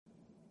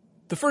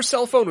The first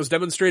cell phone was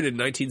demonstrated in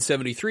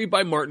 1973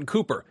 by Martin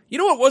Cooper. You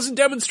know what wasn't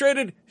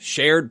demonstrated?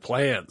 Shared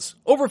plans.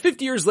 Over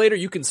 50 years later,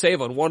 you can save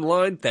on one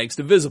line thanks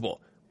to Visible.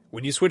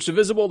 When you switch to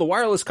Visible, the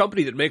wireless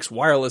company that makes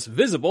wireless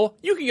visible,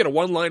 you can get a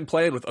one-line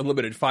plan with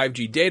unlimited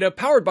 5G data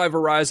powered by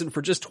Verizon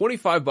for just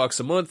 $25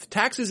 a month,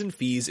 taxes and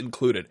fees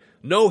included.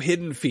 No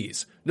hidden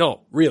fees.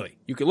 No, really.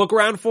 You can look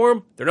around for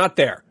them. They're not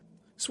there.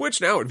 Switch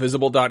now at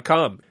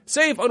Visible.com.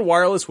 Save on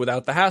wireless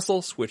without the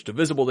hassle. Switch to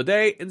Visible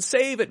today and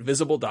save at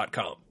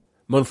Visible.com.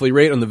 Monthly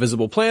rate on the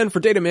Visible plan. For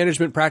data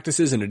management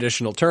practices and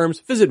additional terms,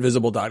 visit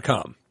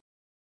Visible.com.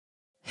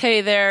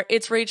 Hey there,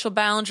 it's Rachel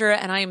Ballinger,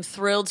 and I am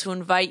thrilled to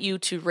invite you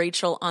to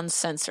Rachel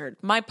Uncensored,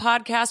 my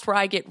podcast where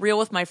I get real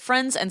with my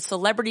friends and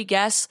celebrity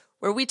guests,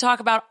 where we talk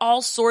about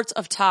all sorts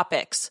of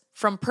topics.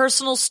 From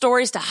personal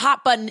stories to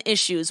hot-button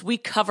issues, we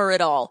cover it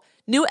all.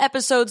 New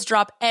episodes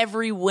drop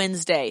every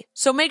Wednesday,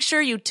 so make sure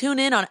you tune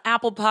in on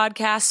Apple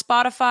Podcasts,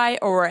 Spotify,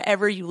 or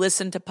wherever you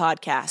listen to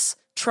podcasts.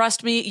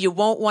 Trust me, you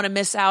won't want to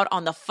miss out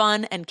on the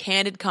fun and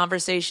candid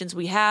conversations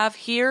we have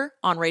here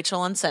on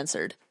Rachel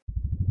Uncensored.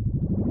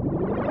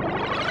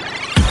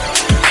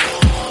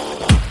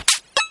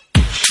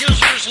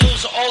 Users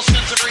lose all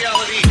sense of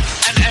reality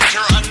and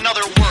enter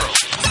another world.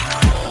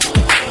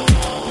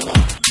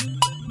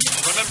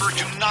 Remember,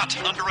 do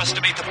not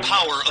underestimate the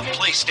power of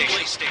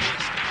PlayStation.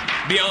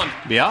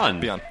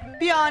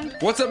 Beyond.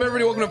 What's up,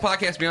 everybody? Welcome to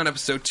Podcast Beyond,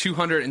 episode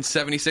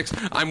 276.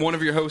 I'm one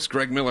of your hosts,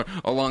 Greg Miller,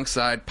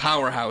 alongside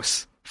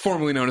Powerhouse,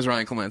 formerly known as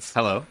Ryan Clements.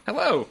 Hello.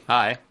 Hello.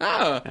 Hi.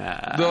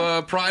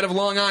 The pride of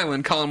Long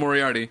Island, Colin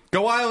Moriarty.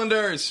 Go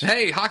Islanders!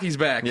 Hey, hockey's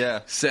back.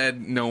 Yeah.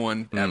 Said no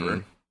one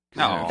ever.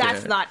 Oh.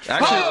 That's not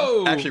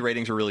true. Actually,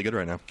 ratings are really good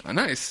right now. Oh,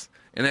 nice.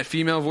 And that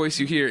female voice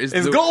you hear is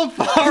Is the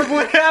Goldfarb?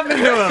 What happened to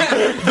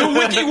him? the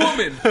wiki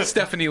woman,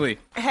 Stephanie Lee.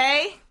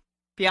 Hey,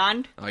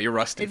 Beyond. Oh, you're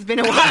rusty. It's been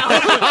a while.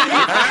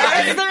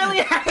 It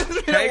really has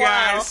been Hey, a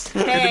while. guys.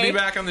 Good to be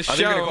back on the I think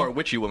we're gonna call show. her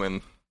Witchy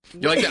Woman.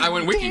 You like that? I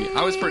went wiki.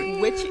 I was pretty...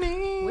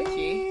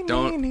 Witchy.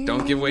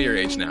 Don't give away your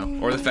age now,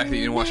 or the fact that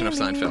you didn't watch enough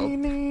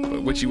Seinfeld.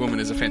 But Witchy Woman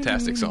is a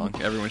fantastic song.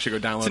 Everyone should go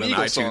download it on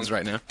Eagles iTunes song.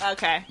 right now.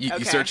 Okay. You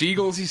search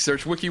Eagles, you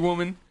search Wiki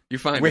Woman, you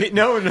find Wait, it.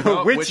 no,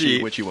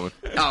 Witchy Witchy. Woman.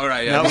 Oh,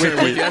 right, yeah. Not Sorry,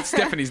 Wiki. That's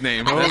Stephanie's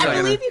name. I That's can't not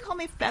gonna- believe you called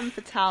me Femme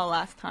Fatale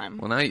last time.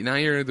 Well, now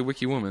you're the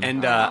Wiki Woman.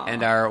 And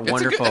our it's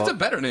wonderful, it's a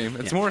better name.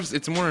 It's more.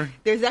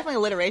 There's definitely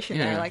alliteration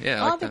Yeah, there. Like,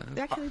 yeah, I like that.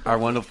 they're actually our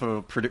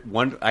wonderful,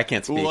 I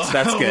can't speak. Whoa. So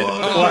that's good.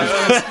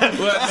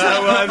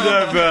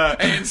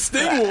 And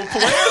Sting will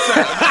play us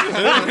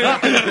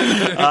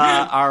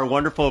out. Our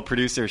wonderful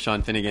producer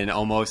Sean Finnegan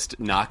almost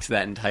knocked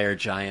that entire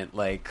giant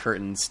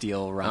curtain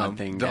steel rod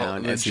thing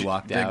down as he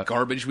walked out. The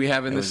garbage we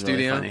have in It the was really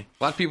studio. funny.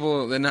 A lot of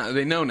people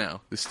they know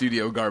now the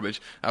studio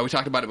garbage. We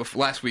talked about it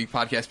last week.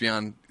 Podcast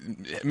Beyond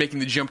making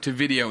the jump to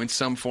video in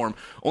some form.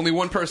 Only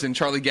one person,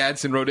 Charlie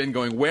Gadsden, wrote in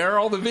going, "Where are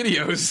all the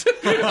videos?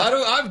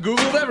 I've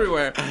Googled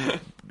everywhere."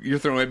 You're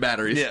throwing away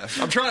batteries. Yeah,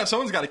 I'm trying.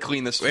 Someone's got to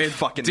clean this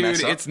fucking Dude,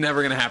 mess up. it's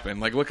never gonna happen.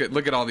 Look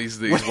at all these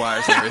wires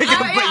and everything.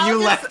 But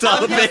you left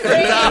all the The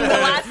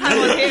last time I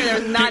was here,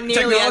 there was not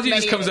nearly Technology as many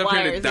just comes up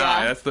here to wires, die.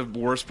 yeah. That's the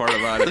worst part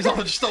about it. There's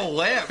all just a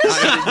lamp. Well,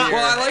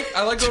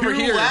 I like over Two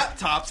here.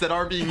 laptops that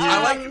aren't being used.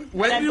 I like.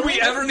 When did we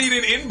ever need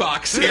an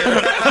inbox here?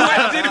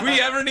 When did we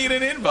ever need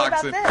an What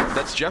inbox? about this?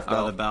 That's Jeff Oh,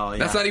 Bell. the bell. Yeah.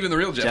 That's not even the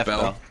real Jeff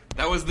Bell.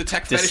 That was the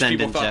tech fetish Descendant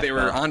people thought Jeff they were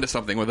Bell. onto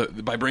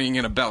something by bringing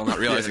in a bell, not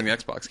realizing the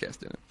Xbox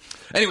cast in it.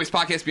 Anyways,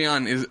 Podcast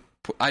Beyond is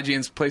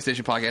IGN's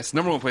PlayStation podcast,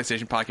 number one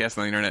PlayStation podcast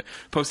on the internet,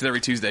 posted every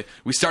Tuesday.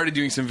 We started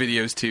doing some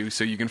videos too,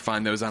 so you can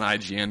find those on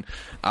IGN.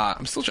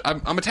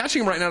 I'm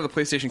attaching them right now to the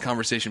PlayStation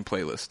Conversation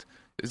playlist.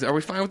 Are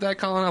we fine with that,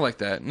 Colin? I like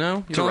that. No,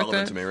 you Too don't like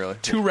relevant that? to me, really.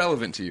 Too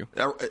relevant to you.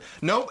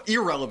 No,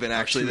 irrelevant,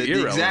 actually. Too The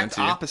irrelevant exact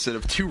to you. opposite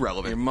of too You're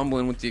relevant.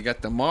 mumbling with you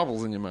got the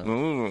marbles in your mouth.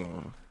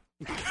 Ooh.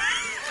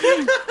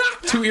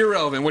 Too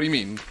irrelevant. What do you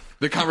mean?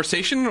 The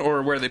conversation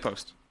or where they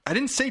post? I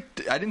didn't say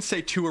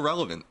too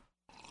irrelevant.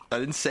 I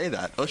didn't say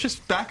that. Let's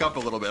just back up a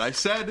little bit. I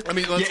said. I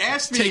mean, you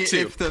asked me take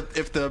two.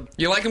 if the.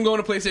 You like them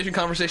going to PlayStation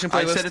Conversation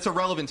playlist? I said it's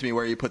irrelevant to me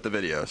where you put the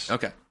videos.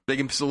 Okay. They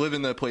can still live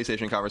in the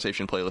PlayStation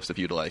Conversation playlist if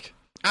you'd like.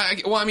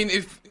 Well, I mean,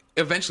 if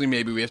eventually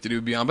maybe we have to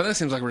do Beyond, but that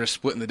seems like we're just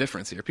splitting the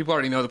difference here. People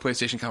already know the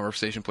PlayStation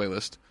Conversation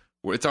playlist.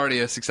 It's already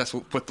a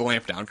successful put the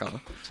lamp down,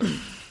 Colin. So,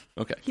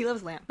 okay. He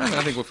loves lamp. I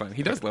think we're fine.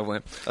 He does love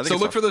lamp. So it's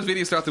look fine. for those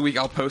videos throughout the week.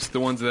 I'll post the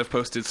ones that I've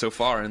posted so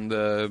far and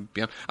the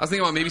Beyond. I was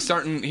thinking about maybe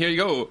starting. Here you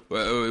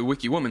go,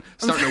 Wiki Woman.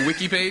 Starting a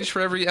wiki page for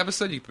every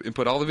episode. You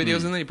put all the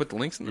videos in there. You put the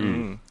links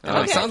in there.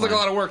 Okay. Sounds like a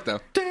lot of work though.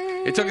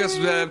 It took us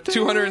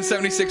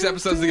 276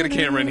 episodes to get a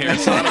camera in here,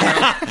 so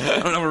I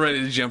don't know if we're ready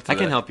to jump to I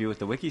can that. help you with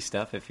the wiki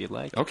stuff if you'd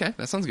like. Okay,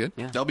 that sounds good.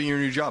 Yeah. That'll be your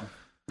new job.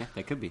 Yeah,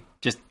 that could be.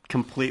 Just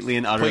completely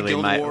and Play utterly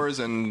Guild my. Wars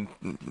and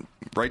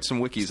write some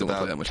wikis Still don't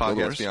play about that much Guild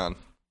Wars. Podcast Beyond.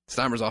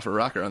 Steimer's off a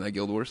rocker on that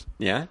Guild Wars.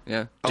 Yeah?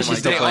 Yeah. Is she Took the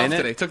still day playing off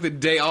it? today. Took the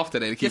day off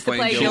today to keep Just to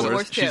playing play Guild Guild Wars.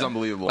 Wars She's too.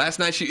 unbelievable. Last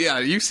night,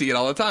 you see it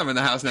all the time in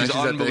the house now. She's She's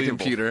at the unbelievable.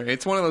 computer.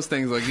 It's one of those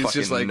things like it's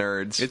Fucking just like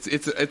nerds.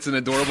 It's an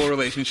adorable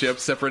relationship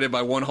separated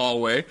by one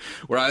hallway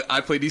where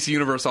I play DC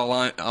Universe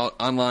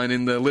online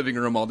in the living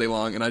room all day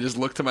long, and I just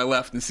look to my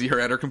left and see her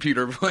at her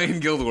computer playing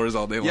Guild Wars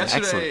all day long.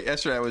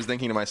 Yesterday, I was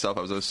thinking to myself,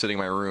 I was sitting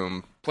in my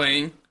room.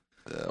 Playing.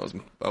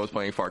 I was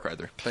playing Far Cry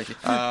 3. Thank you.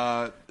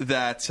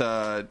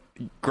 That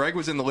Greg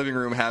was in the living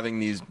room having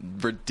these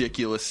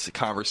ridiculous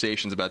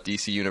conversations about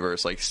DC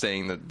Universe, like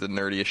saying the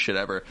nerdiest shit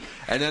ever.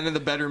 And then in the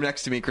bedroom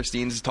next to me,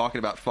 Christine's talking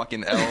about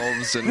fucking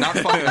elves and not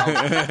fucking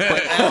elves,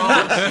 but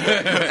elves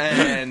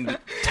and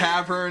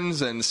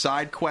taverns and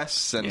side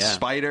quests and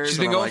spiders. She's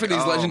been and I'm going for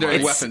these oh legendary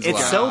my weapons. It's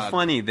a lot. so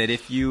funny that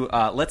if you,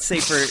 let's say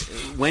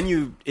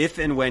if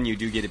and when you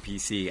do get a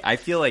PC, I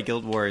feel like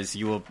Guild Wars,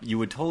 you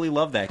would totally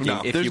love that game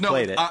No, if there's you no,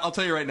 played it. I'll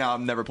tell you right now,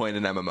 I'm never playing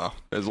an MMO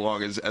as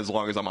long as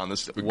I'm on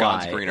this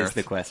God's Why green is earth.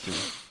 the question?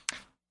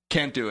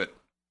 Can't do it.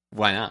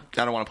 Why not?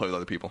 I don't want to play with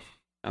other people.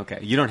 Okay,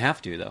 you don't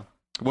have to though.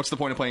 What's the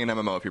point of playing an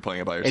MMO if you're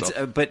playing it by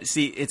yourself? But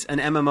see, it's an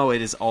MMO.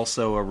 It is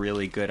also a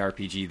really good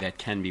RPG that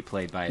can be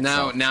played by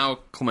itself. Now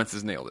Clements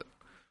has nailed it.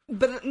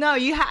 But no,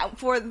 you have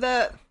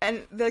the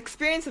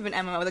experience of an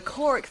MMO. The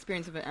core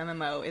experience of an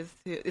MMO is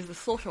the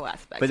social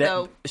aspect. But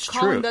so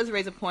Colin true. does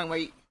raise a point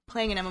where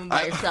playing an MMO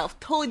by yourself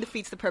totally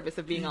defeats the purpose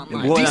of being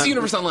online. Well, DC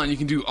Universe Online, you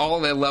can do all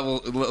that level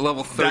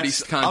 30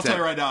 content. I'll tell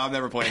you right now, I'm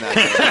never playing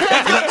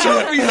that.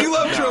 Trophies, you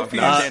love trophies.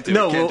 Can't do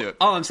it. Can't do it.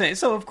 All I'm saying,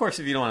 so of course,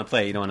 if you don't want to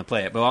play it, you don't want to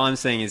play it. But all I'm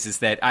saying is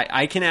that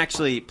I can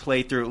actually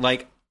play through.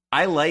 Like,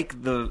 I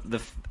like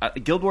the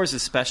Guild Wars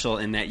is special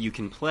in that you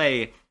can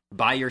play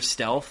by your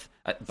stealth.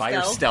 I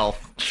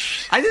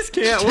just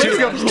can't. Let's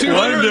go.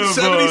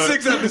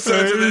 276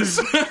 episodes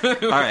of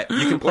this. All right,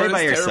 you can play We're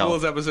by as terrible yourself.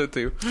 as episode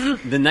 2.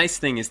 The nice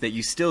thing is that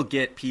you still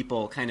get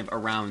people kind of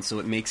around, so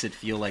it makes it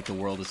feel like the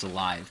world is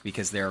alive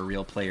because there are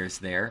real players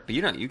there. But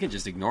you can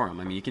just ignore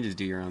them. I mean, you can just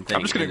do your own thing.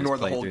 I'm just going to ignore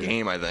the play whole through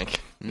game, I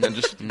think. And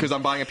just because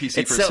I'm buying a PC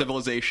It's for so-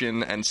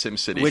 Civilization and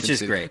SimCity. Which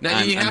is great. Now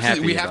I'm we have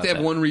happy to about have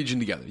that. one region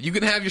together. You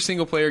can have your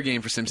single player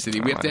game for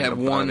SimCity. We have to have I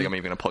don't one. think I'm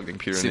even going to plug the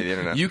computer into the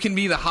internet. You can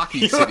be the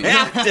hockey city.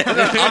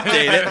 Update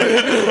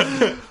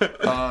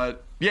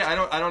it. Yeah, I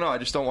don't know. I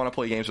just don't want to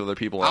play games with other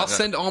people. I'll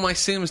send all my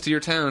Sims to your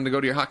town to go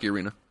to your hockey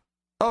arena.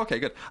 Oh, okay,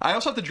 good. I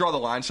also have to draw the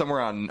line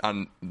somewhere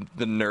on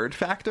the nerd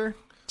factor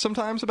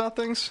sometimes about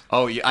things.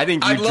 Oh, I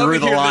think you I'd love drew to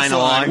the hear line this a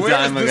line. long Where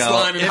time is this ago.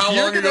 line and how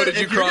long ago did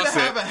you if you're cross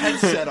gonna it? have a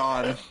headset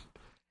on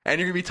and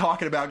you're going to be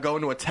talking about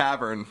going to a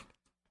tavern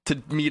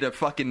to meet a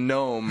fucking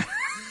gnome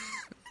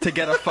to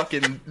get a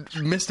fucking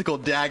mystical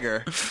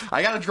dagger,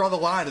 I got to draw the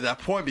line at that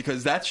point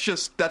because that's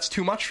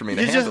too much for me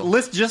to You handle.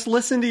 just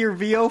listen to your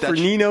VO for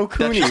That's- Nino that's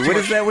Cooney. just too What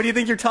is much- that? What do you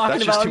think you're talking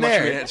That's just about too much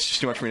for me. there? It's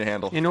just too much for me to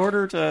handle. In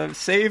order to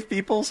save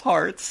people's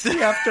hearts, you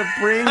have to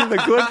bring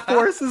the good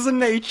forces of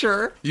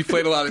nature. You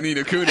played a lot of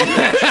Nino Cooney. It's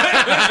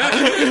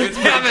pretty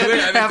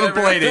clear. I haven't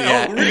played it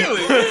yet. Oh,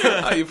 really?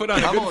 Oh, you put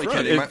on a I'm good only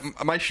front.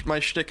 kidding. My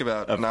shtick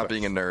about not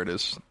being a nerd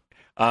is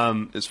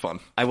fun.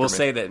 I will for me.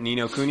 say that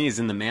Nino Cooney is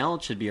in the mail.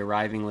 It should be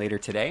arriving later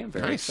today. I'm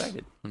very Nice.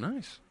 excited.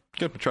 Nice.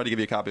 Good. I tried to give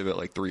you a copy of it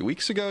like 3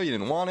 weeks ago. You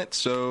didn't want it,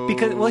 so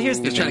Because- well, here's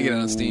the Just trying to get it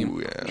on Steam.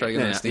 Yeah. Try to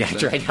get it on Steam.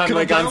 Yeah, right. I'm Can I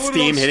like on download it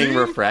Steam, on hitting Steam?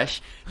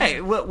 refresh.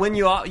 Hey, when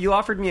you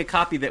offered me a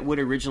copy that would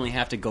originally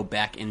have to go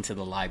back into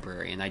the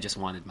library, and I just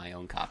wanted my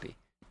own copy.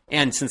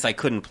 And since I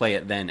couldn't play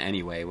it then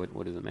anyway,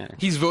 what does it matter?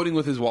 He's voting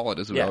with his wallet,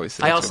 as we always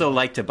say. I also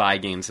like to buy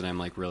games that I'm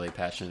like really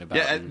passionate about.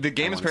 Yeah, and the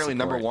game I is wanna apparently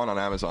number support. one on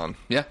Amazon,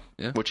 yeah.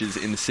 which is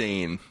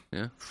insane.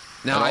 Yeah.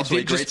 Now, Now, also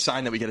a great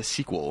sign that we get a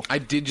sequel. I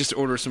did just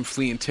order some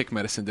flea and tick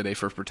medicine today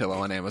for Portillo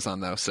on Amazon,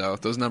 though, so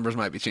those numbers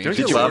might be changing.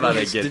 Don't you love how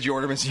they Did get? you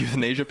order Miss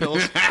Euthanasia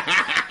pills?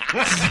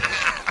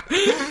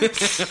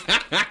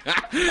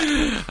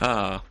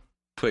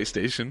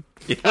 PlayStation.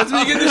 Let's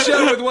begin the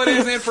show with what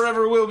is and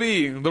forever will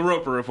be the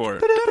Roper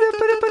Report.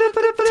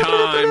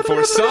 Time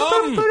for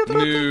some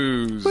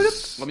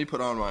news. Let me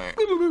put on my.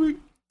 Put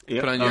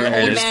on your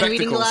Okay. old Old man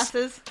reading spectacles.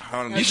 glasses.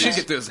 You should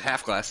get those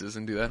half glasses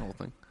and do that whole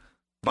thing.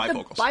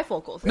 Bifocals.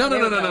 Bifocals. No.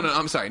 There we go.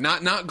 I'm sorry.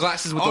 Not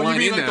glasses with Oh, the you line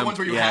mean in like them. the ones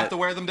where you Yeah. have to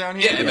wear them down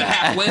here? Yeah, the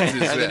half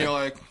lenses. And then you're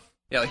like,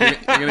 yeah, like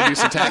you're gonna do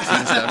some taxes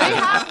and stuff. They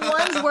have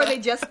ones where they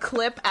just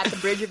clip at the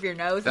bridge of your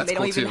nose, That's and they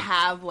don't cool, even too.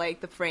 have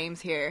like the frames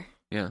here.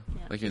 Yeah,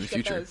 like in the Get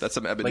future. those. that's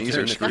some you're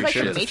Ebenezer in the screw That's like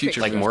shit. the That's the Matrix.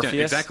 future. Like stuff. Morpheus?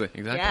 Yeah, exactly.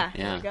 Yeah, there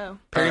Yeah. you go.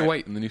 Perry Alright.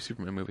 White in the new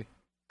Superman movie.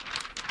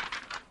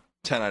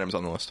 10 items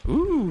on the list.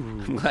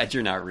 I'm glad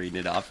you're not reading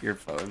it off your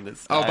phone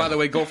this time. Oh, by the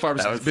way,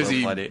 Goldfarb's That was so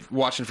busy funny.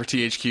 watching for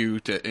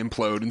THQ to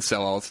implode and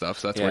sell all its stuff,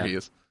 so that's where Yeah. he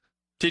is.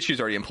 THQ's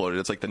already imploded.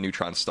 It's like the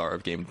neutron star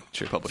of game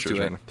publishers.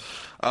 do it.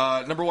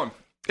 Right? Number one.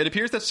 It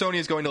appears that Sony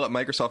is going to let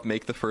Microsoft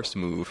make the first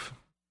move.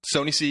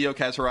 Sony CEO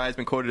Kaz Hirai has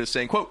been quoted as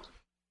saying, quote,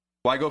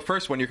 "Why go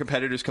first when your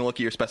competitors can look at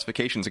your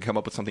specifications and come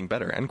up with something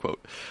better?" End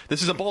quote.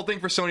 This is a bold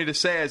thing for Sony to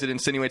say, as it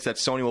insinuates that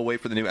Sony will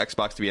wait for the new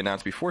Xbox to be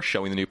announced before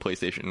showing the new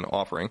PlayStation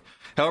offering.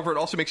 However, it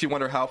also makes you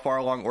wonder how far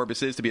along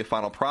Orbis is to be a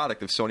final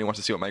product if Sony wants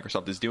to see what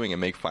Microsoft is doing and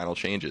make final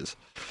changes.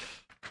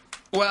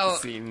 Well,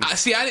 Seems-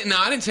 I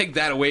didn't take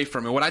that away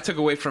from it. What I took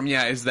away from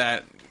is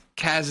that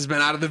Kaz has been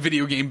out of the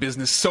video game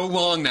business so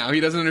long now. He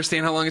doesn't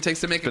understand how long it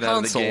takes to make a Been out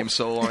of the console. game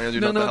so long. I do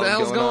No, not know what the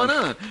hell's going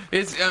on. on?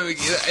 It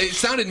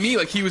sounded to me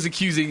like he was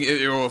accusing,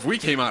 well, if we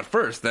came out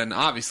first, then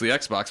obviously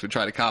Xbox would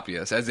try to copy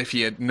us, as if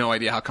he had no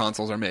idea how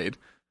consoles are made.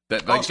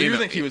 That, Oh, so you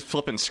think he was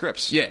flipping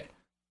scripts? Yeah.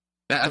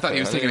 I thought he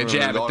was I taking a didn't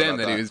even jab really at thought them, about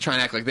that he that. was trying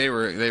to act like they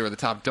were the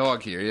top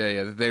dog here.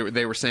 Yeah.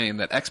 They were saying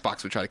that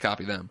Xbox would try to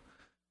copy them,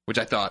 which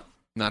I thought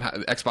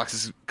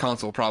Xbox's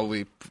console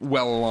probably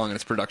well along in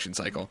its production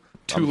cycle.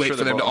 Too I'm late sure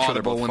for them they're to both- I'm sure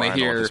they're audible both when they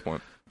final at hear this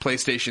point.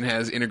 PlayStation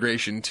has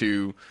integration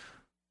to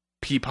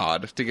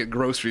Peapod to get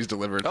groceries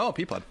delivered. Oh,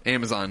 Peapod.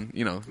 Amazon,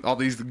 all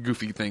these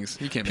goofy things.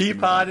 You can't make them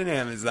Peapod and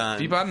Amazon.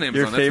 Peapod and Amazon.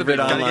 Your That's the favorite big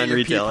one. Gotta online get your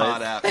retailer.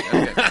 Peapod app.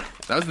 Okay.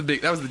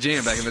 That was the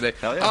jam back in the day.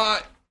 Hell yeah.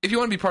 If you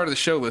want to be part of the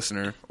show,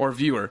 listener or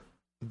viewer,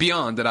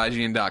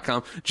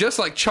 beyond.ign.com, just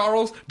like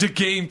Charles de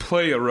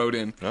Gameplaya wrote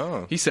in.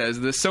 Oh. He says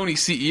the Sony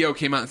CEO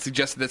came out and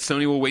suggested that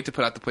Sony will wait to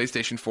put out the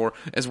PlayStation 4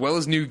 as well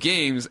as new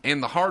games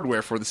and the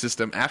hardware for the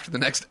system after the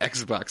next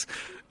Xbox.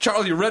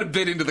 Charles, you read a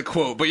bit into the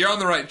quote, but you're on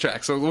the right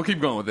track, so we'll keep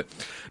going with it.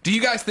 Do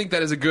you guys think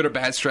that is a good or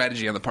bad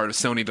strategy on the part of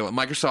Sony to let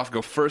Microsoft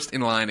go first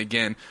in line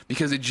again?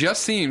 Because it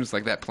just seems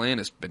like that plan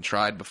has been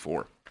tried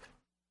before.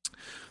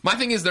 My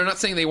thing is, they're not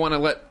saying they want to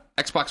let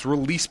Xbox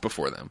release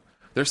before them.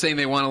 They're saying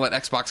they want to let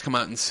Xbox come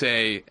out and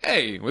say,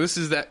 hey, well, this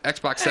is that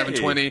Xbox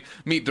 720,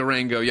 meet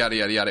Durango, yada,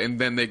 yada, yada. And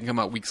then they can come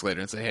out weeks later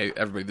and say, hey,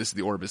 everybody, this is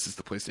the Orbis, this is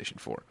the PlayStation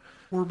 4.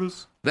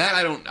 Orbis.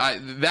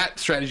 That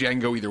strategy I can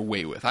go either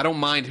way with. I don't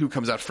mind who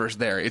comes out first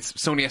there. It's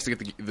Sony has to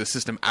get the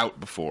system out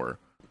before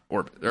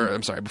before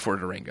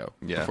Durango,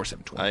 Yeah, before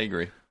 720. I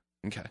agree.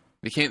 Okay.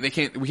 We can't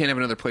have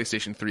another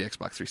PlayStation 3,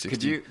 Xbox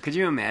 360. Could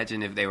you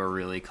imagine if they were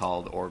really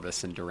called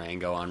Orbis and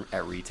Durango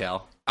at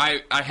retail?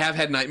 I have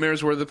had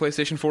nightmares where the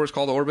PlayStation 4 is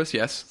called Orbis,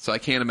 yes. So I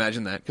can't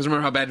imagine that. Because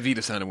remember how bad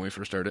Vita sounded when we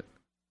first started.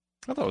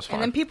 I thought it was fine.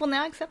 And then people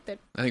now accept it.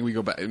 I think we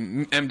go back.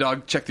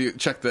 M-Dog, check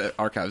the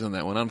archives on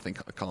that one. I don't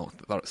think Colin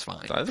thought it was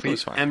fine. I think it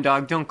was fine.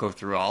 M-Dog, don't go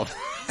through all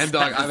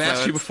M-Dog, I've asked you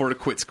episodes. before to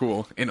quit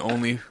school and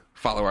only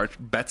follow our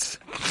bets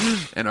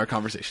and our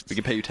conversations. We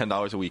can pay you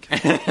 $10 a week.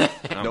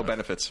 No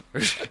benefits.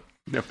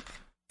 No.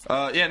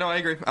 Yeah, no, I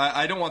agree.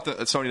 I don't want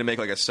Sony to make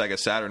like a Sega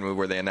Saturn move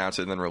where they announce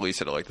it and then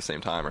release it at like the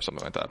same time or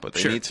something like that. But they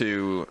Sure.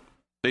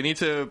 need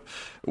to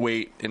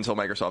wait until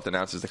Microsoft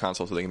announces the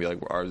console so they can be like,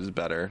 ours is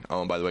better. Oh,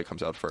 and by the way, it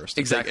comes out first.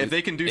 Exactly. If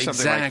they can do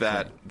something like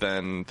that,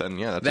 Exactly. then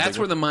yeah, That's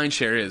where the mind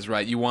share is,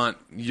 right? You want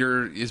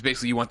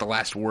the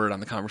last word on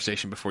the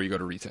conversation before you go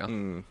to retail.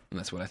 And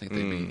that's what I think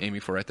they'd be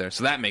aiming for right there.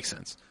 So that makes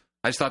sense.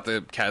 I just thought the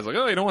Kaz like,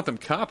 oh, you don't want them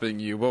copying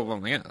you. Well,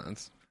 yeah, I don't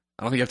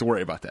think you have to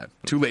worry about that.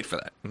 Too late for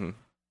that. Mm-hmm.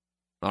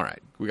 All right.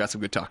 We got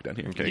some good talk done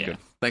here. Okay, Yeah. good.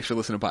 Thanks for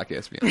listening to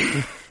Podcast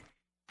Beyond.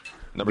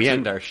 Number We two.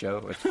 end our show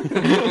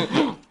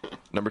with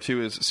Number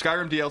 2 is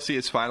Skyrim DLC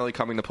is finally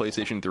coming to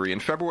PlayStation 3. In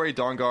February,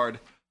 Dawnguard,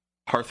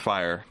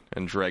 Hearthfire,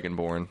 and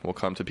Dragonborn will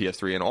come to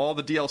PS3, and all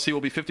the DLC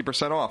will be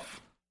 50%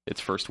 off its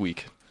first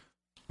week.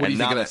 What do and you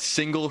think not of a that?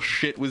 single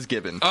shit was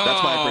given.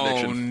 That's my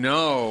prediction. Oh,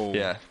 no.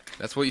 Yeah,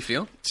 That's what you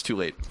feel? it's too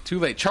late. Too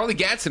late. Charlie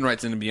Gatson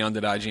writes into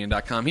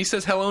Beyond@IGN.com. He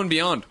says, hello and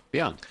beyond.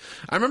 Beyond.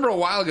 I remember a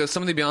while ago,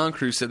 some of the Beyond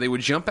crew said they would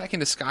jump back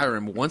into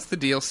Skyrim once the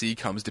DLC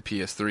comes to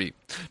PS3.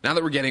 Now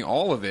that we're getting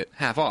all of it,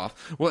 half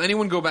off, will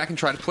anyone go back and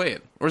try to play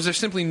it? Or is there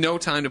simply no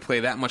time to play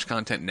that much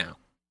content now?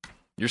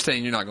 You're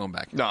saying you're not going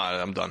back. No,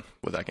 I'm done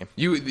with that game.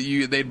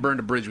 They'd burned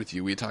a bridge with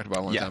you. We had talked about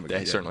it a long Yeah, time ago.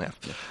 they certainly have.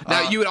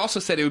 Now, you had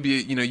also said it would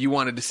be, you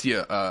wanted to see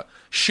a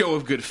show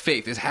of good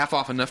faith. Is half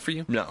off enough for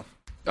you? No.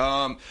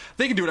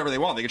 They can do whatever they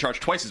want. They can charge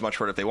twice as much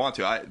for it if they want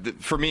to.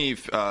 For me,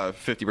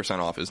 50%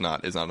 off is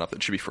not enough.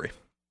 It should be free,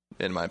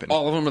 in my opinion.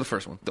 All of them or the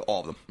first one?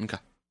 All of them.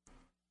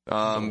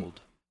 Okay.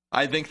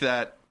 I think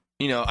that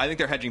I think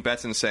they're hedging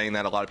bets and saying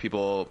that a lot of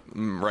people,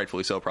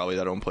 rightfully so, probably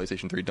that own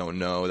PlayStation 3 don't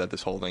know that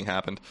this whole thing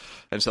happened,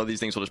 and so these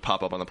things will just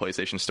pop up on the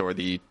PlayStation Store,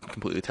 the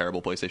completely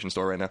terrible PlayStation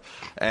Store right now,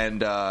 and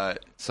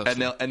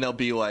they'll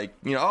be like,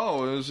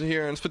 oh, it was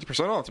here and it's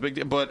 50% off. It's a big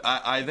deal. But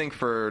I think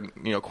for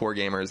core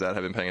gamers that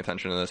have been paying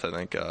attention to this, I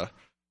think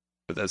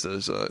Bethesda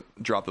has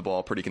dropped the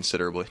ball pretty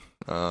considerably,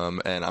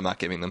 and I'm not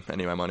giving them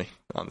any of my money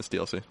on this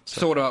DLC.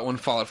 So what about when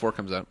Fallout 4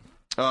 comes out?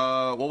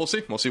 Well, we'll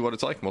see. We'll see what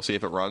it's like. We'll see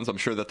if it runs. I'm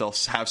sure that they'll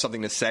have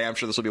something to say. I'm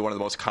sure this will be one of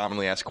the most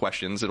commonly asked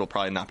questions. It'll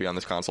probably not be on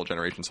this console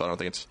generation, so I don't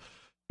think it's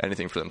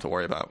anything for them to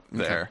worry about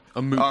there.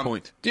 A moot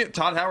point. Yeah,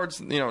 Todd Howard's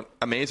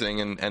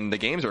amazing, and the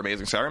games are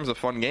amazing. Skyrim's a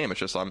fun game. It's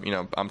just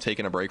I'm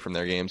taking a break from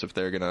their games if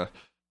they're gonna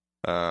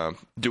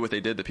do what they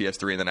did to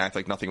PS3 and then act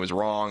like nothing was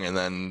wrong, and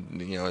then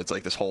it's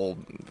like this whole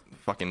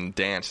fucking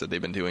dance that they've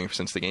been doing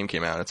since the game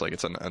came out. It's like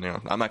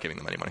I'm not giving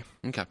them any money.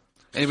 Okay.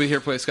 Anybody here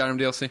play Skyrim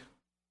DLC?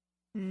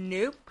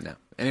 Nope. No.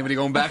 Anybody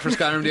going back for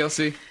Skyrim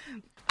DLC?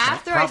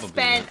 After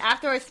Probably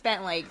I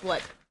spent like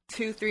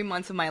 2-3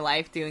 months of my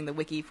life doing the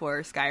wiki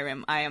for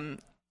Skyrim, I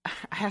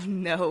have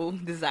no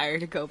desire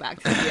to go back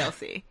to the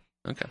DLC.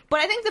 Okay. But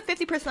I think the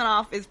 50%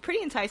 off is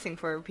pretty enticing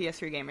for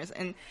PS3 gamers.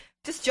 And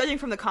just judging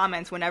from the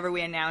comments, whenever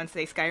we announce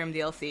a Skyrim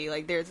DLC,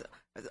 like there's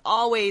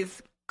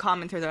always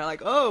commenters are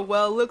like, "Oh,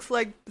 well, looks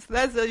like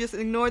Bethesda just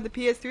ignored the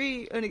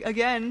PS3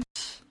 again."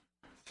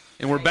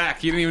 And we're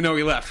back. You didn't even know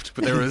he left,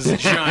 but there was a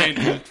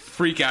giant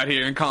freak out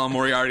here, and Colin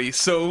Moriarty,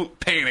 so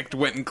panicked,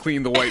 went and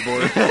cleaned the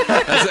whiteboard.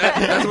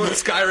 That's what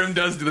Skyrim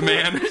does to the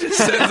man. Just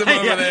sends him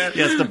over there. He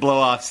has to blow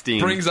off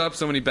steam. Brings up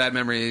so many bad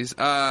memories.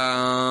 We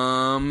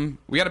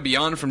got a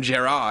Beyond from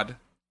Gerard.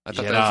 I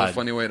thought that was a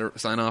funny way to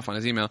sign off on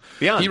his email.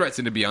 Beyond. He writes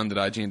into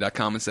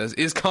beyond.ign.com and says,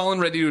 is Colin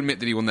ready to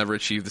admit that he will never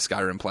achieve the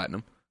Skyrim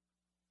Platinum?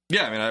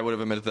 Yeah, I mean, I would have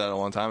admitted that a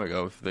long time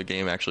ago if the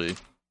game actually,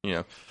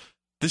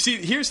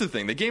 here's the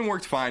thing. The game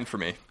worked fine for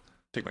me.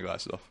 Take my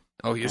glasses off.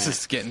 Oh, this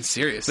is getting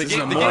serious. The This is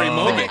a game, Maury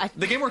moment.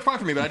 the game worked fine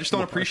for me, but I just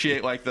don't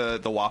appreciate like the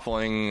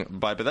waffling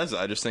by Bethesda.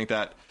 I just think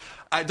that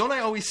I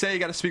always say you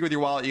got to speak with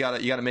your wallet. You got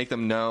to make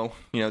them know.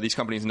 These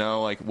companies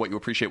know like what you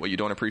appreciate, what you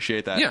don't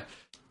appreciate. That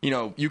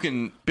you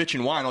can bitch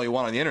and whine all you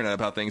want on the internet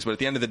about things, but at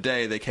the end of the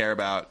day, they care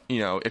about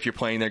if you're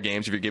playing their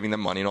games, if you're giving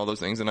them money, and all those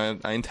things. And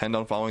I intend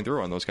on following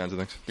through on those kinds of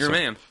things. You're a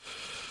man.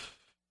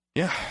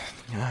 Yeah,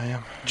 I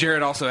am.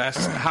 Jared also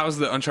asks, how's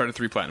the Uncharted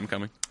 3 Platinum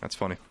coming? That's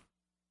funny.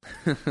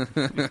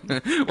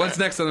 What's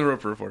next on the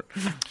Roper Report?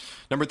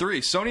 Number 3,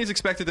 Sony is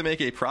expected to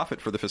make a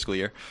profit for the fiscal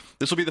year.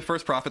 This will be the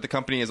first profit the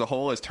company as a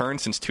whole has turned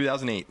since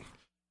 2008.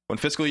 When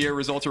fiscal year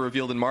results are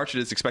revealed in March, it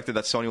is expected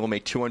that Sony will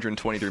make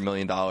 $223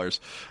 million.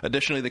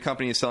 Additionally, the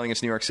company is selling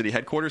its New York City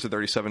headquarters, a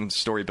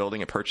 37-story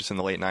building it purchased in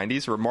the late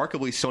 90s.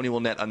 Remarkably, Sony will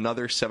net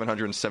another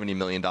 $770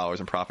 million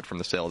in profit from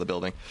the sale of the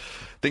building.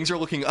 Things are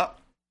looking up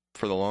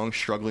for the long,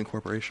 struggling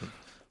corporation.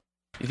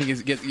 You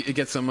think it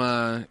gets some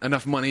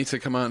enough money to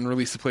come out and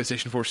release the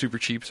PlayStation 4 super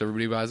cheap so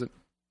everybody buys it?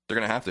 They're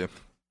going to have to.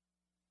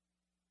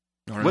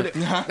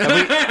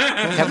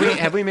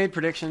 Have we made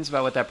predictions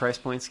about what that price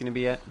point's going to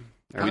be at?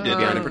 We did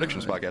on the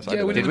predictions podcast.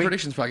 Yeah, we did Did the we?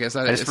 predictions podcast.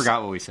 I just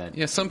forgot what we said.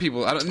 Yeah, some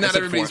people. I said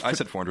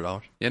 $400.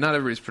 $400. Yeah, not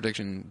everybody's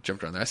prediction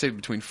jumped around there. I say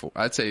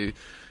I'd say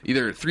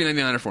either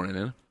 $3.99 or $4.99.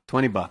 $20.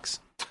 20 bucks.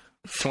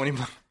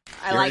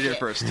 I like it.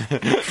 First.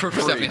 For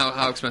free. Stephanie,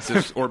 how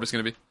expensive Orbis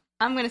going to be?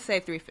 I'm gonna say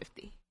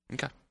 $350.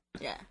 Okay.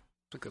 Yeah,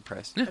 That's a good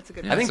price. that's a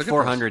good. I think that's a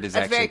good $400 is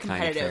That's very actually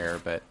kind of fair,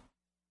 competitive. but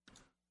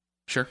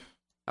Sure.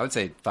 I would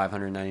say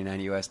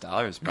 $599 US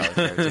is probably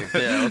fair too.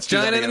 Yeah, let's do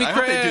Giant that again. enemy I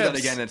hope they do that crabs.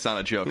 again. It's not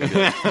a joke. I'll be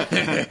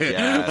like,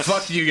 yes.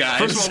 Fuck you guys.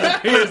 First of all,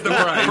 Here's the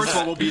price. First of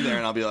all, we'll be there,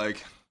 and I'll be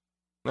like,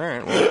 all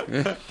right.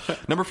 Well.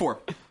 Number 4.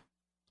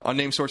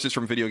 Unnamed sources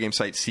from video game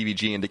site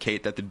CVG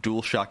indicate that the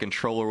DualShock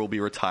controller will be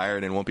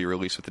retired and won't be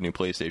released with the new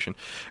PlayStation.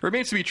 It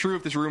remains to be true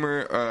if this rumor.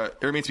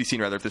 It remains to be seen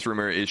rather if this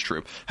rumor is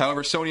true.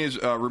 However, Sony is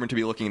rumored to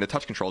be looking into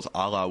touch controls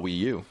a la Wii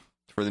U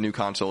for the new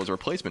console as a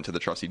replacement to the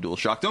trusty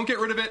DualShock. Don't get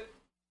rid of it.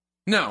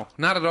 No,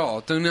 not at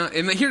all. Do not.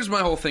 And here's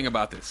my whole thing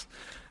about this.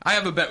 I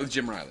have a bet with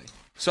Jim Riley.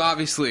 So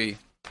obviously,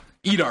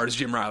 Edar is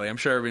Jim Riley. I'm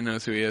sure everybody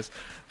knows who he is.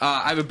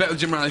 I have a bet with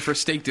Jim Riley for a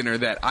steak dinner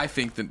that I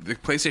think that the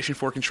PlayStation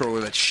 4 controller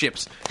that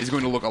ships is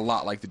going to look a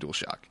lot like the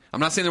DualShock. I'm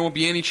not saying there won't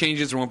be any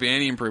changes, there won't be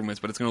any improvements,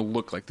 but it's going to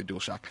look like the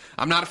DualShock.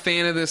 I'm not a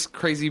fan of this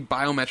crazy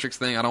biometrics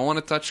thing. I don't want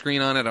a touch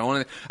screen on it.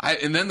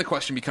 And then the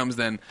question becomes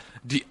then,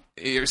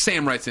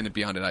 Sam writes in at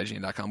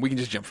beyond@ign.com. We can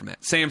just jump from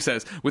that. Sam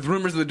says, with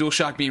rumors of the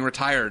DualShock being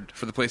retired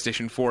for the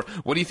PlayStation 4,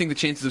 what do you think the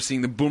chances of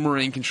seeing the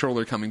boomerang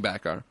controller coming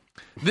back are?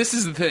 This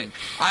is the thing.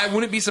 I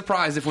wouldn't be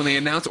surprised if when they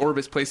announce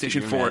Orbis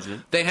PlayStation 4,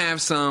 imagine? they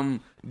have some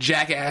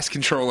jackass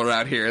controller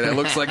out here that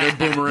looks like a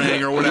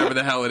boomerang or whatever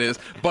the hell it is.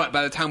 But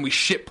by the time we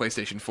ship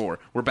PlayStation 4,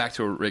 we're back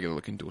to a regular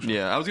looking DualShock.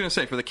 Yeah, I was going to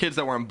say, for the kids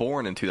that weren't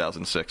born in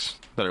 2006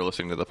 that are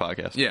listening to the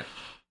podcast. Yeah.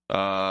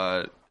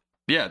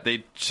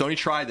 Sony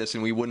tried this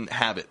and we wouldn't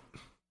have it.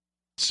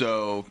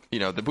 So,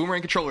 the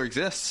boomerang controller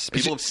exists.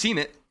 People have seen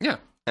it. Yeah.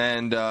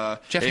 And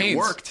Jeff it Haynes.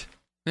 worked.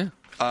 Yeah.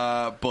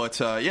 But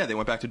they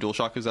went back to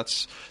DualShock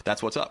because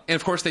that's what's up. And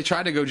of course, they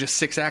tried to go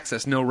just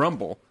 6-axis, no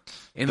rumble.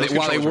 And Those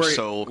controllers were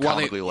so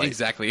comically light.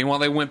 Exactly. And while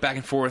they went back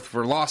and forth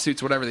for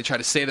lawsuits, whatever, they tried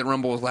to say that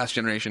rumble was last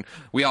generation.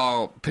 We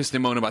all pissed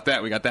and moaned about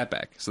that. We got that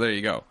back. So there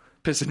you go.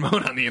 Piss and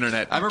moan on the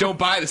internet. Don't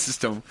buy the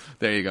system.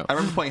 There you go. I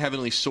remember playing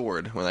Heavenly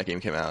Sword when that game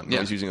came out. And I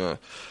was using a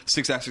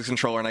 6-axis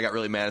controller, and I got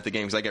really mad at the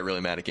game because I get really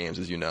mad at games,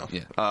 as you know.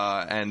 Yeah.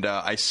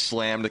 I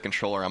slammed the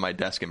controller on my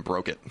desk and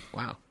broke it.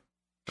 Wow.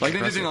 Like, it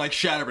didn't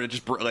shatter, but it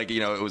just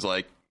it was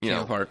like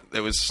apart. It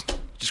was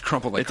just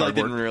crumpled like it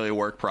cardboard. didn't really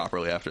work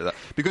properly after that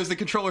because the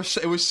controller,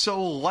 it was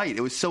so light.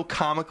 It was so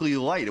comically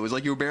light. It was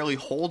like you were barely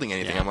holding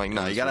anything. Yeah, I'm like,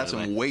 no, you gotta have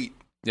some weight.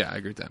 Yeah, I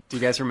agree with that. Do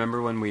you guys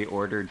remember when we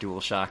ordered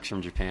DualShocks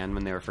from Japan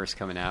when they were first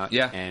coming out?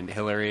 Yeah. And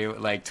Hillary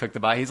took the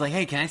box. He's like,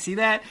 "Hey, can I see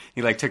that?"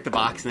 He took the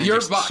box and then Your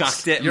just box.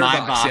 chucked it in Your my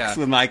box, box yeah.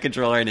 with my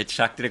controller, and it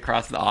chucked it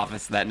across the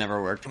office. That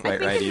never worked I quite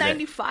think right in either.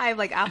 '95,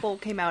 Apple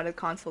came out with a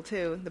console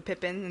too, the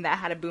Pippin, and that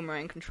had a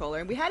boomerang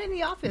controller. We had it in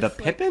the office. The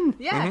Pippin?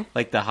 Yeah.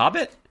 Like the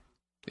Hobbit?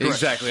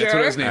 Exactly. That's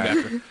what it was named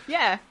after.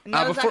 Yeah, and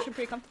that was before- actually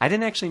pretty comfortable. I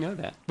didn't actually know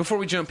that. Before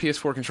we jump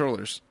PS4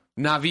 controllers,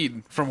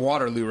 Navid from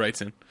Waterloo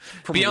writes in.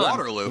 From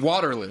Waterloo.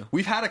 Waterloo.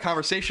 We've had a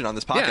conversation on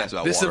this podcast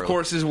about this, Waterloo. of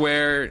course, is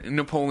where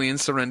Napoleon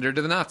surrendered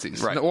to the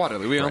Nazis. Right.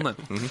 Waterloo, we all know.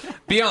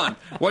 Beyond,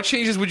 what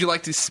changes would you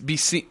like to be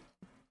seen?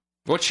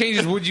 What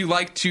changes would you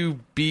like to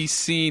be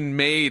seen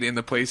made in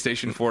the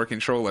PlayStation 4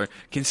 controller,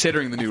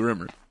 considering the new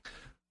rumor?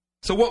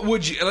 So what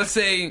would you... Let's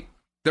say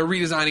they're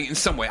redesigning it in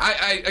some way.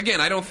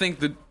 I don't think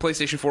the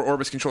PlayStation 4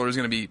 Orbis controller is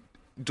going to be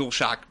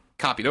DualShock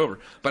copied over,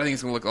 but I think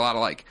it's going to look a lot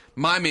alike.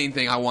 My main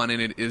thing I want in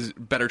it is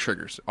better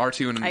triggers,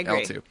 R2 and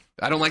L2.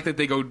 I don't like that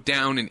they go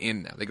down and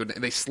in now.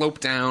 They slope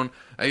down.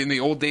 In the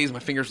old days, my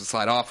fingers would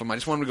slide off them. I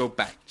just want them to go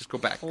back. Just go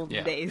back. Old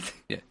days.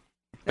 Yeah.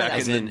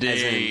 Back in the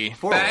day.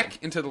 Back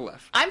into the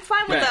left. I'm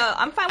fine with the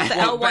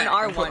L1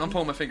 R1. I'm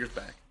pulling my fingers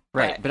back.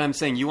 Right, but I'm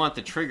saying you want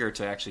the trigger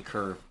to actually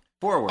curve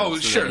forward. Oh,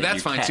 so sure, that that's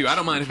you fine catch- too. I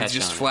don't mind you if it's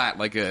catch just on it. flat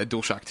like a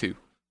DualShock 2.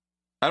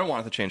 I don't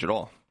want it to change at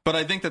all. But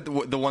I think that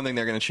the one thing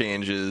they're going to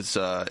change is,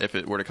 if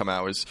it were to come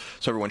out, is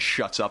so everyone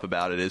shuts up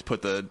about it, is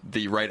put the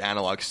right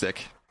analog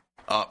stick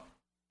up,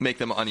 make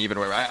them uneven.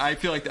 Or whatever. I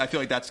feel like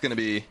that's going to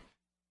be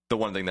the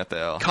one thing that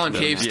they'll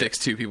Concave sticks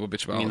too. People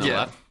bitch about. You mean all the that.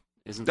 left?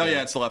 Isn't Oh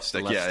yeah, it's the left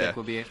stick. left yeah, stick yeah.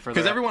 will be for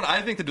Because the- everyone,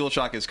 I think the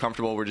DualShock is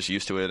comfortable. We're just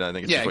used to it. I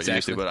think it's just what you're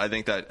used to. But I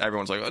think that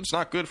everyone's like, oh, it's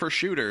not good for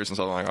shooters, and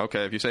so I'm like,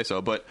 okay, if you say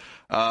so. But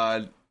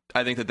I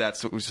think that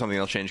that's something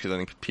that'll change because I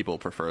think people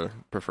prefer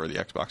the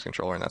Xbox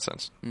controller in that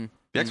sense. The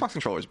Xbox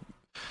controller is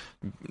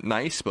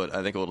nice, but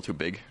I think a little too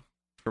big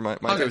for my.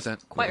 I'll go with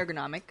that. Quite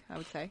ergonomic, I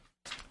would say.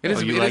 It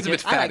is. you It like is a bit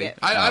it? I like fatty. it.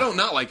 I don't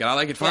not like it. I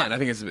like it fine. Yeah. I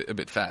think it's a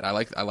bit fat. I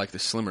like the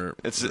slimmer.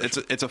 It's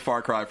a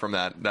far cry from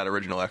that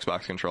original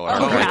Xbox controller.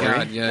 Oh my yeah.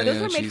 god! Yeah, Those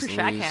yeah. were made Jeez for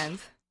Shack Louise.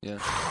 hands. Yeah.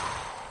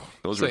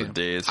 Those So, were yeah. the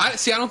days. I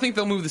don't think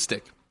they'll move the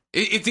stick.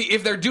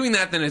 If they're doing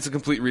that, then it's a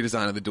complete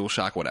redesign of the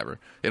DualShock, whatever.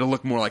 It'll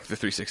look more like the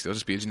 360. It'll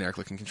just be a generic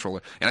looking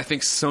controller. And I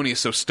think Sony is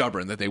so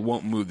stubborn that they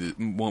won't move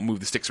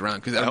the sticks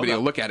around because everybody not.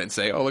 will look at it and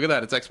say, "Oh, look at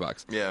that, it's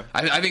Xbox." Yeah.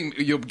 I think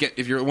you'll get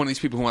if you're one of these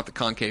people who want the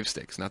concave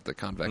sticks, not the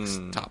convex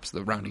tops,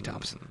 the roundy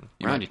tops.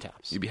 Roundy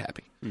tops. You'd be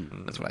happy.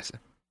 That's what I say.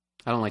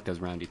 I don't like those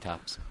roundy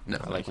tops. No,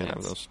 I like Can't when have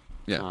it's those.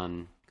 Yeah.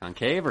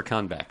 concave or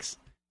convex.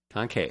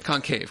 Concave.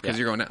 Concave, because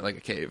Yeah. you're going like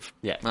a cave.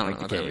 Yeah, I don't like know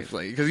the what that cave.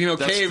 means.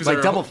 Because caves like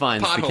are Double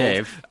Fine's the potholes.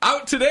 cave.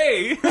 Out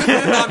today on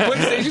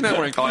PlayStation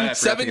Network. Oh, yeah, I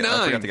forgot to get- 7-9.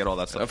 I forgot to get all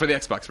that stuff. For the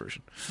Xbox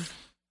version.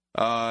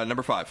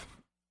 Number 5.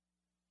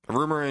 A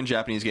rumor in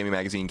Japanese gaming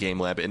magazine Game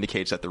Lab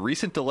indicates that the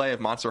recent delay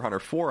of Monster Hunter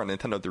 4 on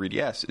Nintendo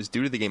 3DS is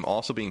due to the game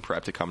also being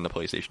prepped to come to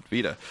PlayStation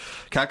Vita.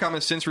 Capcom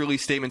has since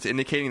released statements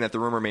indicating that the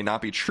rumor may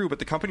not be true, but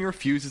the company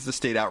refuses to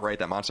state outright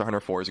that Monster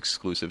Hunter 4 is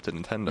exclusive to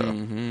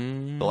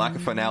Nintendo. The lack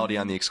of finality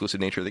on the exclusive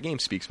nature of the game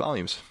speaks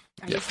volumes.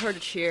 I just heard a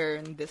cheer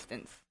in the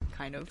distance,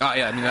 kind of. Oh,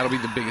 yeah, I mean, that'll be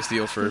the biggest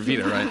deal for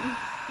Vita, right?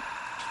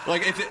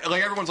 Like,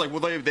 everyone's like, well,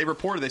 they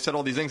reported, they said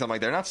all these things. I'm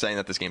like, they're not saying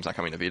that this game's not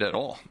coming to Vita at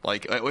all.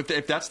 Like,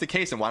 if that's the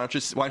case, then why don't you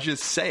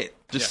just say it?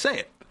 Just say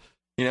it.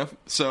 You know.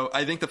 So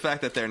I think the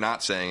fact that they're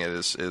not saying it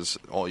is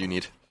all you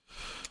need.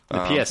 The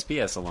PSP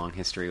has a long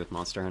history with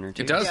Monster Hunter,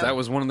 too. It does. Yeah. That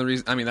was one of the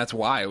reasons. I mean, that's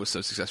why it was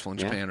so successful in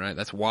Japan, right?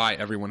 That's why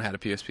everyone had a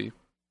PSP.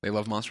 They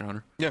love Monster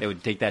Hunter. They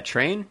would take that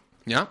train,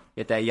 Yeah.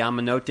 get that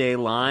Yamanote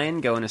line,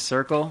 go in a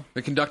circle.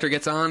 The conductor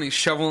gets on, he's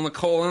shoveling the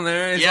coal in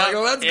there, and he's Yeah. like,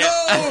 let's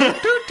go!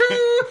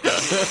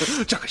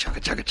 Toot-toot! Chugga, chugga,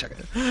 chugga,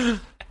 chugga.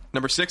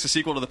 Number 6, a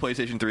sequel to the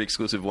PlayStation 3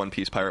 exclusive One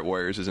Piece Pirate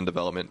Warriors is in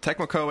development.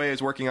 Tecmo Koei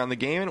is working on the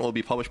game and will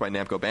be published by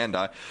Namco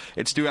Bandai.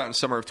 It's due out in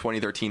summer of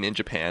 2013 in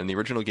Japan. The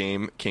original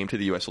game came to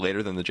the US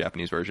later than the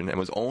Japanese version and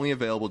was only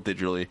available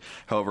digitally.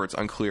 However, it's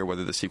unclear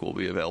whether the sequel will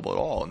be available at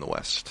all in the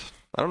West.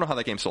 I don't know how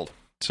that game sold,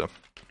 so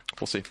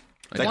we'll see.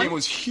 That game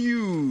was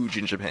huge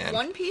in Japan.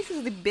 One Piece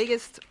is the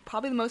biggest,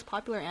 probably the most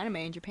popular anime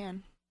in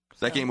Japan.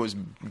 That game was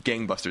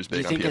gangbusters Do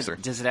you big on think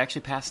PS3. does it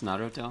actually pass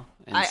Naruto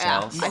in I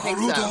sales? think so.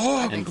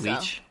 I And think so.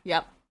 Bleach?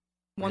 Yep.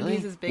 One Really?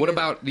 Piece is big. What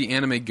about the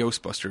anime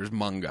Ghostbusters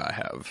manga I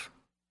have?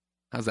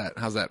 How's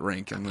that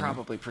rank? In the-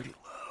 Probably pretty low.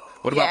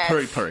 What about Yes.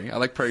 Puri Puri? I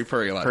like Puri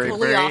Puri a lot. Puri too.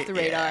 Totally Very- off the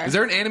radar. Is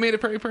there an animated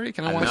Puri Puri?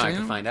 Can I I don't watch know. it? I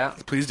can find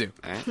out. Please do.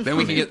 All right. Then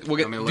we can get. We'll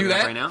get Want me to do look it up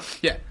that right now?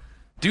 Yeah,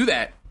 do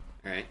that.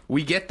 All right.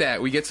 We get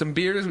that. We get some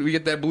beers. We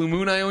get that Blue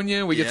Moon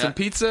Ionia. We get Yeah. some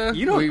pizza.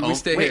 You don't. We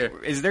stay wait, here.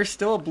 Is there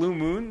still a Blue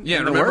Moon? Yeah,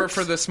 in the remember works?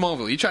 for the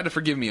Smallville. You tried to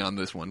forgive me on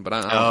this one, but I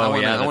Oh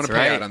want yeah, to that's pay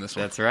right. out on this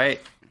one. That's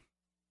right.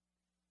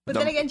 But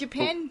then again,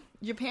 Japan,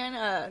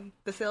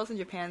 the sales in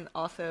Japan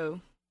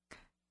also.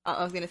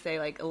 I was gonna say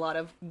like a lot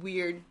of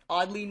weird,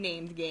 oddly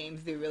named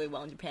games do really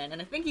well in Japan, and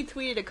I think he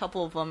tweeted a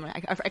couple of them.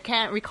 I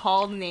can't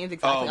recall the names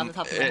exactly on the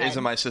top of my head.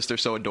 Isn't my sister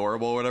so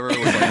adorable or whatever? It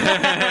was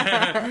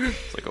like,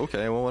 it's like,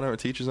 okay, well, whatever.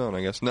 Teach his own,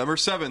 I guess. Number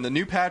 7, the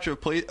new patch of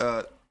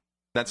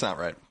that's not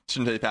right.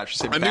 Shouldn't say patch.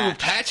 Just say A new batch.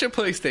 patch of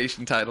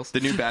PlayStation titles.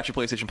 The new batch of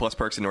PlayStation Plus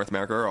perks in North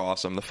America are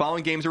awesome. The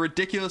following games are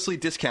ridiculously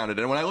discounted,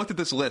 and when I looked at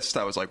this list,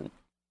 I was like,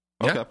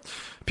 okay.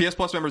 Yeah. PS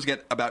Plus members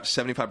get about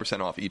 75%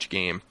 off each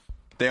game.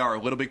 They are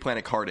Little Big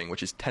Planet Karting,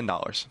 which is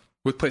 $10.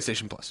 With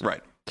PlayStation Plus.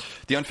 Right.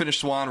 The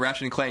Unfinished Swan,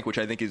 Ratchet and Clank, which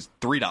I think is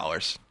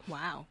 $3.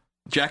 Wow.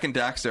 Jack and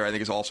Daxter, I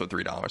think, is also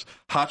 $3.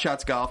 Hot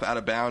Shots Golf, Out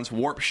of Bounds,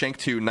 Warp, Shank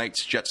 2,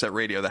 Knights, Jet Set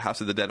Radio, The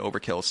House of the Dead,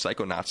 Overkill,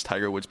 Psychonauts,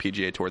 Tiger Woods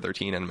PGA Tour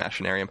 13, and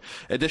Machinarium.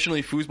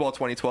 Additionally, Foosball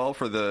 2012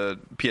 for the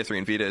PS3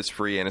 and Vita is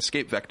free, and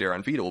Escape Vector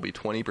on Vita will be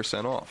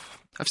 20% off.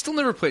 I've still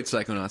never played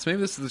Psychonauts. Maybe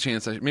this is the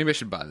chance. Maybe I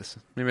should buy this.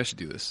 Maybe I should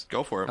do this.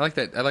 Go for it. I like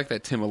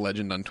that Tim a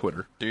Legend on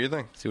Twitter. Do you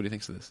think? See what he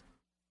thinks of this.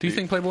 Do you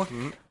think, Playboy?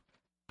 Mm-hmm.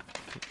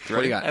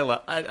 What do you got?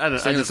 I don't know.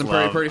 Seeing I just some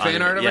love pretty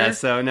fan art over yeah, here?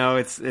 so no,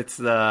 it's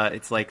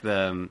like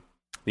the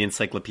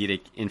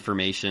encyclopedic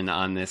information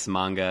on this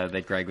manga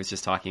that Greg was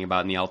just talking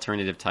about, and the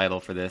alternative title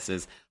for this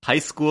is High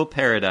School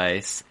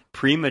Paradise: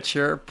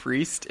 Premature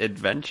Priest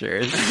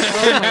Adventures.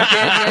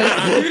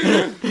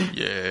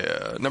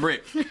 Yeah. Number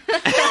 8.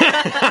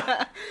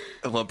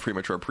 I love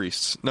premature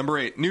priests. Number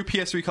 8. New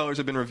PS3 colors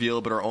have been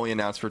revealed but are only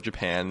announced for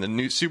Japan. The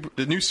new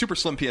Super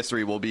Slim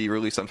PS3 will be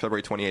released on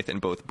February 28th in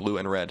both blue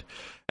and red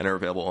and are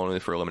available only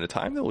for a limited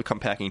time. They will come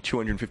packing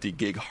 250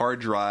 gig hard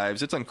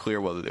drives. It's unclear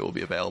whether they will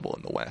be available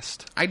in the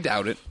West. I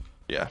doubt it.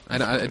 Yeah.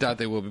 I doubt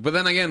they will be. But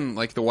then again,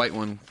 like the white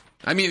one,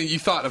 I mean, you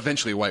thought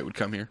eventually white would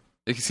come here.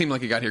 It seemed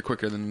like it got here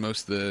quicker than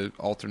most of the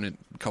alternate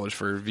colors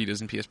for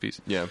Vitas and PSPs.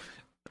 Yeah.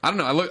 I don't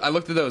know. I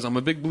looked at those. I'm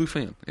a big blue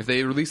fan. If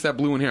they release that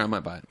blue one here, I might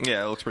buy it.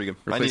 Yeah, it looks pretty good.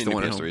 I Replace need a the new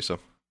one at PS3, home. so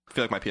I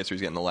feel like my PS3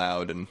 is getting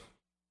loud and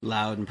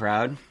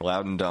Proud.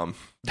 dumb.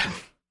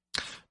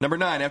 Number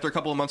 9, after a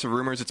couple of months of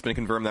rumors, it's been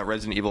confirmed that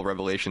Resident Evil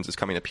Revelations is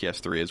coming to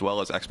PS3 as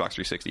well as Xbox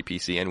 360,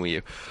 PC, and Wii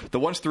U. The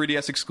once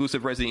 3DS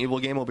exclusive Resident Evil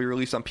game will be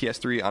released on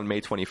PS3 on May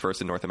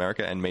 21st in North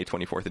America and May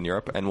 24th in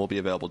Europe, and will be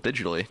available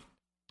digitally.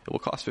 It will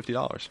cost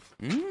 $50.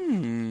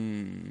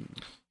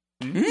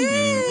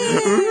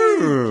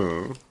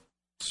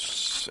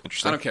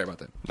 Interesting. I don't care about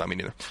that. Not me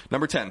neither.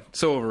 Number 10.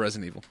 So over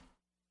Resident Evil.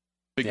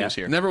 Big news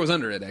here. Never was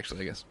under it, actually,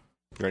 I guess.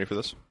 You ready for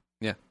this?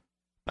 Yeah.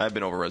 I've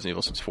been over Resident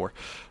Evil since 4.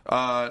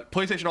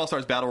 PlayStation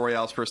All-Stars Battle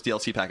Royale's first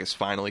DLC pack is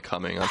finally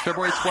coming on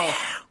February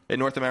 12th in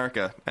North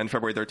America and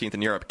February 13th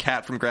in Europe.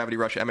 Cat from Gravity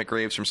Rush, Emmett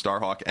Graves from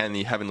Starhawk, and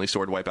the Heavenly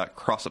Sword Wipeout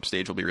cross-up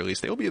stage will be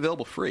released. They will be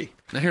available free.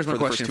 Now here's my for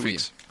the question first 2 for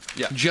weeks.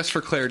 you. Yeah. Just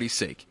for clarity's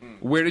sake,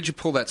 where did you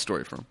pull that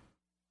story from?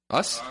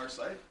 Us? Our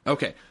site?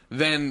 Okay,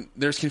 then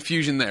there's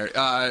confusion there.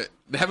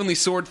 The Heavenly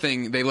Sword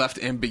thing, they left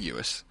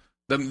ambiguous.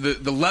 The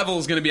level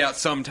is going to be out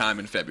sometime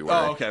in February.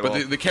 Oh, okay, But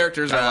well, the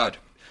characters are not out. allowed.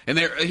 And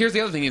here's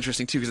the other thing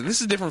interesting, too, because this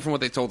is different from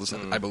what they told us,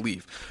 I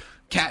believe.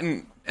 Cat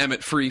and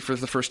Emmett free for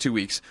the first 2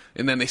 weeks,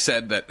 and then they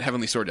said that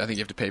Heavenly Sword, I think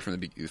you have to pay from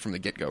the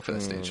get-go for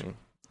that stage.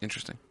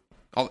 Interesting.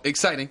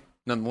 Exciting,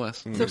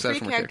 nonetheless. So Excited free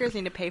for more characters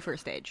need to pay for a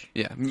stage.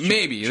 Yeah,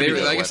 maybe. should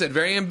be Like I that said,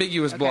 very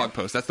ambiguous blog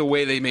post. That's the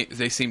way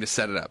they seem to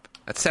set it up.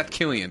 That's Seth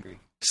Killian,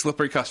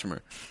 slippery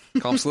customer.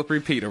 Call him Slippery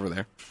Pete over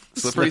there.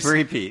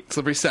 Slippery Pete.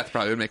 Slippery Seth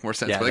probably would make more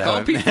sense, Yeah, but they that call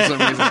him would- Pete for some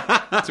reason.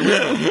 It's a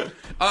weird one.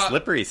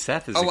 Slippery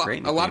Seth is a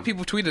great A lot of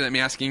nickname. people tweeted at me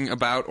asking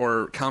about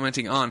or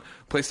commenting on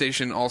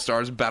PlayStation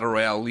All-Stars Battle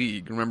Royale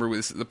League. Remember,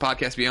 with the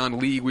Podcast Beyond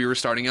League we were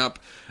starting up,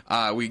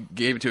 we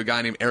gave it to a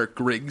guy named Eric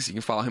Griggs. You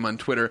can follow him on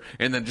Twitter,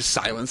 and then just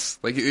silence.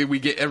 Like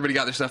everybody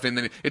got their stuff in.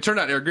 Then it turned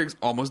out Eric Griggs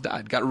almost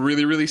died, got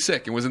really, really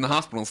sick, and was in the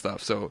hospital and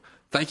stuff. So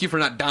thank you for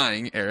not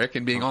dying, Eric,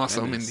 and being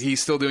awesome. goodness. And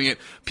he's still doing it.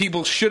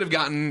 People should have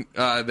gotten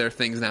their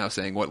things now,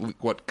 saying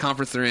what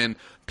conference they're in,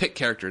 pick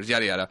characters,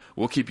 yada yada.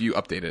 We'll keep you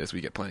updated as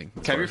we get playing.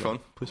 Can I have your phone,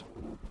 please?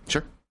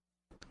 Sure.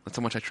 That's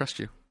how much I trust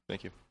you.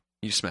 Thank you.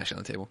 You just smash it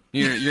on the table.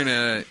 You're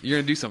gonna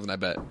do something, I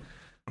bet.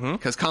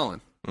 Because Colin,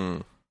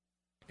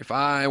 if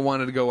I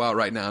wanted to go out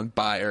right now and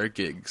buy Eric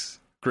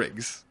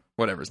Griggs,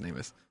 whatever his name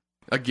is,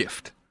 a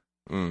gift,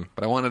 but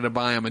I wanted to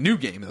buy him a new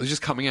game that was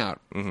just coming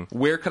out,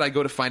 where could I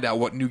go to find out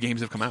what new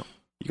games have come out?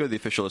 You go to the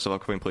official list of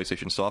upcoming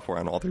PlayStation software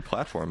on all 3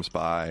 platforms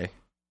by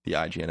the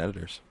IGN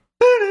editors.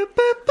 I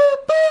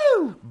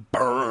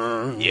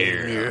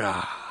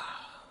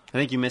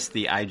think you missed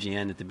the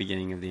IGN at the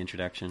beginning of the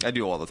introduction. I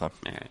do all the time.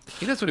 All right.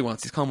 He knows what he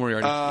wants. He's Colin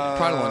Moriarty.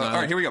 Pride of Long Island. All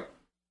right, here we go.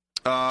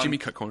 Jimmy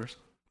cut corners.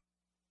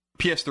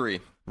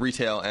 PS3,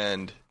 retail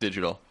and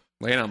digital.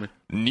 Lay it on me.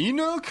 Ni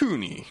no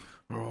Kuni.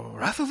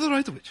 Wrath of the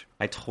Right Witch.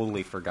 I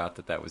totally forgot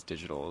that was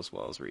digital as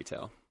well as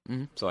retail,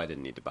 so I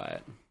didn't need to buy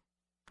it.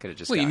 Could have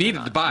just. Well, you gotten needed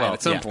on. to buy it Well,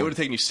 at some yeah. It would point. have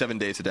taken you 7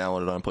 days to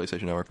download it on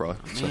PlayStation Network,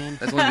 probably. So,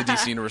 That's only the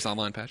DC Universe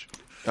Online patch.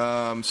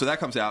 so that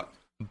comes out.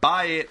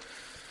 Buy it.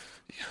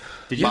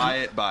 Did you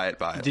Buy it.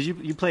 Did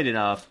you played it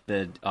off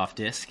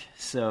disc?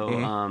 So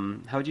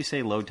how would you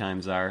say load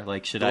times are?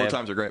 Like should The I load have,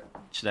 times are great.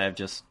 should I have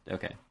just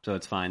okay? So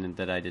it's fine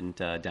that I didn't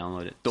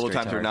download it. The load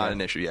straight times to are not hard an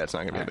drive? issue. Yeah, it's not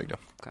going to be a All big deal.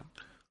 Okay.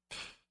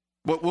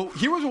 Well,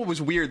 here was what was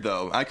weird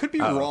though. I could be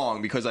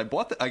wrong because I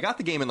got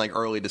the game in like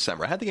early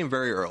December. I had the game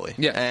very early.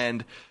 Yeah.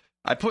 And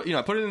I put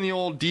it in the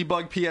old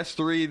debug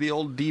PS3, the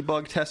old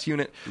debug test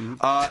unit, and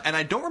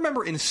I don't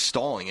remember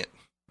installing it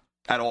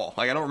at all.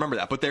 Like I don't remember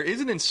that, but there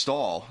is an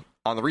install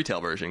on the retail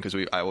version because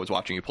I was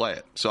watching you play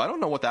it. So I don't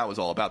know what that was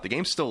all about. The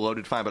game's still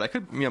loaded fine, but I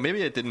could, maybe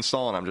it did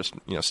install and I'm just,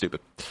 stupid.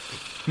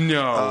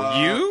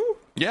 No, you?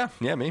 Yeah,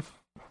 me.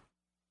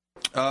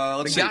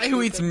 Let's see. Guy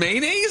who eats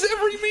mayonnaise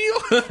every meal?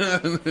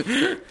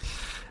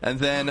 And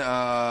then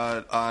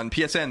on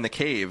PSN, The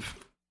Cave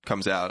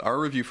comes out. Our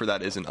review for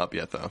that isn't up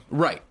yet, though.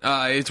 Right.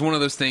 It's one of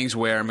those things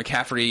where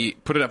McCaffrey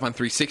put it up on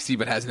 360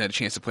 but hasn't had a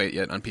chance to play it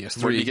yet on What did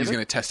PS3. you give He's it?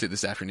 going to test it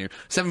this afternoon.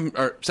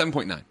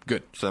 7.9.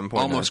 Good. 7.9.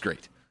 Almost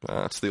great.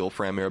 It's the old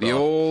Fran Mirabelle. The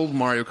old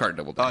Mario Kart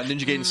Double Dash.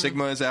 Ninja Gaiden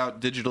Sigma is out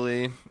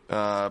digitally.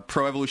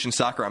 Pro Evolution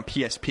Soccer on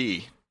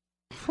PSP.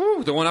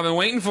 Whew, the one I've been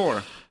waiting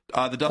for.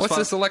 The Dust What's 5...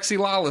 this Alexi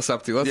Lawless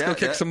up to? Let's go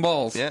kick some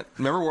balls. Yeah.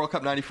 Remember World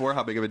Cup 94?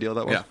 How big of a deal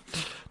that was? Yeah.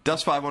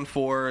 Dust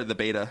 514, the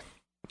beta,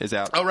 is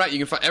out. Oh, right.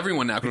 You can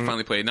everyone now can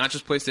finally play it. Not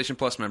just PlayStation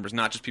Plus members,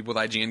 not just people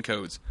with IGN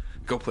codes.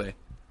 Go play.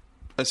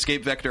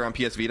 Escape Vector on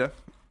PS Vita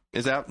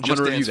is out. I'm Just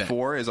gonna review Dance that.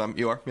 4 is on.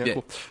 You are? Yeah,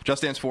 cool.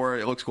 Just Dance 4,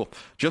 it looks cool.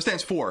 Just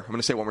Dance 4, I'm going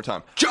to say it one more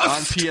time. Just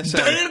on PSN.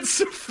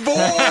 Dance 4!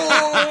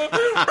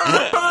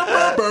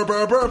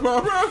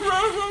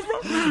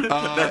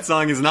 That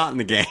song is not in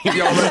the game.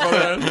 Y'all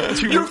remember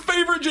that? Your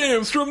favorite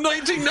jams from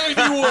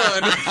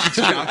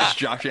 1991.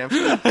 Josh Jams.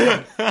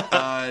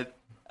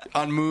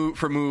 On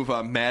Move,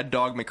 Mad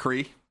Dog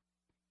McCree.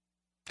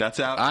 That's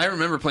out. I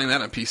remember playing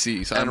that on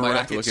PC, so I And might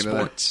have to Racket look into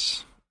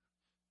Sports.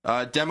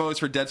 Demos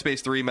for Dead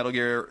Space 3, Metal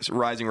Gear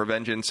Rising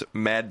Revengeance,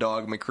 Mad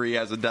Dog McCree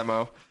has a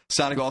demo,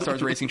 Sonic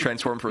All-Stars Racing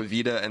Transform for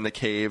Vita and the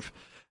Cave,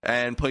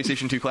 and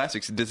PlayStation 2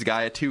 Classics,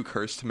 Disgaea 2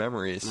 Cursed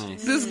Memories.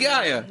 Nice. that. This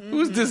guy.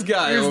 Who's this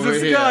guy Who's over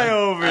this here? guy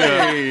over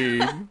Hey.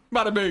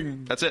 Bada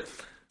bing. That's it.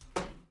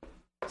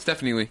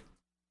 Stephanie Lee,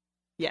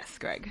 Yes,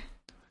 Greg.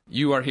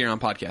 you are here on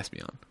Podcast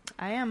Beyond,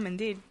 I am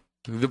indeed.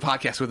 the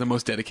podcast with the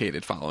most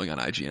dedicated following on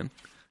IGN.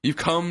 You've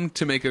come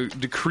to make a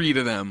decree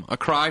to them, a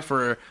cry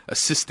for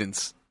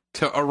assistance,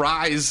 to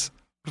arise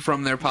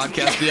from their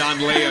Podcast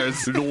Beyond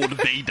layers. Lord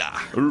Vader.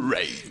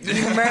 Right.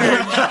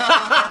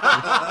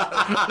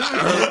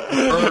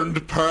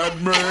 Earned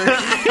Padme.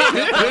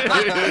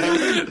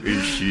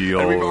 Is she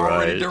And we've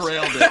already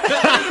derailed it.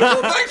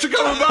 Well, thanks for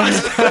coming by.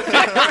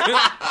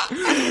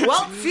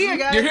 Well, see you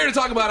guys. You're here to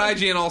talk about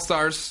IGN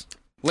All-Stars.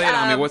 Lay it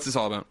on me. What's this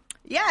all about?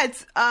 Yeah,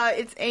 it's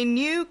a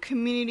new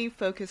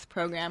community-focused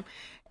program.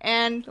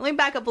 And let me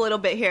back up a little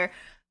bit here.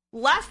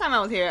 Last time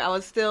I was here, I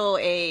was still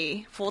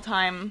a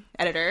full-time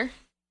editor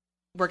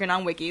working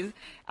on wikis.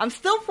 I'm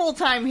still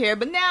full-time here,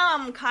 but now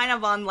I'm kind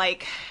of on,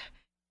 like,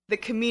 the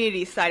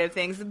community side of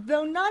things.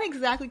 Though not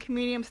exactly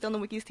community, I'm still on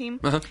the wikis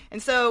team. Uh-huh.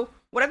 And so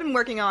what I've been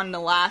working on in the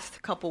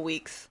last couple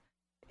weeks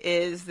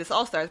is this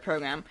All-Stars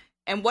program.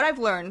 And what I've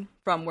learned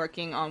from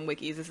working on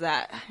wikis is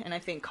that, and I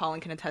think Colin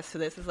can attest to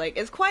this, is like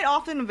it's quite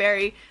often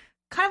very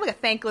kind of like a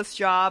thankless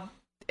job,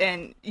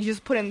 and you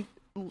just put in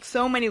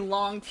so many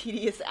long,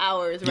 tedious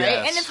hours, right?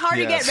 Yes, And it's hard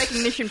to get yes.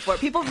 recognition for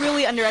it. People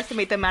really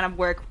underestimate the amount of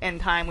work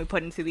and time we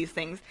put into these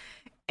things.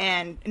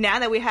 And now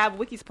that we have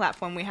Wiki's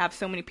platform, we have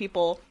so many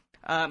people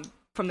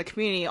from the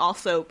community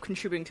also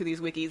contributing to these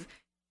wikis.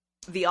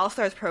 The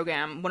All-Stars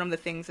program, one of the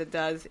things it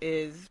does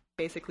is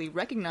basically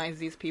recognize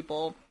these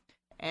people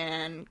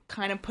and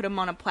kind of put them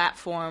on a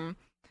platform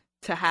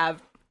to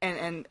have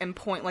and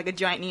point like a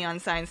giant neon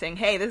sign saying,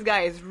 hey, this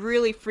guy is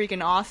really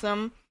freaking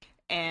awesome,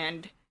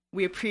 and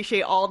we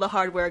appreciate all the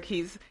hard work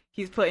he's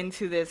put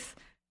into this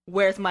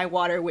Where's My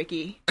Water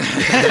wiki.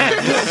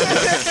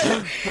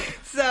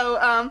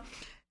 So,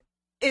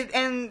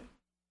 and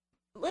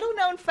little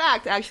known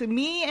fact, actually,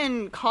 me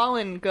and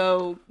Colin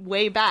go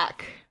way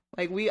back.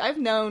 Like, I've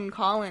known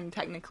Colin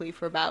technically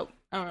for about,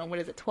 I don't know, what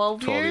is it,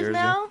 12 years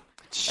now?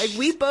 Like,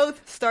 we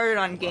both started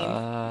on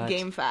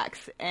Game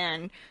Facts,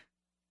 and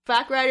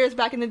fact writers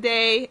back in the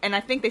day, and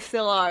I think they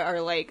still are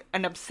like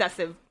an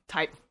obsessive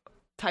type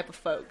of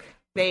folk.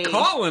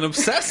 Colin,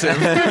 obsessive.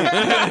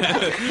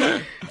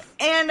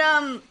 And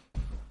the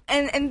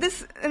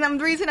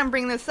reason I'm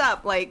bringing this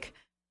up, like,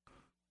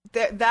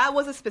 that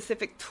was a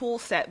specific tool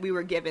set we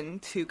were given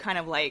to kind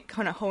of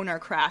hone our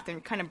craft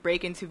and kind of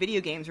break into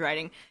video games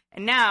writing.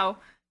 And now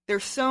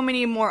there's so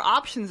many more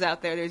options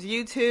out there. There's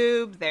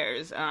YouTube.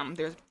 There's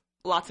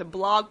lots of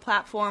blog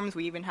platforms.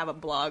 We even have a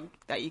blog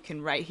that you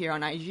can write here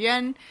on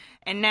IGN.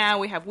 And now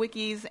we have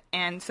wikis.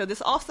 And so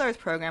this All-Stars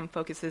program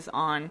focuses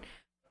on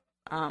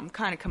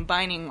kind of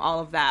combining all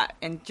of that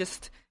and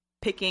just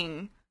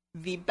picking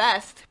the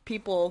best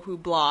people who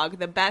blog,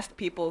 the best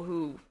people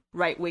who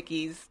write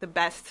wikis, the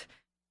best,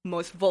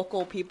 most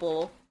vocal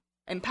people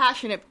and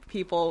passionate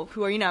people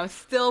who are,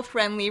 still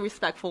friendly,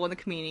 respectful in the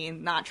community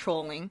and not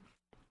trolling.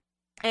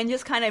 And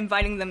just kind of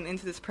inviting them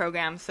into this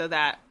program so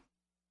that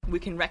we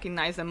can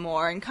recognize them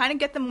more and kind of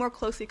get them more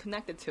closely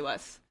connected to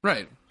us.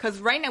 Right. Because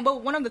right now,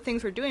 one of the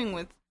things we're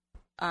doing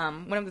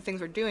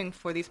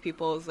for these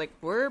people is like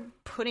we're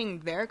putting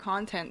their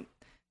content,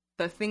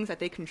 the things that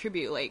they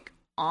contribute, like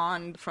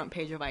on the front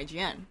page of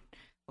IGN.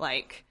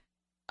 Like,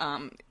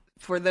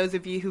 for those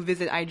of you who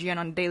visit IGN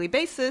on a daily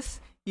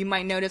basis, you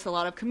might notice a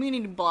lot of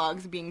community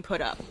blogs being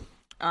put up.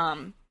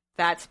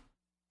 That's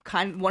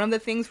kind of one of the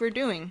things we're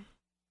doing.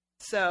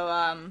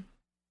 So,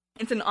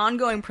 it's an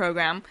ongoing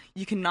program.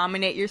 You can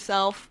nominate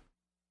yourself,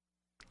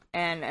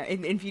 and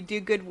if you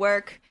do good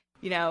work,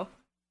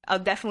 I'll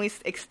definitely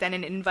extend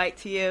an invite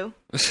to you.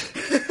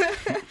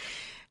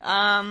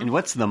 And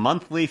what's the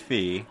monthly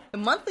fee? The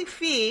monthly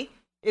fee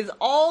is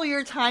all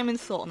your time and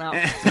soul. Now,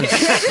 and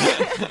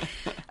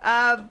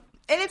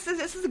this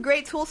is a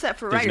great tool set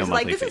for There's writers. no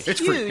Like, monthly this is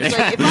fee. huge.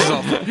 Like,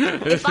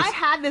 if I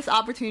had this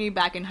opportunity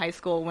back in high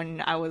school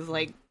when I was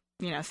like,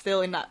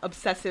 still in that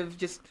obsessive,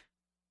 just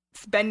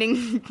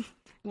spending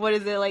what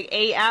is it, like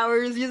 8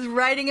 hours just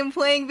writing and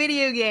playing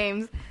video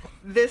games.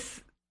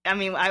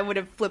 I would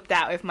have flipped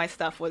out if my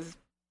stuff was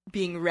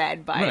being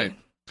read by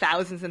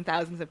thousands and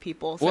thousands of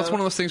people. So. Well, it's one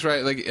of those things,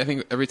 right? Like, I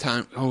think every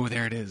time,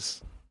 there it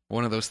is.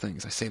 One of those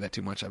things. I say that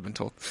too much, I've been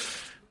told.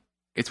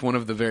 It's one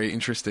of the very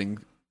interesting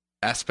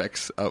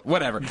aspects of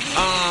whatever.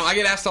 I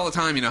get asked all the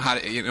time,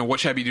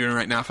 what should I be doing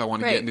right now if I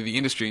want to get into the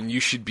industry? And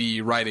you should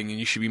be writing, and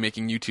you should be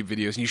making YouTube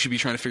videos, and you should be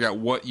trying to figure out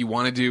what you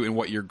want to do and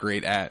what you're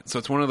great at. So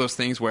it's one of those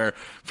things where,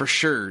 for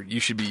sure, you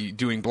should be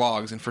doing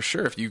blogs, and for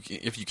sure, if you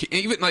can,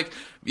 even like,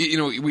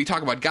 we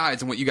talk about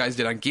guides and what you guys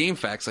did on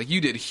GameFAQs. Like, you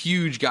did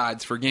huge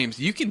guides for games.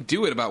 You can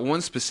do it about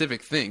one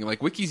specific thing. Like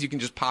wikis, you can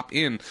just pop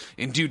in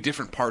and do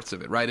different parts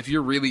of it, right? If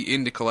you're really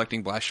into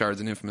collecting Blast Shards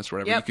and Infamous or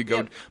whatever, you could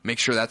go make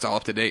sure that's all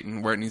up to date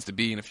and where it needs to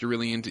be. And if you're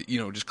really into,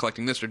 just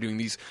collecting this or doing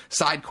these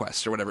side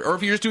quests or whatever, or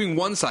if you're just doing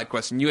one side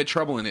quest and you had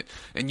trouble in it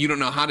and you don't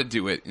know how to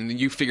do it, and then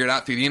you figure it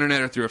out through the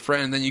internet or through a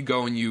friend, and then you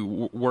go and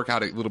you work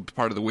out a little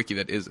part of the wiki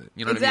that is it.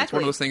 You know what I mean? It's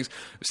one of those things.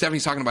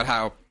 Stephanie's talking about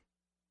how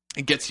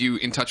it gets you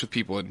in touch with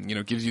people and,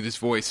 gives you this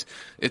voice.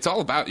 It's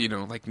all about,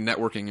 like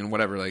networking and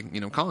whatever. Like,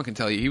 Colin can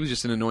tell you he was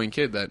just an annoying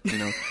kid that,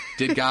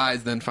 did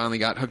guides, then finally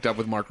got hooked up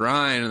with Mark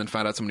Ryan, and then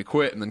found out somebody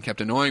quit, and then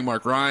kept annoying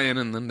Mark Ryan,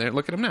 and then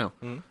look at him now.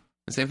 Mm-hmm.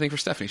 The same thing for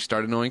Stephanie. She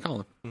started annoying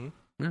Colin. Mm-hmm.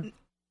 Yeah.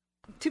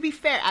 To be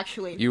fair,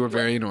 actually, you were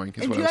very annoying.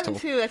 In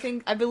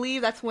 2002, I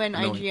believe that's when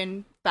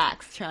IGN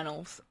Facts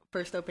channels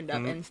first opened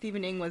up, and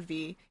Stephen Ng was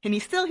and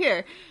he's still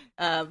here.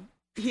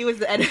 He was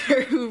the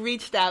editor who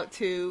reached out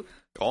to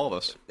all of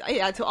us.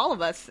 Yeah, to all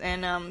of us,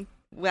 and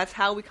that's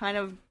how we kind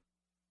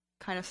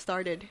of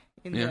started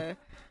in the.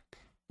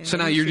 So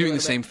now you're doing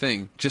the same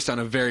thing, just on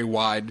a very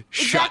wide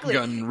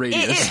shotgun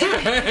radius.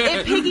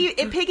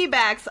 It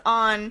piggybacks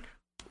on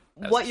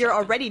what you're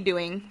already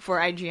doing for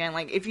IGN.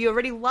 Like, if you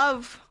already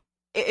love.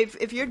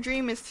 If your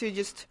dream is to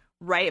just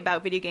write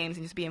about video games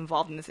and just be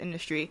involved in this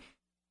industry,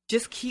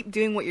 just keep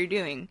doing what you're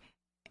doing,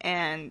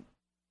 and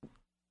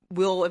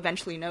we'll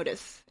eventually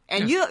notice.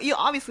 And you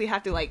obviously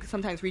have to, like,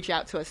 sometimes reach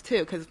out to us too,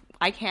 because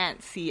I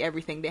can't see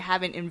everything. They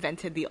haven't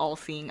invented the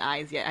all-seeing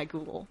eyes yet at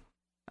Google.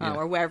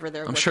 Or wherever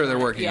they're. I'm sure they're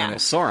working on it.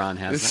 Sauron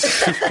has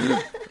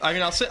that. I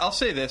mean, I'll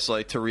say this,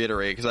 like, to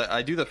reiterate, because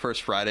I do the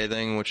first Friday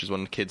thing, which is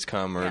when kids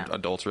come or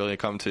adults really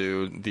come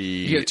to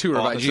the tour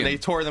office, and they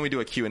tour, and then we do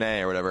a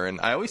Q&A or whatever. And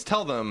I always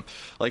tell them,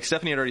 like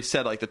Stephanie had already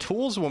said, like, the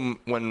tools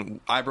when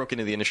I broke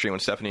into the industry,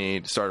 when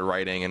Stephanie started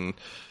writing and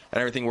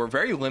everything, were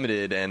very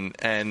limited,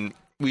 and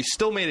we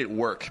still made it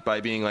work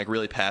by being, like,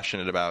 really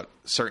passionate about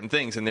certain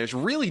things. And there's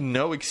really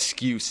no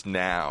excuse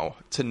now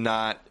to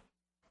not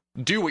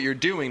do what you're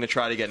doing to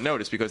try to get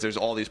noticed, because there's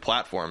all these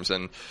platforms.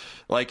 And,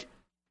 like,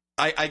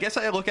 I guess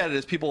I look at it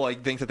as people,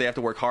 like, think that they have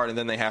to work hard and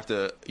then they have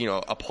to,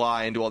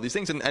 apply and do all these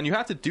things. And you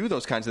have to do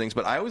those kinds of things.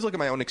 But I always look at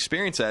my own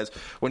experience as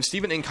when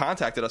Stephen Ng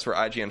contacted us for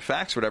IGN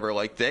Facts or whatever,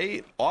 like,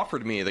 they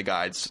offered me the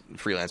guides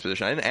freelance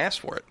position. I didn't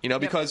ask for it,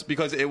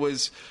 because it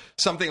was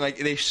something, like,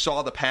 they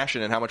saw the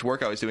passion and how much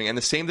work I was doing. And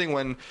the same thing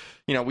when,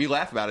 we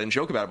laugh about it and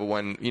joke about it, but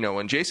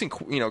when Jason,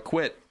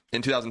 quit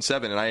in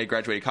 2007 and I had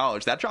graduated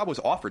college, that job was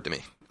offered to me.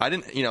 I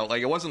didn't,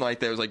 it wasn't like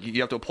there was like, you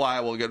have to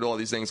apply, we'll get all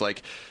these things,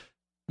 like,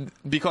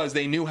 because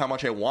they knew how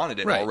much I wanted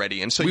it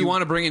already. And so we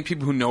want to bring in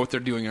people who know what they're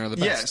doing and are the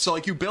best. Yeah, so,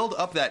 like, you build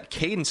up that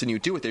cadence and you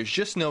do it. There's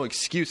just no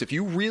excuse. If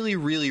you really,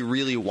 really,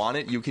 really want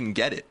it, you can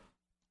get it.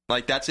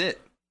 Like, that's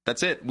it.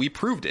 That's it. We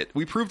proved it.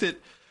 We proved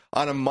it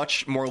on a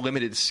much more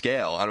limited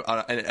scale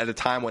at a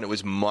time when it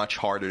was much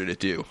harder to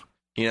do,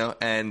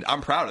 and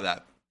I'm proud of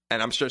that.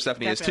 And I'm sure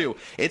Stephanie is too.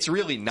 It's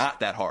really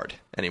not that hard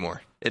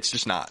anymore. It's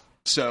just not.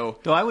 So,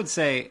 though I would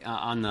say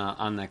on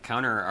the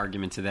counter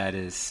argument to that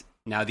is,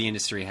 now the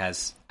industry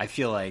has, I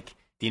feel like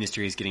the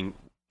industry is getting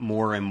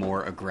more and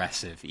more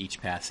aggressive each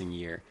passing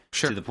year,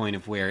 to the point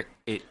of where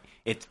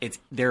it's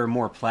there are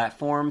more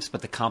platforms,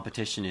 but the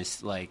competition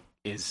is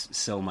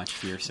so much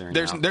fiercer.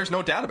 There's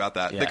no doubt about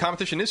that. Yeah. The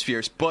competition is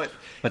fierce, but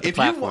the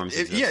platforms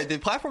exist. The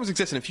platforms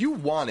exist, and if you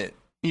want it,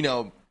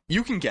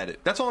 you can get it.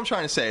 That's all I'm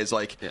trying to say is,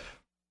 like,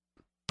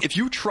 if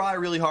you try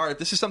really hard, if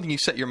this is something you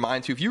set your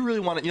mind to, if you really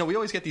want it, we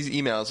always get these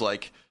emails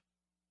like,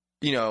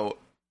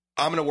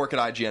 I'm going to work at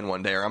IGN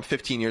one day, or I'm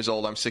 15 years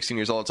old, I'm 16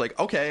 years old. It's like,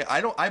 okay,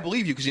 I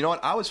believe you, because you know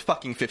what? I was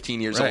fucking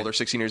 15 years old or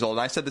 16 years old,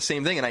 and I said the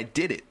same thing, and I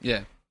did it.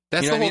 Yeah.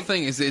 That's the whole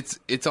thing, is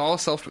it's all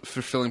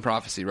self-fulfilling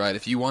prophecy, right?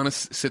 If you want to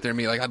sit there and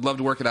be like, I'd love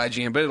to work at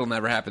IGN, but it'll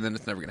never happen, then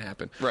it's never going to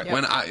happen. Right.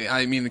 When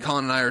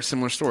Colin and I are a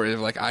similar story.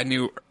 Like, I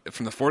knew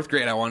from the 4th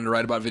grade I wanted to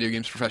write about video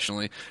games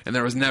professionally, and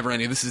there was never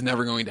any, this is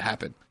never going to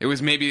happen. It was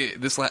maybe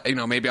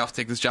maybe I'll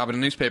take this job in a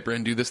newspaper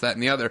and do this, that,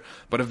 and the other,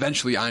 but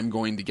eventually I'm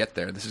going to get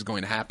there. This is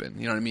going to happen.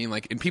 You know what I mean?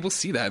 Like, and people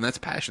see that, and that's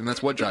passion.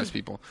 That's what drives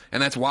people.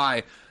 And that's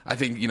why I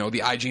think, the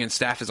IGN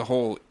staff as a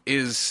whole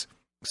is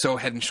so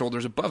head and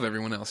shoulders above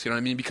everyone else, you know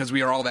what I mean? Because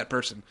we are all that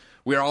person.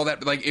 We are all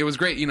that, like, it was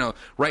great,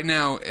 right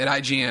now at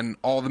IGN,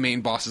 all the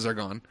main bosses are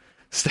gone.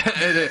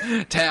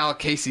 Tal,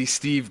 Casey,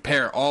 Steve,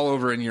 Per, all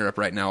over in Europe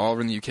right now, all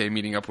over in the UK,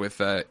 meeting up with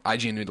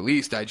IGN Middle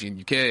East,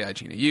 IGN UK,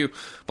 IGN EU,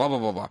 blah, blah,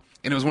 blah, blah.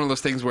 And it was one of those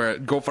things where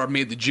Goldfarb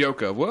made the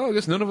joke of, well, I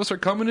guess none of us are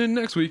coming in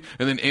next week.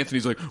 And then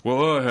Anthony's like,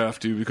 well, I have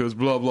to because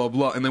blah, blah,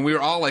 blah. And then we were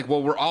all like,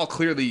 well, we're all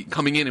clearly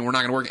coming in and we're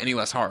not going to work any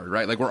less hard,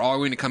 right? Like, we're all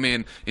going to come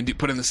in and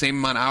put in the same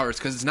amount of hours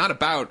because it's not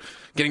about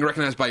getting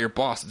recognized by your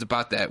boss. It's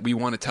about that we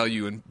want to tell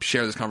you and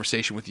share this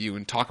conversation with you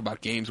and talk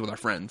about games with our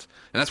friends.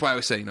 And that's why I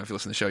always say, if you listen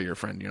to the show, you're a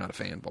friend, you're not a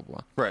fan, blah,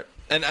 blah, blah. Right.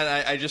 And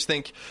I just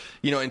think,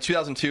 in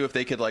 2002, if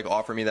they could, like,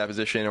 offer me that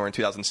position, or in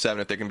 2007,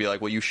 if they can be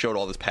like, well, you showed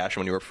all this passion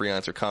when you were a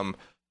freelancer, come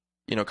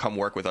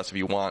work with us if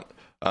you want.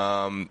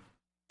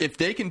 If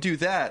they can do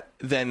that,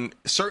 then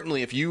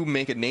certainly if you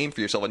make a name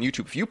for yourself on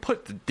YouTube, if you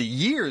put the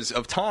years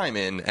of time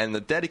in and the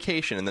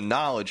dedication and the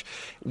knowledge,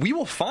 we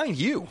will find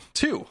you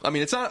too. I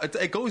mean,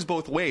 it goes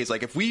both ways.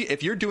 Like,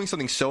 if you're doing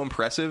something so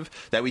impressive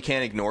that we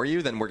can't ignore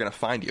you, then we're going to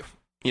find you.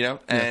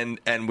 And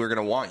we're going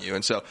to want you.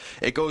 And so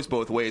it goes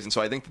both ways. And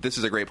so I think that this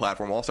is a great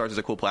platform. All Stars is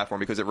a cool platform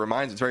because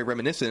it's very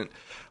reminiscent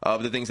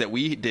of the things that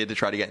we did to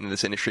try to get into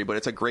this industry. But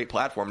it's a great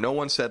platform. No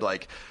one said,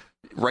 like,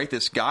 write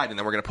this guide and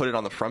then we're going to put it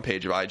on the front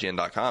page of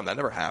IGN.com. That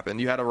never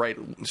happened. You had to write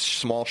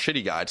small,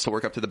 shitty guides to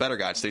work up to the better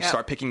guides. So you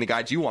start picking the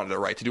guides you wanted to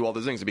write to do all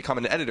those things. To become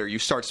an editor, you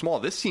start small.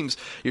 This seems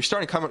you're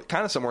starting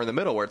kind of somewhere in the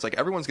middle where it's like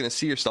everyone's going to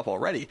see your stuff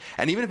already.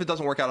 And even if it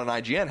doesn't work out on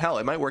IGN, hell,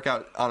 it might work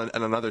out on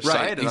another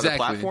site, another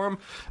platform.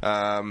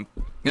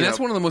 And that's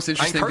one of the most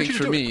interesting things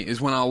for me is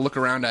when I'll look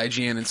around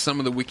IGN and some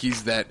of the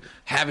wikis that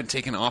haven't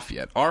taken off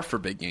yet are for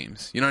big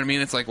games. You know what I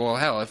mean? It's like, well,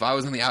 hell, if I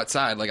was on the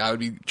outside, like, I would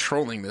be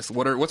trolling this.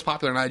 What's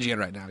popular on IGN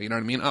right now? You know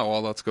what I mean? Oh,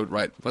 well, let's go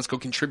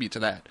contribute to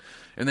that.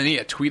 And then,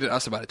 tweet at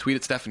us about it. Tweet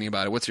at Stephanie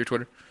about it. What's your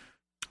Twitter?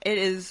 It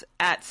is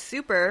at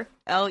Super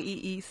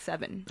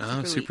LEE7.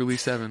 Oh, Super Lee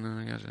 7. Oh,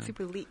 I gotcha.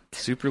 Super Lee.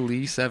 Super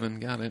Lee 7.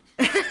 Got it.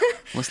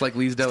 Looks like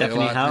Lee's Deli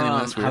Stephanie, a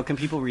lot. how can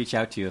people reach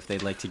out to you if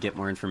they'd like to get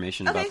more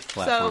information about the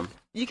platform? So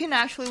you can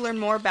actually learn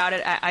more about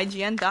it at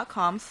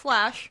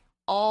IGN.com/all-stars.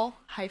 Oh,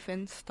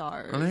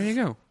 there you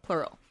go.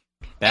 Plural.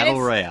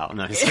 Battle Royale.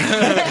 Nice. We're just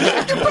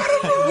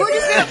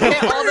going to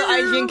put all the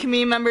IGN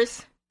community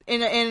members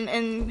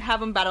and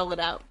have them battle it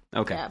out.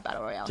 Okay. Yeah,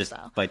 Battle Royale just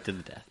style. fight to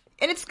the death.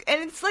 And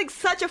it's like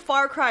such a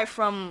far cry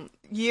from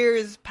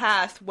years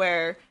past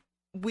where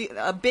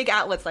big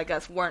outlets like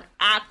us weren't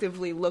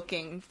actively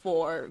looking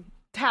for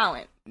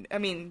talent. I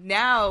mean,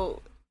 now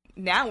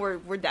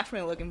we're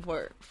definitely looking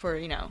for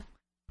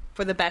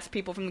the best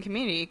people from the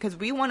community because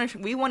we want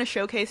to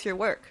showcase your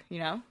work.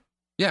 Yeah,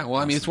 well,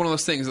 I mean, it's one of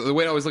those things. The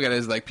way I always look at it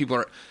is like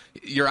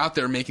you're out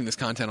there making this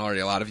content already.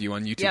 A lot of you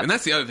on YouTube, and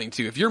that's the other thing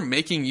too. If you're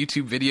making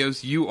YouTube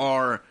videos, you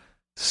are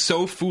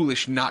so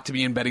foolish not to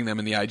be embedding them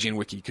in the IGN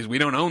wiki because we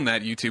don't own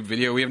that YouTube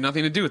video. We have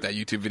nothing to do with that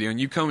YouTube video, and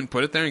you come and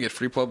put it there and get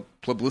free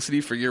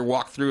publicity for your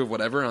walkthrough of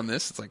whatever on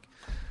this. It's like.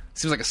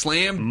 Seems like a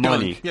slam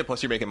dunk. Yeah,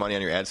 plus you're making money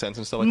on your AdSense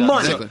and stuff like that.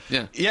 Money! So,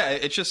 yeah,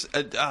 it's just,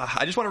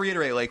 I just want to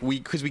reiterate, like,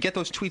 because we get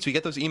those tweets, we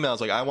get those emails,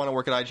 like, I want to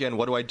work at IGN,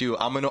 what do I do?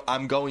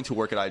 I'm going to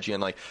work at IGN.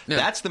 Like,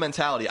 that's the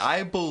mentality.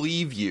 I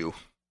believe you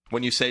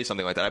when you say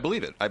something like that. I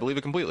believe it. I believe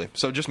it completely.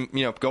 So just,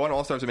 go on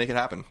All Stars and make it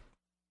happen.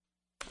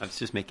 I was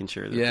just making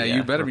sure that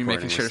you better be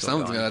making sure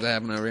something's going to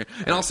happen over here.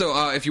 And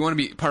also, if you want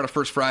to be part of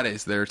First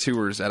Fridays, there are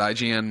tours at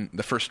IGN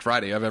the first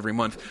Friday of every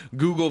month.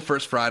 Google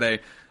First Friday,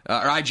 or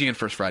IGN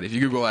First Friday. If you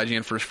Google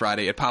IGN First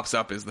Friday, it pops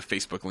up as the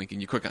Facebook link,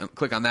 and you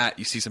click on that,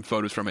 you see some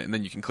photos from it, and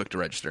then you can click to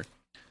register.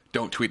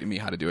 Don't tweet at me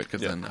how to do it,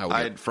 because then I will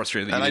get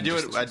frustrated. And I do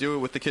it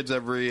with the kids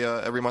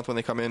every month when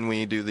they come in.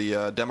 We do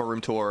the demo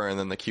room tour, and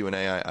then the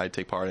Q&A I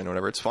take part in, or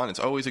whatever. It's fun. It's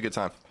always a good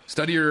time.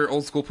 Study your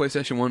old school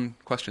PlayStation 1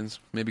 questions.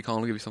 Maybe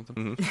Colin will give you something.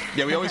 Mm-hmm.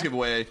 Yeah, we always give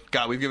away.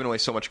 God, we've given away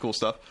so much cool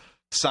stuff.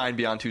 Signed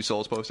Beyond Two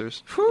Souls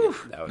posters. Whew.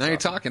 Now you're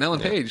talking.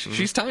 Ellen Page. Mm-hmm.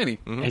 She's tiny.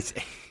 Mm-hmm.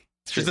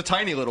 She's a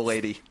tiny little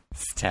lady.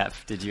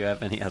 Steph, did you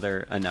have any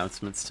other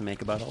announcements to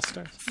make about All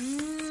Stars?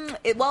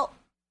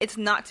 It's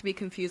not to be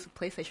confused with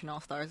PlayStation All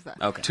Stars, though.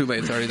 Okay. Too late.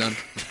 It's already done.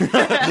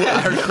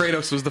 I heard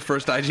Kratos was the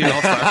first IGN All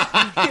Star.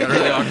 Got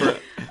really awkward.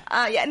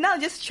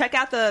 Just check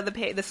out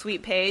the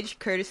sweet page,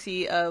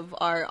 courtesy of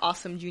our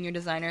awesome junior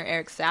designer,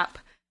 Eric Sapp.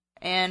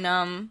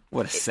 And,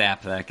 what a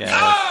sap that guy is.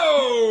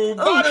 Oh!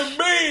 Bada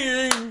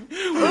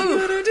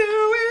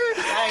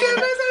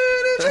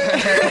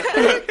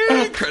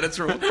bing! Credits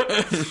roll.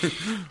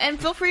 And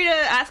feel free to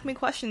ask me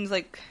questions,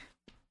 like...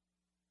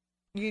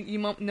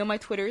 You know my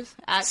Twitters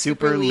at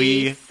Super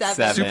Lee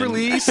 7. Super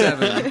Lee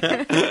 7.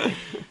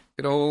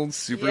 Good old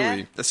Super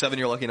Lee. The 7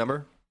 your lucky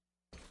number?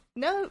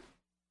 No.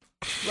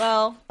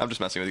 Well, I'm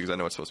just messing with you because I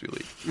know it's supposed to be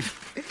Lee.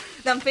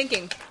 No, I'm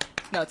thinking.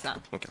 No, it's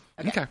not.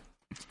 Okay.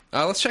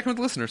 Let's check in with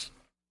the listeners.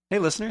 Hey,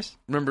 listeners.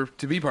 Remember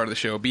to be part of the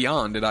show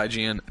beyond at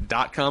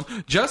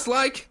IGN.com, just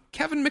like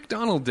Kevin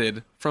McDonald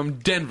did from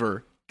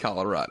Denver,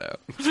 Colorado.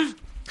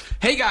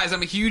 Hey guys,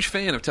 I'm a huge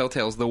fan of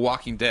Telltale's The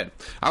Walking Dead.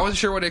 I wasn't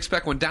sure what to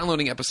expect when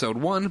downloading episode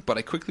 1, but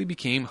I quickly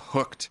became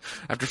hooked.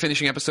 After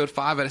finishing episode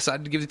 5, I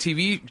decided to give the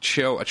TV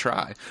show a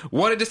try.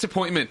 What a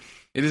disappointment.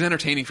 It is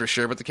entertaining for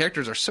sure, but the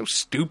characters are so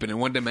stupid and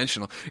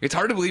one-dimensional. It's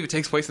hard to believe it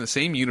takes place in the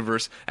same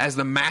universe as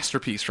the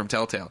masterpiece from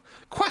Telltale.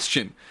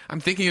 Question. I'm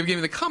thinking of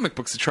giving the comic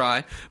books a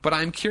try, but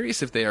I'm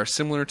curious if they are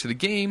similar to the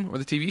game or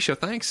the TV show.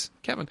 Thanks,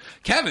 Kevin.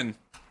 Kevin,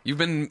 You've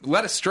been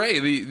led astray.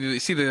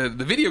 The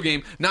video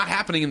game not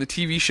happening in the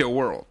TV show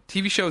world.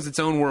 TV show is its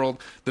own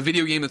world. The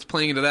video game that's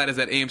playing into that is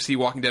that AMC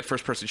Walking Dead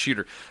first-person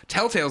shooter.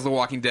 Telltale's The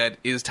Walking Dead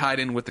is tied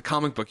in with the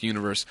comic book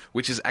universe,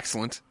 which is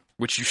excellent,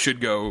 which you should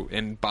go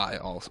and buy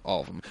all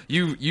of them.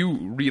 You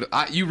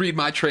read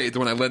my trades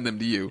when I lend them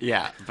to you.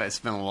 Yeah, but it's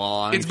been a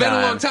long time. It's been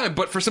a long time,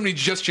 but for somebody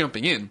just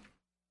jumping in,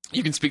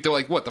 you can speak to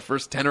the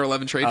first 10 or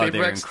 11 trade paperbacks.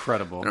 They're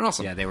incredible. They're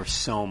awesome. Yeah, they were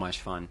so much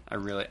fun. I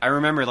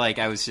remember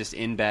I was just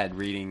in bed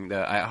reading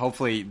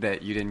hopefully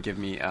that you didn't give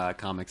me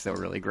comics that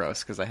were really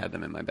gross because I had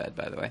them in my bed,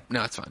 by the way.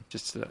 No, it's fine.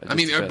 Just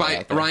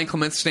by Ryan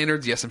Clements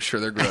standards, yes, I'm sure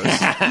they're gross.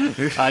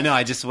 No,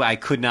 I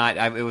could not.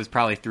 It was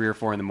probably 3 or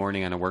 4 in the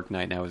morning on a work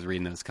night, and I was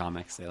reading those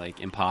comics. They're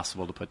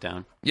impossible to put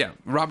down. Yeah,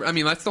 Robert.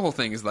 that's the whole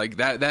thing. Is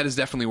that is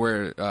definitely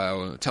where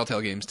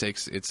Telltale Games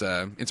takes its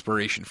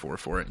inspiration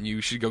for it, and you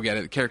should go get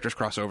it. The characters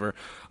cross over.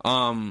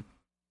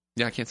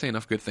 Yeah, I can't say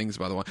enough good things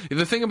about the one.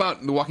 The thing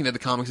about The Walking Dead, the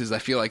comics, is I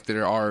feel like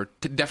there are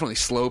definitely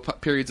slow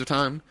periods of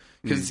time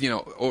because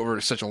over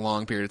such a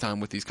long period of time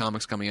with these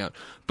comics coming out.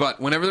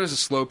 But whenever there's a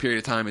slow period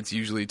of time, it's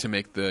usually to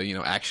make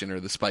the action or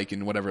the spike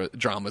in whatever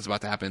drama is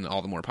about to happen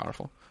all the more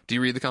powerful. Do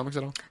you read the comics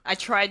at all? I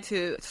tried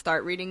to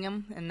start reading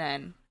them, and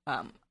then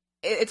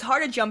it's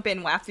hard to jump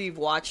in after you've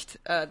watched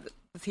the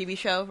TV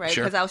show, right?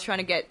 Sure. Because I was trying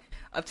to get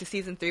up to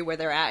season 3 where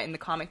they're at in the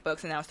comic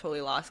books, and I was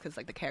totally lost because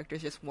the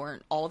characters just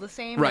weren't all the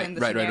same, and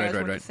the scenarios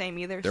weren't the same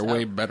either. They're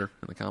way better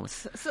in the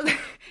comics. So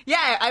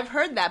yeah, I've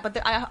heard that, but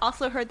I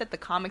also heard that the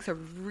comics are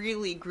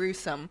really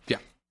gruesome. Yeah,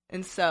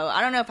 and so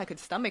I don't know if I could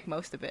stomach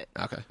most of it.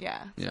 Okay.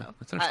 Yeah. Yeah, so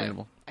that's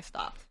understandable. I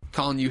stopped.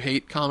 Colin, you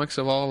hate comics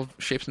of all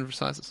shapes and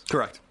sizes?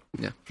 Correct.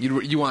 Yeah.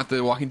 You want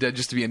The Walking Dead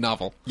just to be a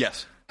novel?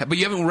 Yes. But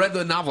you haven't read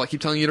the novel I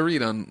keep telling you to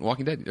read on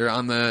Walking Dead or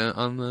on the.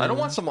 I don't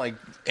want some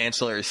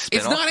ancillary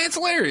spin-off. It's not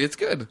ancillary. It's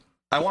good.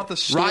 I want the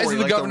story, Rise of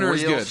the Governor the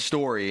is real good.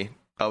 story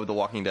of The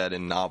Walking Dead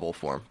in novel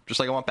form. Just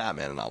like I want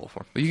Batman in novel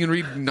form. But you can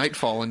read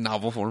Nightfall in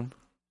novel form.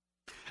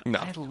 No.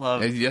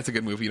 That's a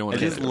good movie. You don't want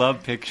I to. just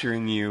love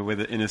picturing you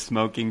in a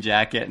smoking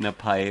jacket and a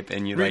pipe,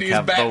 and you reading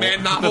have his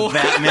Batman novel. The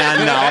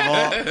Batman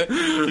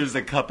novel. There's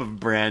a cup of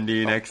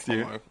brandy next to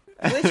you.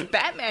 Which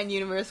Batman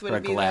universe would Or it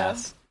a be?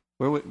 glass.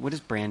 What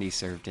is brandy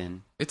served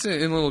in? It's in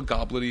a little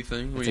goblet-y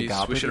thing where It's a you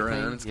swish it goblet-y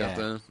around. thing? It's got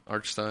the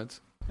arch sides.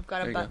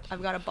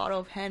 I've got a bottle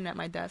of hen at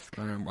my desk.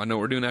 I know what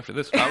we're doing after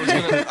this.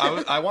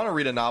 I want to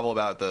read a novel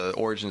about the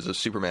origins of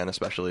Superman,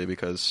 especially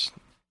because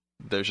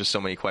there's just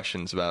so many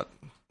questions that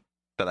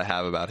I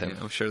have about him. Yeah,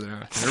 I'm sure there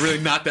are. There are really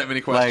not that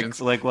many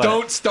questions. Like what?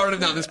 Don't start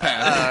him down this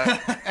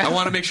path. I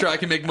want to make sure I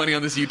can make money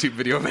on this YouTube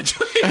video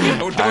eventually.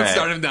 Don't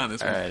start him down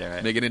this one. All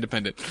right. Make it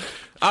independent.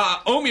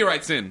 Omi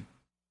writes in,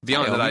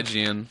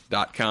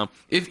 beyond@ign.com.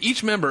 If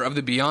each member of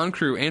the Beyond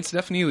crew and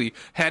Stephanie Lee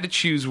had to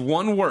choose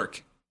one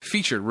work,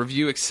 feature,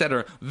 review,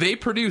 etc., they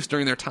produced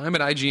during their time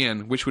at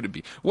IGN, which would it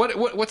be?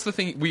 What's the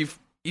thing we've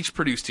each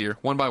produced here,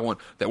 one by one,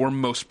 that we're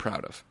most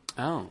proud of?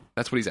 Oh.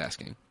 That's what he's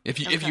asking. If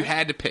you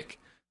had to pick.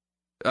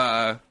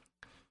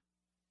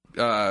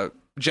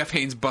 Jeff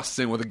Haynes busts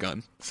in with a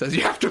gun. Says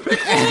you have to pick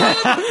one.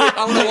 I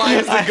don't know why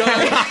it's the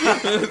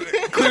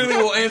gun. Clearly,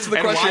 we'll answer the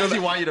question. Why does he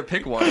want you to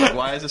pick one?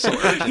 Why is it so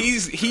urgent?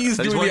 He's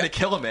doing willing to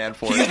kill a man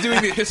for He's it.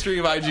 doing the history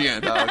of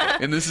IGN,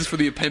 okay. and this is for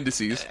the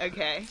appendices.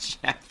 Okay.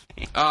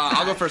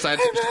 I'll go first. I had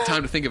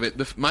time to think of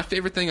it. My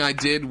favorite thing I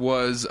did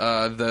was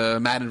the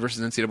Madden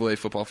versus NCAA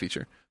football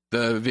feature,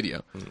 the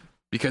video.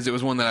 Because it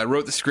was one that I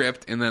wrote the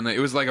script, and then it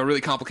was like a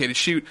really complicated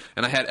shoot,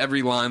 and I had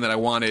every line that I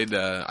wanted.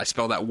 I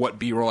spelled out what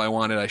B-roll I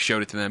wanted. I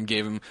showed it to them,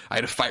 gave them. I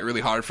had to fight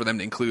really hard for them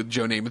to include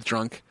Joe Namath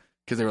drunk,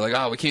 because they were like,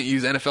 "Oh, we can't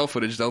use NFL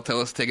footage. They'll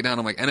tell us to take it down."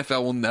 I'm like,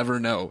 "NFL will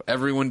never know.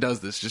 Everyone does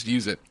this. Just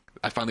use it."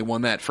 I finally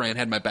won that. Fran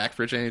had my back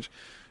for a change.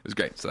 It was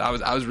great. So I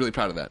was really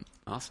proud of that.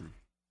 Awesome.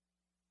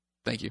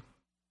 Thank you.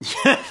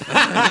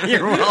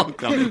 You're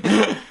welcome.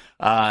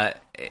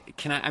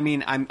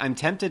 I'm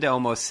tempted to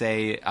almost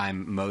say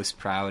I'm most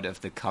proud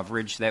of the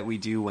coverage that we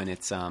do when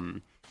it's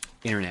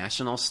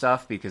international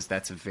stuff, because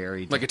that's a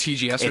very like a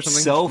TGS or something.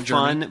 It's so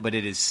fun, but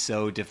it is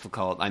so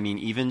difficult. I mean,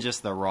 even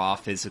just the raw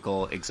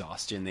physical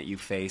exhaustion that you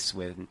face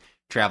with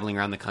traveling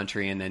around the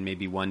country, and then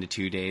maybe 1 to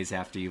 2 days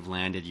after you've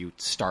landed, you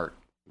start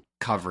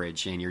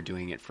coverage, and you're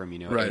doing it from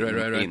 8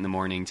 in the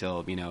morning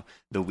till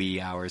the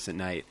wee hours at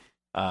night.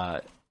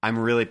 I'm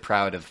really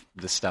proud of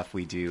the stuff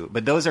we do,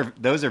 but those are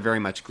very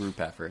much group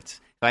efforts.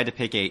 If I had to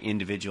pick a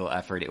individual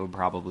effort, it would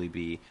probably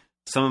be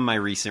some of my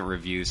recent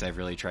reviews. I've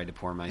really tried to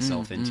pour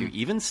myself into,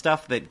 even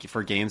stuff that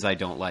for games I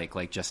don't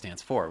like Just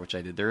Dance 4, which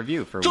I did the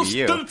review for Wii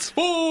U. Just Dance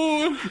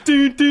 4.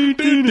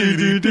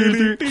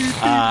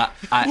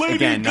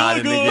 Again, not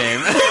in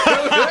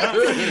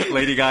the game.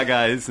 Lady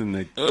Gaga is in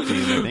the game,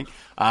 I think.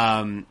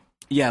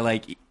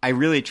 I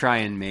really try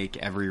and make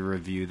every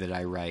review that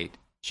I write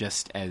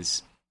just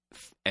as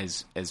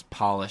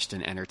polished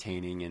and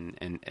entertaining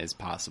and as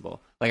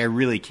possible. I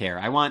really care.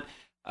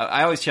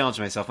 I always challenge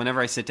myself whenever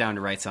I sit down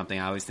to write something.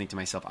 I always think to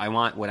myself, I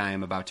want what I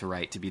am about to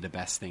write to be the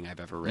best thing I've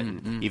ever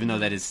written, even though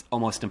that is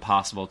almost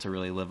impossible to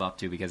really live up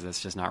to, because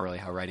that's just not really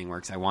how writing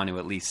works. I want to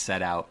at least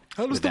set out.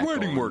 How does the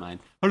writing work?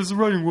 How does the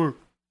writing work?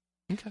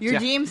 Your Yeah.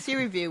 DMC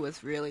review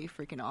was really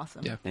freaking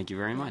awesome. Yeah. Thank you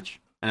very much.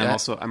 And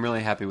Yeah. I'm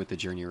really happy with the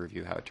Journey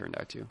review, how it turned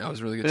out too. That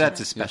was really good. But too. that's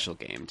a special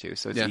game too,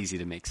 so it's Yeah. easy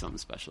to make something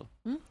special.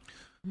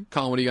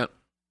 Colin, what do you got?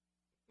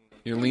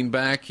 You lean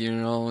back. You're I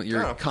don't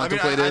know.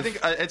 contemplative. I think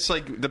it's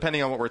like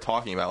depending on what we're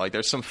talking about. Like,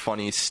 there's some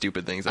funny,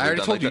 stupid things. That I they've already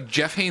done, told like you,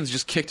 Jeff Haynes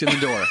just kicked in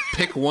the door.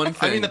 Pick one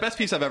thing. I mean, the best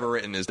piece I've ever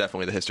written is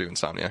definitely the history of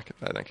Insomniac.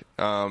 I think,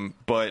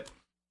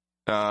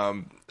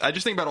 I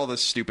just think about all the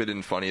stupid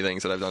and funny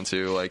things that I've done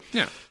too. Like,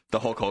 Yeah. the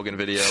Hulk Hogan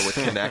video with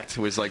Kinect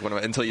was like one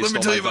of until you Let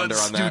me stole tell my you about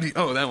thunder on that.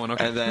 Studio. Oh, that one.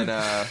 Okay. And then,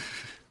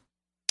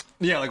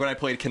 yeah, like when I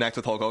played Kinect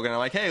with Hulk Hogan, I'm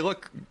like, hey,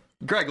 look.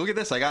 Greg, look at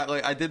this!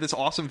 I did this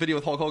awesome video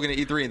with Hulk Hogan at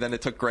E3, and then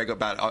it took Greg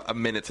about a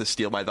minute to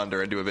steal my thunder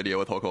and do a video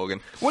with Hulk Hogan.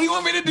 What do you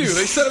want me to do?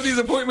 They set up these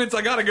appointments.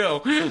 I gotta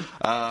go.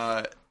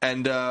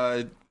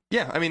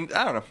 Yeah, I mean,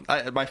 I don't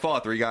know. My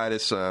Fallout 3 guide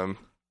is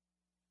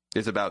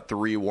about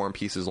 3 War and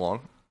Pieces long,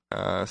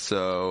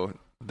 so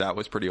that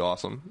was pretty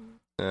awesome.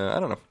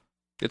 I don't know.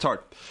 It's hard,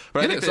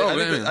 but It is.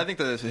 I think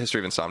the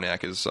history of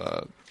Insomniac is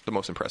the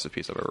most impressive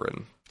piece I've ever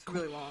written. It's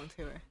really long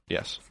too.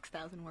 Yes,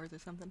 6,000 words or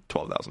something.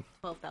 12,000.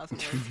 12,000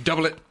 words.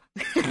 Double it.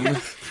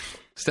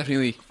 Stephanie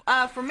Lee.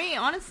 For me,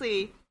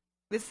 honestly,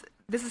 this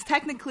is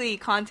technically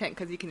content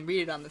because you can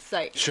read it on the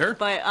site. Sure.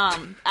 But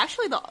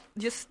actually,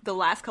 just the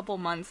last couple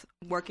months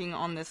working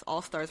on this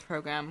All Stars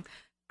program,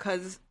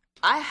 because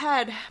I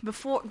had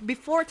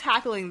before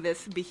tackling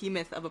this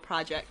behemoth of a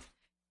project,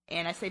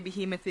 and I say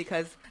behemoth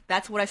because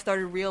that's what I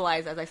started to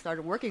realize as I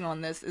started working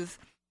on this, is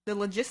the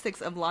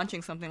logistics of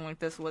launching something like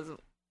this was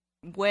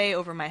way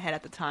over my head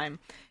at the time,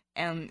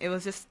 and it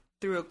was just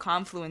through a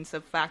confluence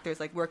of factors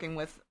like working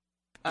with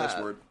Nice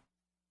word.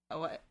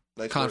 what.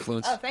 Nice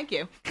Confluence. Oh, thank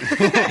you.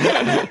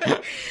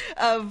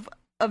 of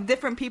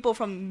different people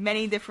from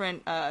many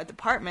different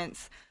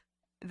departments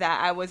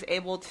that I was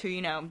able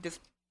to, just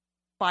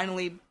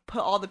finally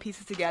put all the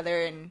pieces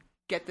together and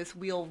get this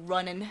wheel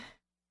running.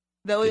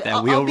 Though Get that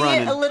albeit wheel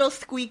running. a little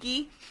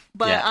squeaky,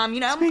 but Yeah.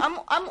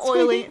 I'm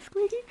oiling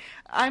squeaky.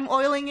 I'm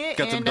oiling it.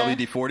 Got some and,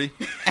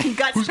 WD-40.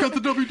 got Who's some-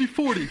 got the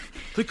WD-40?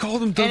 They call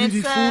them And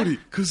it's, WD-40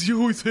 because you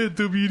always had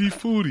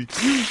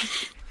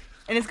WD-40.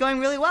 and it's going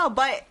really well.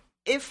 But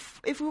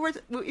if we were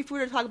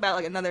to talk about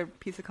like another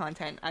piece of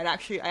content, I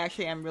actually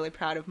am really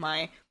proud of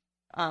my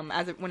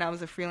when I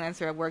was a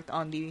freelancer, I worked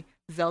on the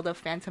Zelda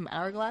Phantom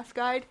Hourglass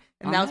guide,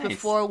 and Oh, that was nice.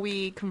 before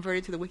we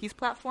converted to the Wikis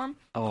platform.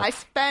 Oh. I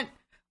spent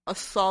a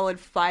solid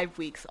 5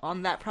 weeks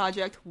on that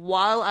project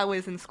while I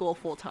was in school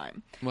full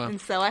time, Wow.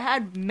 and so I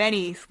had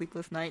many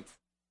sleepless nights.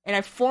 And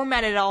I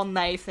formatted it all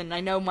nice, and I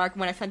know Mark,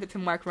 when I sent it to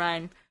Mark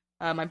Ryan,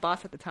 my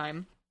boss at the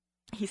time,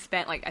 he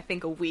spent like I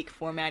think a week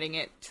formatting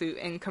it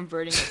and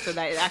converting it so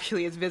that it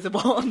actually is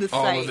visible on the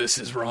All site. of this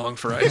is wrong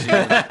for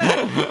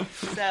IGN.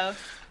 So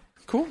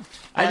Cool.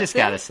 I That's just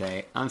gotta it?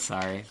 say, I'm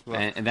sorry,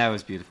 and that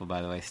was beautiful,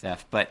 by the way,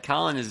 Steph. But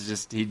Colin is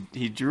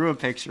just—he drew a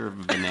picture of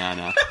a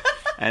banana,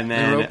 and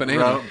then wrote banana.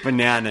 wrote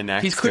banana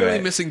next He's to clearly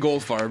it. missing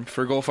Goldfarb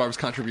for Goldfarb's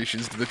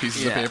contributions to the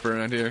pieces of Yeah. paper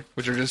around here,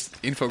 which are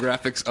just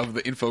infographics of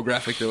the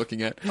infographic they're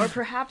looking at. or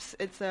perhaps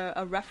it's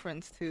a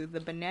reference to the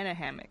banana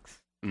hammocks.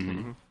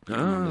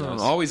 Oh,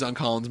 always on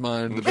Colin's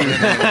mind. The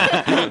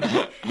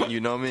banana.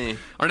 You know me.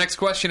 Our next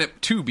question at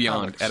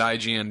 2beyond at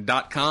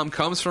IGN.com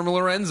comes from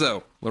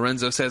Lorenzo.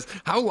 Lorenzo says,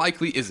 how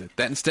likely is it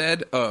that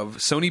instead of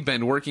Sony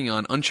Bend working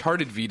on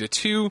Uncharted Vita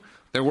 2,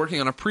 they're working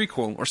on a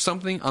prequel or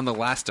something on The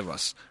Last of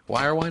Us?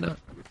 Why or why not?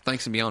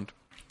 Thanks and beyond.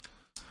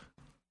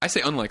 I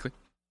say unlikely.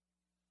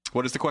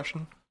 What is the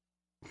question?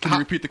 Can you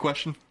repeat the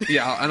question?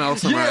 Yeah, and I'll Yeah,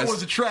 summarize. it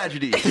was a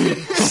tragedy.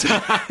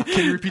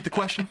 Can you repeat the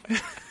question?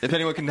 If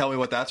anyone can tell me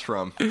what that's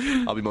from,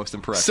 I'll be most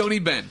impressed.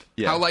 Sony Bend.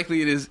 Yeah. How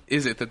likely is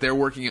it that they're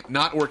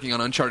not working on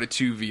Uncharted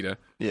 2 Vita?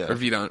 Yeah. Or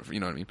Vita, you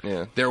know what I mean?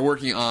 Yeah. They're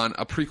working on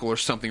a prequel or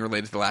something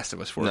related to The Last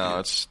of Us 4. No,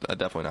 it's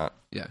definitely not.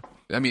 Yeah.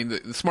 I mean,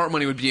 the smart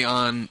money would be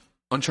on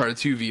Uncharted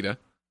 2 Vita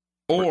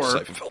or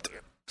Siphon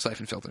filter.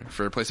 Siphon Filter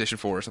for PlayStation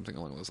 4 or something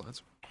along those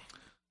lines.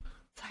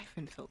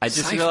 Siphon filter. I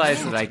just Siphon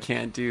realized Filton. that I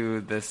can't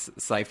do this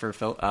Siphon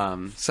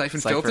Filton.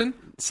 Siphon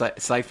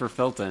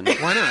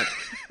Filton? Why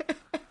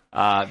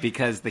not?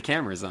 Because the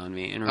camera's on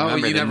me, and Oh,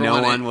 remember you that never no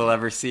want it- one will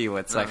ever see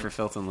what Cypher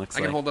Filton looks I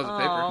can like. hold up the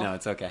paper. Aw. No,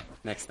 it's okay.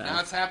 Next time. Now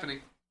it's happening.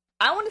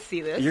 I want to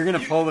see this. You're gonna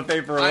pull the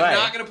paper away. I'm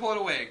not going to pull it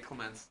away,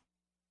 Clements.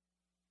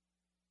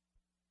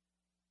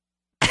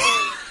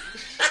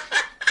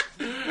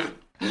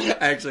 I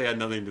actually had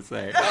nothing to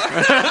say.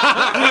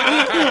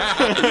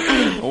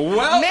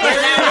 Well, Man,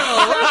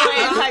 that was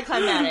so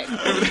anticlimactic.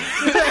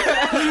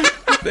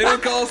 they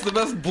don't call us the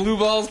best Blue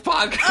Balls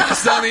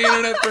podcast on the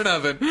internet for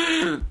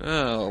nothing.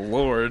 Oh,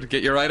 Lord.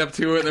 Get you right up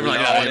to it, and they're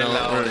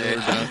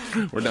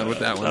like, we're done with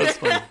that one. That's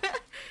funny.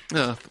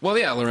 Well,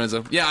 yeah,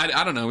 Lorenzo. Yeah,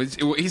 I don't know.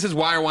 He says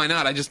why or why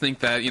not. I just think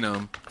that,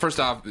 first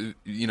off,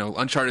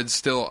 Uncharted's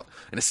still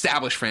an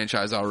established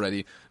franchise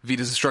already.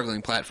 Vita's a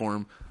struggling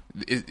platform.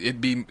 It'd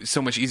be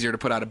so much easier to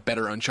put out a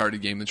better Uncharted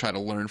game than try to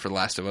learn for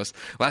Last of Us.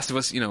 Last of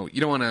Us, you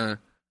don't want to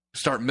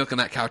start milking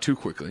that cow too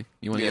quickly.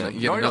 You want to get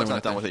Naughty another Dog's one.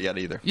 not done with it yet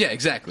either. Yeah,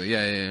 exactly.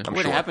 Yeah. What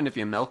would happen if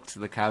you milked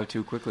the cow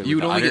too quickly? You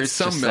would only get udders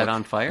some just milk set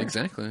on fire.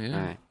 Exactly.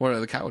 Yeah. Right. Or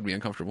the cow would be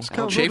uncomfortable.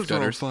 Chafed Chafed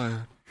udders. Okay.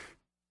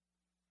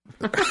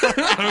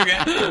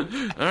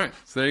 All right.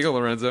 So there you go,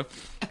 Lorenzo.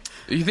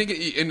 You think?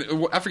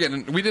 And I forget.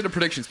 We did a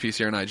predictions piece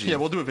here on IG. Yeah,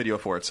 we'll do a video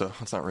for it, so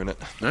let's not ruin it.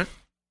 All right.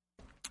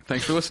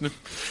 Thanks for listening.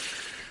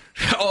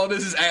 All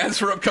this is ads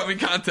for upcoming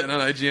content on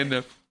IGN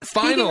now.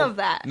 Speaking of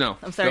that, No.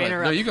 I'm sorry Go to ahead.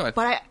 interrupt. No, you go ahead.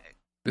 But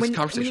This is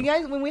conversation.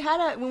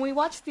 when we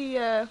watched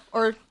the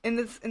or in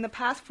the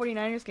past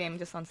 49ers game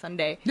just on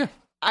Sunday. Yeah.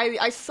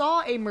 I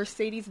saw a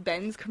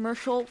Mercedes-Benz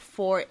commercial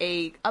for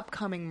a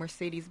upcoming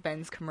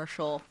Mercedes-Benz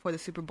commercial for the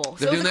Super Bowl.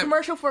 They're So it was doing a that-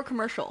 commercial for a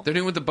commercial. They're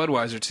doing with the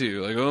Budweiser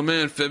too. Like, oh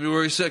man,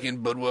 February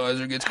 2nd,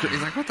 Budweiser gets crazy.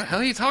 He's like, what the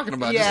hell are you talking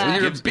about? Yeah.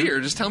 Just, you're a beer.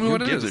 Just tell me Who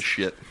what it gives is. a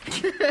shit?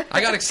 I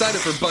got excited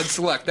for Bud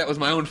Select. That was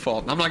my own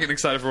fault. I'm not getting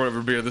excited for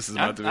whatever beer this is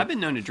about to be. I've been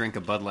known to drink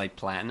a Bud Light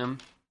Platinum.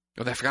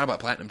 Oh, I forgot about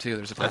Platinum too.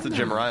 There's a That's Platinum. the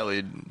Jim Riley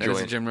That is a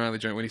joint. Jim Riley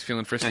joint when he's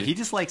feeling frisky. No, he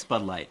just likes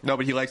Bud Light. No,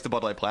 but he likes the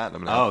Bud Light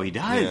Platinum now. Oh, he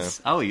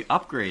does. Oh, he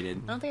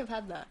upgraded. I don't think I've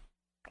had that.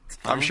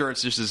 I'm sure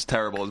it's just as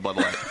terrible as Bud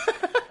Light.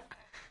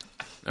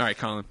 All right,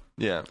 Colin.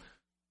 Yeah.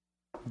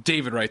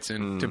 David writes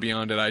in to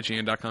beyond at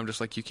IGN.com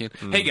just like you can.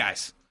 Hey,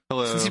 guys.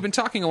 Hello. Since you've been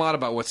talking a lot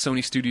about what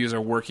Sony Studios are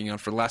working on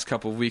for the last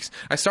couple of weeks,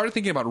 I started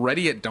thinking about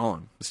Ready at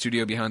Dawn, the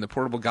studio behind the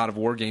portable God of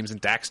War games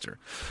and Daxter.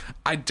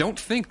 I don't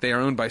think they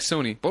are owned by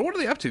Sony, but what are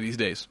they up to these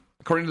days?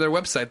 According to their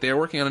website, they are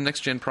working on a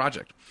next-gen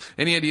project.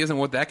 Any ideas on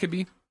what that could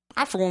be?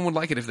 I, for one, would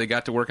like it if they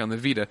got to work on the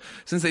Vita,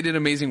 since they did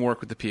amazing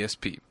work with the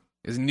PSP.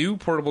 Is new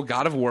portable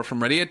God of War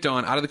from Ready at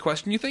Dawn out of the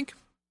question, you think?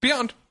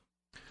 Beyond.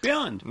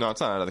 Beyond. No, it's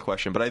not out of the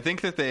question. But I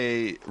think that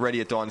they,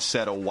 Ready at Dawn,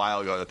 said a while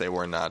ago that they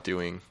were not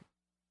doing,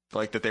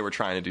 like, that they were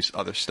trying to do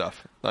other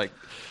stuff. Like,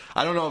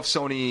 I don't know if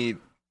Sony,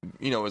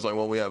 was like,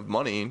 well, we have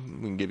money we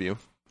can give you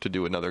to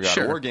do another God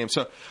of War game.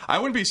 So I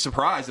wouldn't be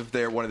surprised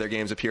if one of their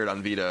games appeared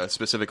on Vita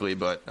specifically,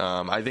 but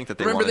I think that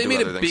they Remember, want to they do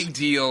made other a things. big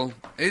deal.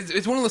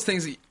 It's one of those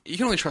things that you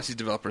can only trust these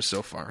developers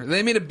so far.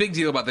 They made a big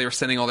deal about they were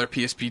sending all their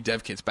PSP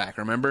dev kits back,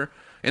 remember?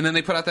 And then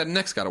they put out that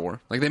next God of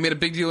War. Like, they made a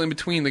big deal in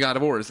between the God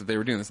of Wars that they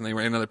were doing this, and they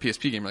made another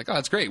PSP game. Like, oh,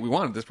 that's great. We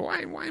wanted this, but why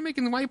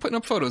are you putting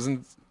up photos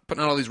and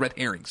putting out all these red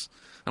herrings?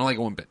 I don't like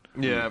it one bit.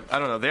 Yeah, I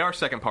don't know. They are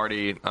second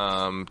party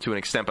to an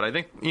extent, but I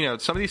think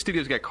some of these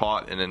studios get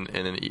caught in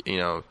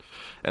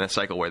a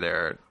cycle where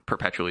they're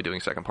perpetually doing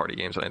second party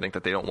games, and I think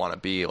that they don't want to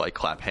be like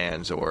Clap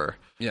Hands or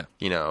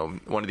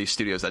one of these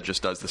studios that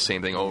just does the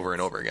same thing over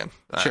and over again.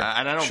 Sure.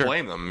 And I don't Sure.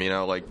 blame them,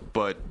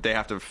 but they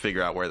have to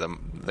figure out where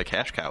the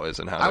cash cow is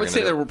and how. I would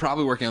say they're they were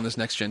probably working on this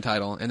next gen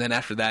title, and then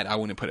after that, I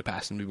wouldn't put it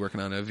past them to be working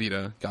on a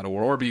Vita God of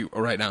War, or be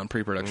right now in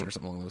pre-production or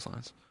something along those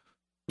lines.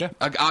 Yeah.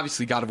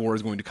 Obviously, God of War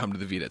is going to come to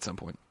the Vita at some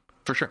point.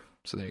 for sure.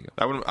 So there you go.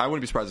 I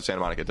wouldn't be surprised if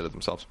Santa Monica did it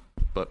themselves,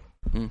 but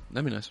That'd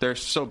be nice. they're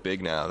so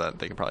big now that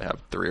they can probably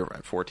have 3 or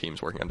 4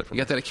 teams working on different.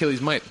 You got that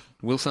Achilles might,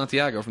 Will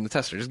Santiago from the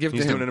Tester. Just give it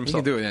He's to him. doing it He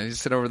can himself. do it. Yeah. He's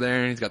sit over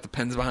there and he's got the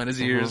pens behind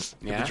his ears.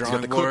 Yeah. The He's drawing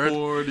He's got the board.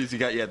 clipboard. He's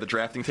got the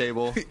drafting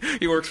table.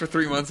 He works for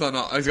 3 months on.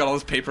 He's got all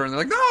this paper, and they're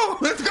like, "No,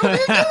 let's go be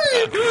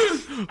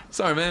Achilles."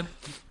 Sorry, man.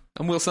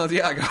 I'm Will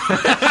Santiago.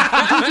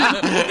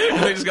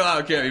 And they just go, "I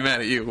don't care. Be mad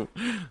at you."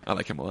 I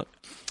like him a lot.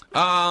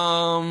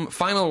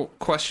 Final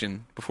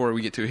question before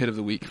we get to a hit of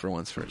the week for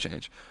once for a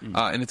change,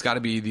 and it's got to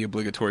be the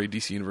obligatory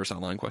DC Universe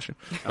Online question.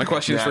 My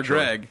question is for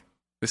Naturally. Greg.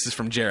 This is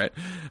from Jarrett.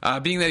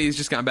 Being that he's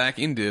just gotten back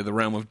into the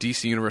realm of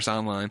DC Universe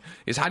Online,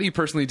 is how do you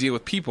personally deal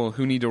with people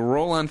who need to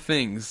roll on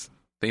things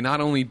they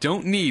not only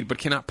don't need but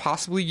cannot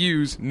possibly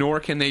use, nor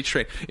can they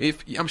trade?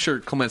 I'm sure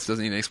Clements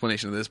doesn't need an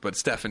explanation of this, but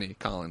Stephanie,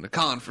 Colin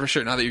for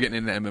sure. Now that you're getting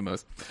into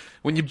MMOs,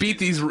 when you beat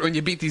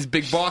these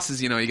big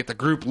bosses, you get the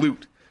group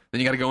loot. Then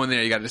you got to go in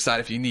there. You got to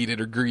decide if you need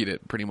it or greed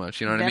it. Pretty much,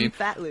 you know what I Them mean?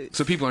 fat loot.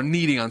 So people are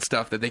needing on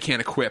stuff that they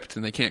can't equip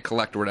and they can't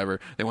collect or whatever.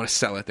 They want to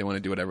sell it. They want to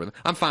do whatever.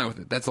 I'm fine with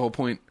it. That's the whole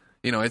point.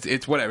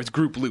 It's whatever. It's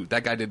group loot.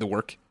 That guy did the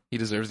work. He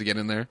deserves to get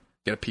in there,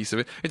 get a piece of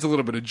it. It's a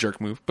little bit of a jerk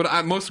move.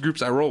 But most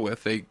groups I roll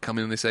with, they come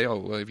in and they say, oh,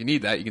 well, if you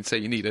need that, you can say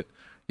you need it.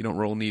 You don't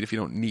roll need if you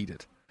don't need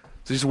it.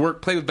 So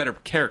just play with better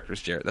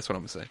characters, Jarrett. That's what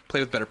I'm going to say.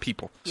 Play with better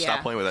people. Yeah.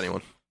 Stop playing with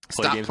anyone.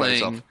 Play Stop games by playing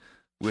yourself.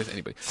 with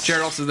anybody.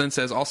 Jared also then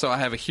says, I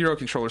have a hero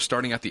controller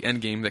starting at the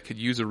end game that could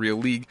use a real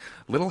league.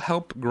 Little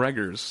help,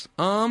 Gregors.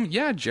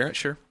 Yeah, Jarrett,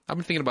 sure. I've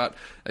been thinking about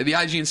the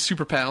IGN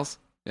Super Pals.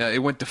 It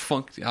went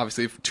defunct,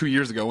 obviously, 2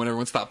 years ago when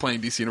everyone stopped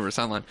playing DC Universe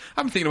Online.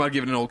 I've been thinking about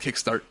giving it an old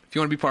kickstart. If you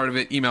want to be part of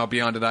it, email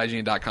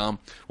beyond@ign.com.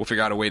 We'll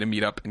figure out a way to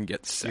meet up and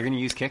get set. You're going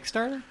to use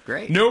Kickstarter?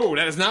 Great. No,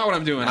 that is not what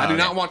I'm doing. I do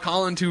okay. not want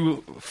Colin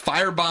to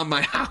firebomb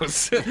my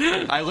house.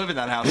 I live in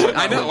that house. So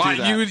I know.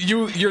 wouldn't do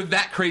that. You're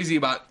that crazy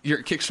about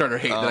your Kickstarter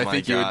hate that I my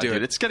think you would God, do dude.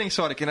 it. It's getting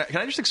so out of. Can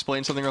I just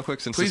explain something real quick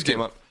since Please this do.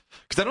 came up?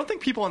 Because I don't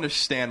think people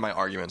understand my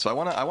argument. So I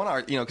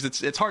want to,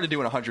 because it's hard to do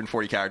in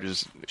 140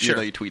 characters, Sure. even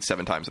though you tweet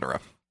 7 times in a row.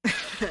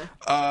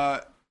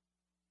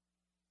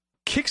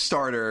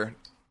 Kickstarter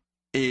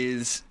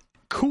is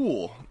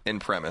cool in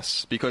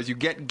premise because you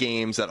get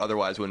games that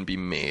otherwise wouldn't be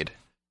made.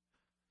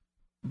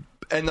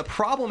 the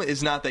problem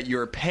is not that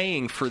you're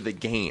paying for the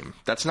game.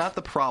 That's not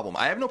the problem.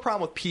 I have no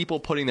problem with people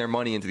putting their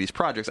money into these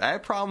projects. I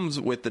have problems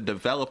with the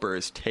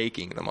developers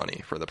taking the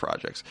money for the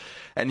projects.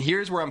 And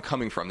here's where I'm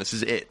coming from. This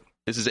is it.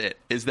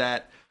 Is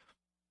that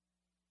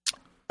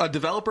a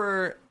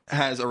developer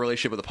has a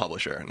relationship with a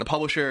publisher, and the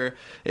publisher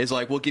is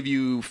like, we'll give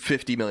you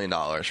 $50 million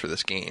for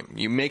this game.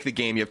 You make the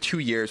game, you have 2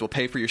 years, we'll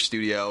pay for your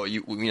studio,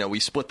 we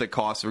split the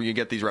costs, or you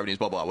get these revenues,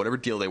 blah, blah, whatever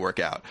deal they work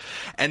out.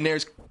 And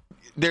there's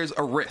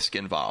a risk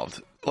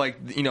involved. Like,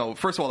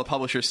 first of all, the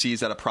publisher sees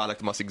that a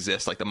product must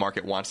exist, like the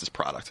market wants this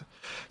product.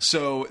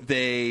 So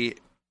they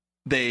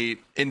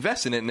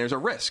invest in it, and there's a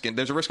risk. And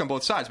there's a risk on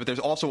both sides, but there's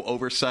also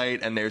oversight,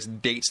 and there's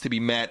dates to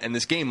be met, and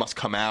this game must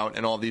come out,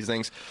 and all these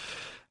things.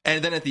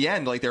 And then at the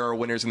end, like, there are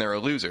winners and there are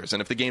losers.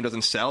 And if the game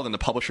doesn't sell, then the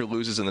publisher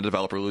loses and the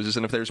developer loses.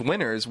 And if there's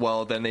winners,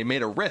 well, then they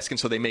made a risk, and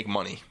so they make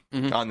money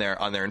on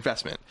their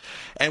investment.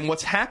 And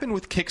what's happened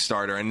with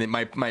Kickstarter, and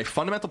my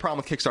fundamental problem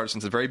with Kickstarter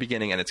since the very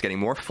beginning, and it's getting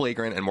more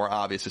flagrant and more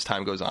obvious as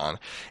time goes on,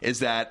 is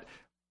that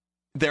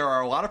there are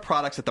a lot of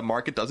products that the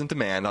market doesn't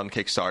demand on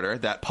Kickstarter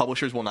that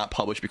publishers will not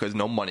publish because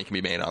no money can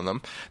be made on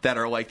them, that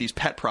are like these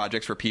pet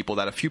projects for people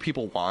that a few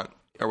people want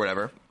or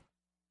whatever.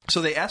 So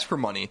they ask for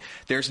money.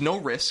 There's no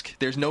risk.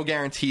 There's no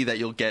guarantee that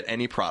you'll get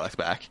any product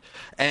back.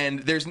 And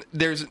there's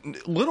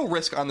little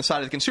risk on the side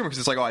of the consumer because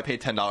it's like, oh, I paid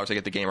 $10, I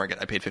get the game, or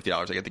I paid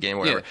 $50, I get the game,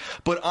 or whatever. Yeah.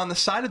 But on the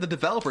side of the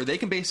developer, they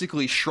can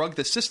basically shrug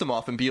the system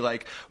off and be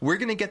like, we're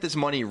going to get this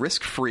money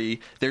risk-free.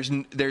 There's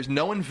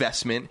no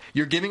investment.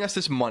 You're giving us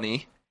this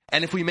money.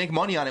 And if we make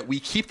money on it,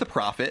 we keep the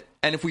profit.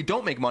 And if we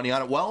don't make money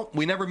on it, well,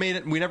 we never made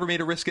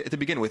a risk to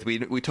begin with.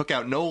 We took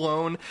out no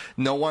loan,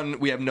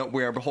 we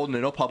are beholden to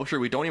no publisher.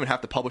 We don't even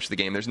have to publish the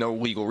game. There's no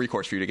legal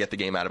recourse for you to get the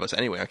game out of us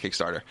anyway on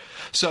Kickstarter.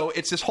 So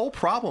it's this whole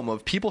problem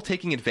of people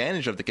taking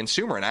advantage of the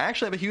consumer, and I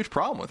actually have a huge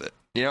problem with it.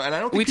 And I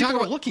don't think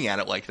people are looking at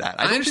it like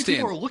that. I don't think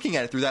people are looking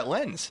at it through that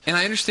lens. And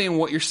I understand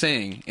what you're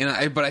saying,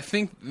 but I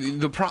think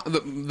the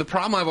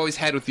problem I've always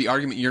had with the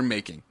argument you're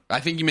making, I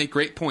think you make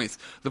great points.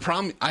 The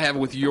problem I have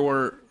with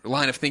your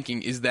line of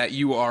thinking is that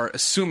you are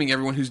assuming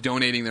everyone who's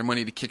donating their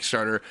money to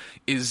Kickstarter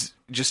is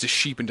just a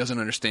sheep and doesn't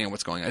understand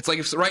what's going on. It's like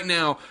if right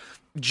now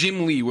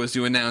Jim Lee was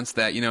to announce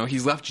that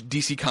he's left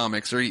DC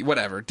Comics or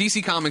whatever.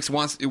 DC Comics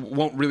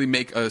won't really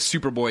make a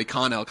Superboy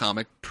Con-El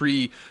comic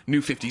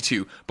pre-New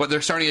 52, but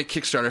they're starting a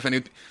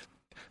Kickstarter.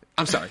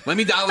 I'm sorry. Let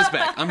me dial this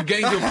back. I'm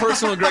getting to a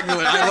personal Greg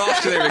Miller. I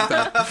lost you there,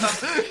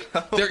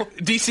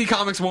 Victor. DC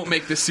Comics won't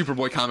make this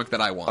Superboy comic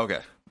that I want. Okay.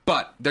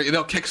 But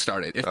they'll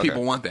kickstart it if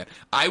people want that.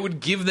 I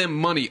would give them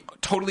money,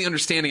 totally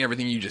understanding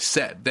everything you just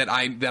said, that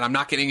I'm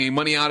not getting any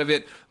money out of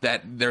it,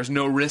 that there's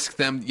no risk,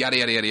 them, yada,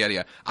 yada, yada, yada,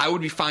 yada. I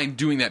would be fine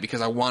doing that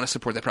because I want to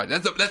support that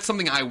project. That's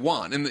something I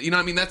want. And, you know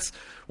what I mean? That's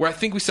where I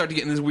think we start to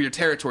get in this weird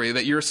territory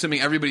that you're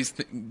assuming everybody's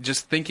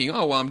just thinking,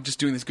 oh, well, I'm just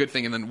doing this good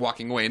thing and then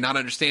walking away and not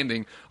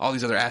understanding all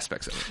these other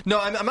aspects of it. No,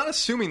 I'm not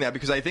assuming that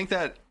because I think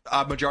that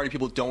a majority of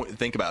people don't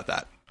think about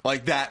that.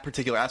 Like that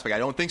particular aspect. I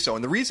don't think so.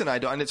 And the reason I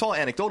don't, and it's all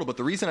anecdotal, but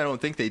the reason I don't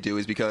think they do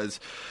is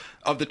because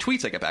of the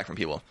tweets I get back from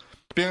people.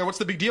 Being like, what's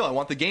the big deal? I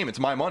want the game. It's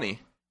my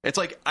money. It's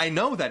like, I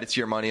know that it's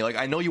your money. Like,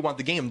 I know you want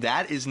the game.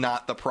 That is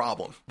not the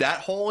problem. That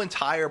whole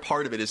entire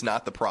part of it is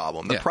not the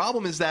problem. The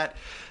problem is that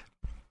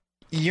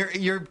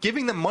you're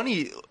giving them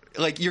money.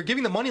 Like, you're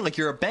giving the money like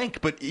you're a bank,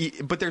 but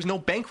there's no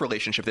bank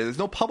relationship there. There's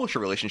no publisher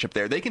relationship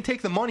there. They can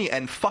take the money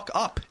and fuck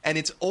up, and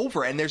it's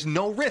over, and there's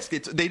no risk.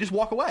 They just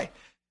walk away.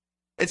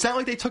 It's not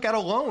like they took out a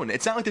loan.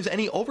 It's not like there's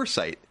any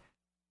oversight.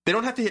 They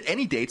don't have to hit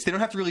any dates. They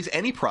don't have to release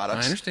any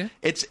products. I understand.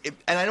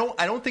 And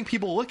I don't think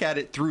people look at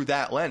it through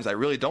that lens. I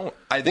really don't.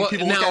 I think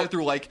people look at it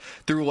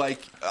through like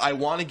I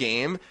want a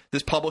game.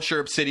 This publisher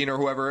Obsidian or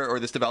whoever,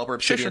 or this developer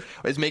Obsidian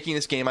is making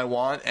this game I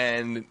want,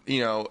 and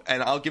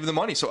and I'll give them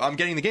money. So I'm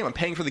getting the game. I'm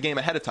paying for the game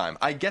ahead of time.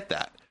 I get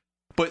that.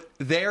 But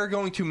they're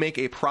going to make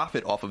a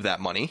profit off of that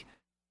money.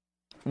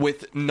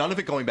 With none of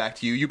it going back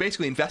to you, you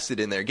basically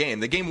invested in their game.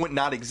 The game would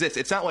not exist.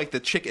 It's not like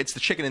it's the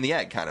chicken and the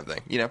egg kind of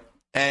thing,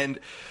 And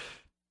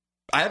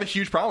I have a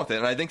huge problem with it,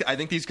 and I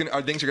think these things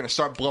are going to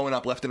start blowing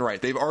up left and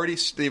right. They've already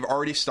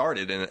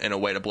started in a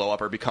way to blow up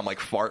or become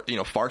like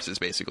farces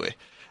basically.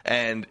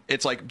 And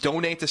it's like,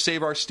 donate to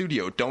save our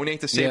studio,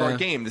 donate to save our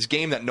game. This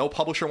game that no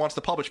publisher wants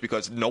to publish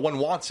because no one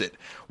wants it.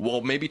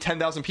 Well, maybe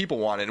 10,000 people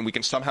want it, and we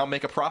can somehow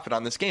make a profit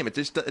on this game. It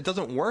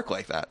doesn't work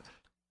like that.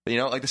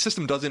 Like the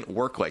system doesn't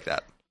work like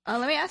that.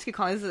 Let me ask you,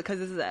 Colin, because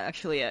this is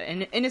actually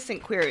an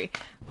innocent query.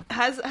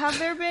 Have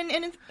there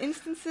been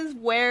instances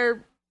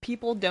where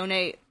people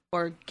donate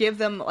or give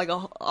them like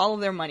all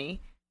of their money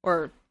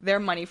or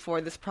their money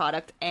for this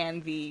product,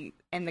 and the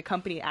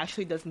company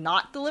actually does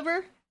not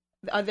deliver?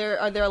 Are there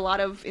a lot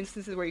of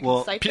instances where you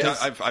can cite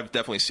this? I've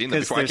definitely seen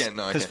them before.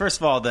 Because first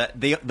of all,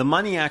 the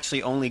money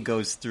actually only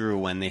goes through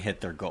when they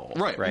hit their goal,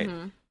 right?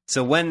 Mm-hmm.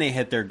 So when they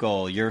hit their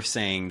goal, you're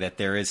saying that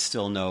there is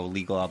still no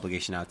legal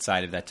obligation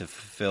outside of that to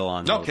fulfill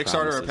on. No, all the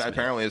Kickstarter promises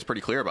apparently is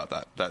pretty clear about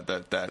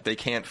that they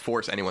can't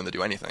force anyone to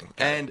do anything.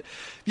 And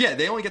yeah,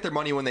 they only get their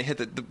money when they hit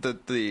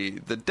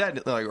the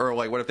dead, or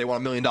like what if they want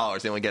 $1 million?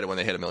 They only get it when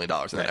they hit $1 million,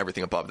 and then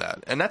everything above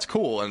that. And that's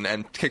cool. And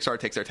Kickstarter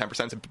takes their 10%.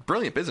 It's a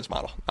brilliant business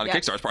model on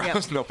Kickstarter's part.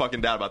 There's no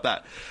fucking doubt about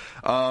that.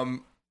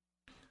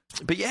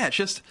 But yeah, it's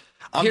just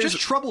I'm just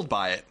troubled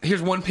by it.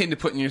 Here's one pin to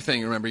put in your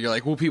thing. Remember, you're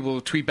like, well,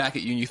 people tweet back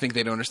at you, and you think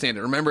they don't understand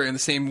it. Remember, in the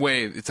same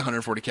way, it's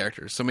 140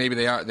 characters, so maybe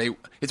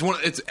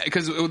it's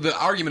because the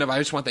argument of I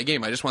just want that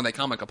game, I just want that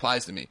comic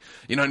applies to me.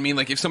 You know what I mean?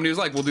 Like if somebody was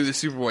like, we'll do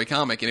this Superboy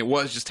comic, and it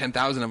was just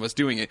 10,000 of us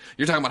doing it,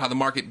 you're talking about how the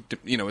market,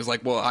 is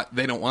like, well,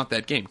 they don't want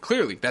that game.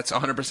 Clearly, that's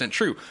 100%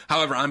 true.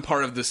 However, I'm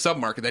part of the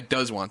sub-market that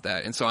does want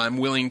that, and so I'm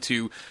willing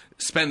to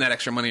spend that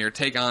extra money or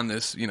take on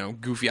this,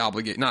 goofy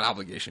not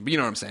obligation, but you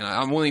know what I'm saying.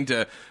 I'm willing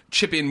to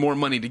chip in more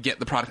money to get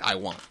the product I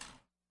want.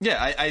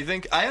 Yeah, I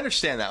think I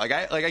understand that.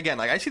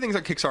 I see things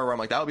on Kickstarter where I'm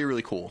like, that would be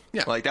really cool.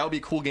 Yeah. Like that would be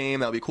a cool game,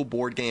 that would be a cool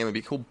board game, it'd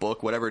be a cool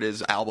book, whatever it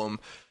is, album.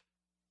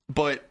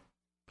 But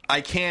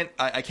I can't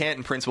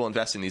in principle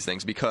invest in these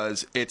things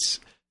because it's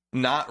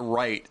not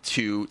right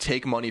to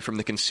take money from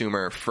the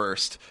consumer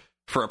first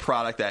for a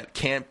product that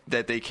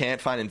they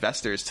can't find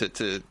investors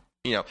to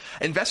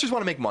investors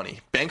want to make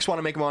money. Banks want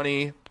to make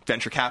money.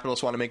 Venture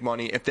capitalists want to make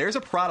money. If there's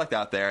a product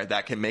out there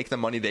that can make them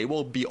money, they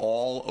will be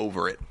all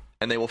over it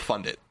and they will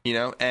fund it,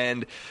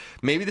 And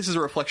maybe this is a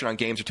reflection on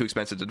games are too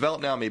expensive to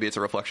develop now. Maybe it's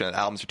a reflection that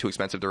albums are too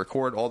expensive to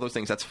record. All those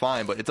things, that's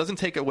fine. But it doesn't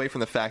take away from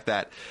the fact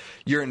that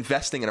you're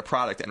investing in a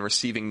product and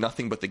receiving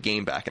nothing but the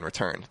game back in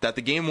return. That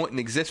the game wouldn't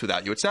exist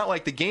without you. It's not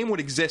like the game would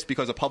exist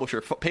because a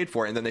publisher paid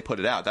for it and then they put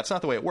it out. That's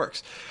not the way it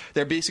works.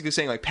 They're basically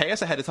saying, like, pay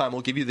us ahead of time.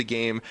 We'll give you the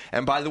game.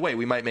 And by the way,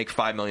 we might make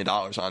 $5 million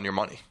on your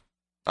money,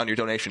 on your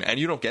donation. And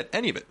you don't get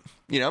any of it.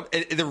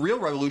 The real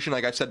revolution,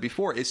 like I've said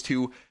before, is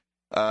to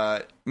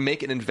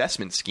make an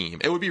investment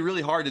scheme. It would be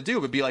really hard to do. It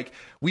would be like,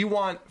 we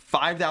want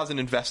 5,000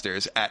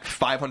 investors at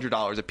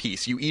 $500 a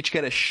piece. You each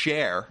get a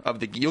share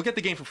of you'll get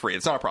the game for free.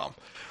 It's not a problem.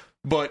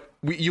 But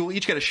you'll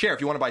each get a share.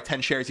 If you want to buy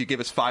 10 shares, you give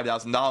us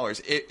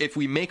 $5,000. If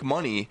we make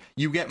money,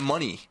 you get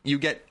money. You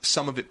get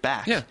some of it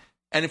back. Yeah.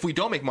 And if we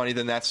don't make money,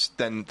 then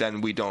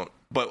then we don't.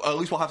 But at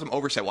least we'll have some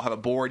oversight. We'll have a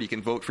board. You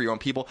can vote for your own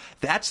people.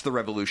 That's the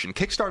revolution.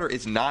 Kickstarter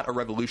is not a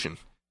revolution.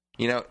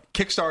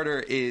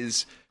 Kickstarter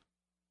is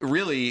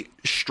really,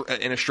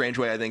 in a strange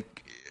way, I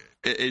think,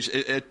 is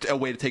a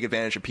way to take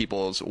advantage of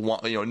people's,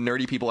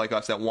 nerdy people like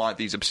us that want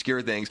these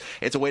obscure things.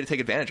 It's a way to take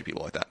advantage of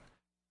people like that.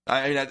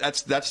 I mean,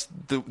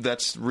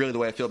 that's really the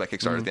way I feel about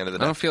Kickstarter at the end of the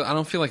day. I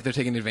don't feel like they're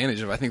taking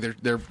advantage of. I think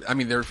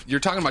you're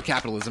talking about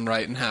capitalism,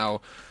 right? And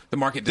how the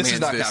market demands this.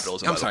 Is not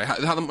capitalism. I'm sorry,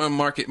 how the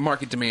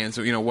market demands,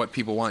 what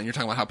people want. You're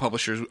talking about how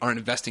publishers aren't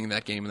investing in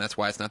that game, and that's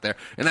why it's not there.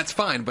 And that's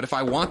fine. But if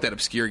I want that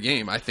obscure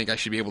game, I think I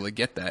should be able to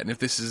get that. And if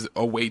this is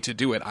a way to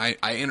do it, I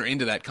enter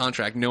into that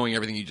contract knowing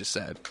everything you just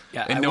said,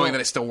 and knowing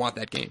that I still want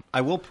that game. I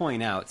will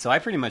point out. So I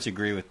pretty much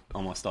agree with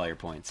almost all your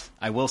points.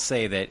 I will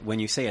say that when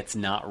you say it's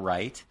not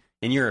right,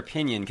 in your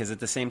opinion, because at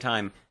the same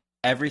time,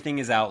 everything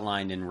is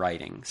outlined in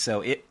writing.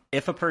 So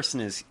if a person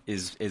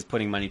is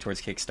putting money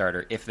towards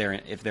Kickstarter, if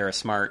they're a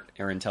smart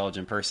or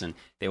intelligent person,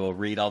 they will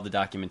read all the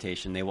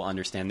documentation. They will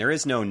understand there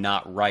is no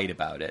not right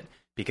about it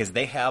because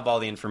they have all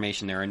the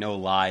information. There are no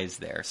lies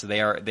there. So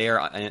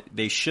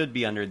they should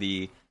be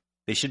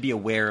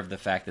aware of the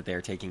fact that they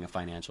are taking a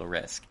financial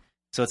risk.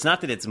 So it's not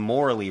that it's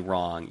morally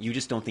wrong. You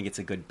just don't think it's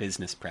a good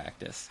business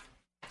practice.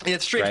 Yeah,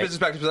 it's strange business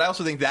practice, but I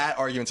also think that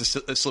argument's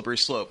a slippery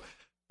slope.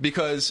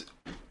 Because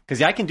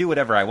I can do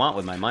whatever I want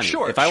with my money.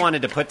 Sure. If I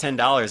wanted to put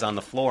 $10 on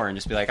the floor and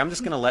just be like, I'm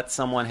just going to let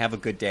someone have a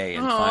good day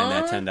and find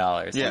that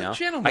 $10,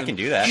 Gentlemen. I can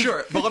do that.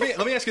 Sure, but let me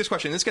ask you this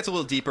question. This gets a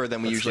little deeper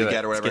than we usually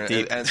get, or whatever.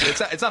 And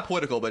it's not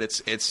political, but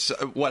it's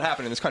what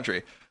happened in this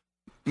country.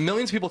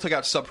 Millions of people took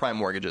out subprime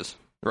mortgages,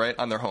 right,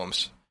 on their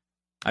homes.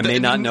 I may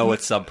not know what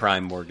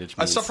subprime mortgage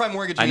means. A subprime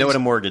mortgage means, I know what a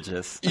mortgage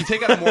is. You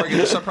take out a mortgage.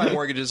 A subprime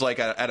mortgage is like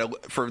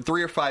for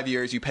 3 or 5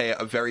 years, you pay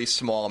a very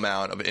small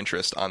amount of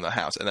interest on the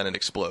house, and then it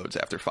explodes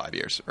after 5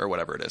 years, or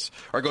whatever it is.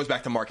 Or it goes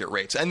back to market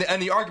rates. And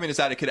the argument is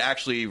that it could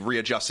actually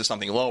readjust to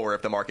something lower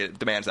if the market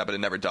demands that, but it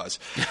never does.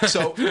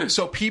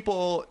 So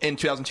people in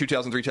 2002,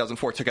 2003,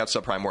 2004 took out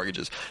subprime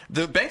mortgages.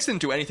 The banks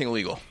didn't do anything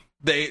illegal.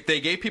 They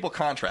gave people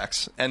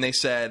contracts, and they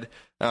said,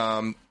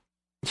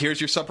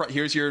 here's your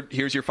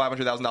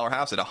 $500,000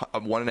 house at a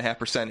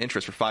 1.5%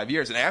 interest for 5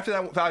 years, and after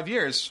that 5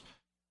 years,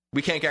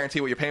 we can't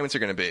guarantee what your payments are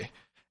going to be.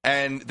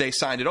 And they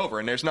signed it over,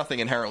 and there's nothing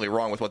inherently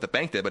wrong with what the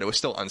bank did, but it was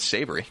still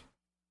unsavory.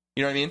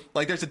 You know what I mean?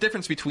 Like, there's a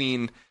difference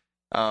between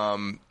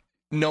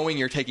knowing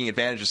you're taking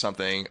advantage of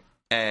something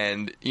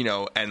and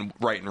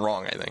right and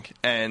wrong, I think.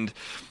 And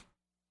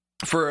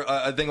for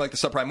a thing like the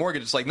subprime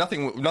mortgage, it's like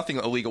nothing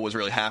illegal was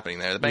really happening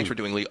there. The banks were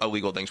doing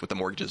illegal things with the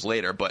mortgages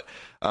later, but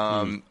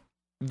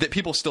that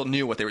people still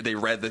knew what they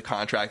read the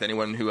contract.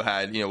 Anyone who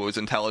had, was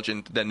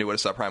intelligent that knew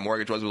what a subprime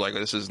mortgage was like,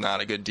 this is not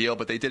a good deal,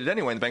 but they did it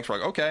anyway. And the banks were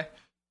like, okay.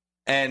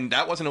 And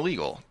that wasn't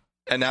illegal.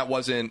 and that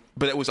wasn't,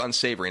 but it was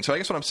unsavory. And so I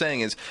guess what I'm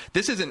saying is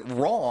this isn't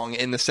wrong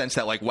in the sense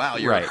that like, wow,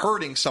 you're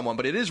hurting someone,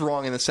 but it is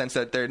wrong in the sense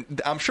that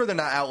I'm sure they're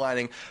not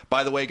outlining,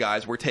 by the way,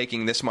 guys, we're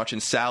taking this much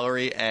in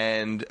salary,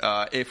 and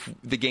if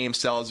the game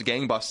sells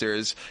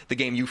gangbusters, the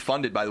game you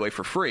funded, by the way,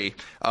 for free,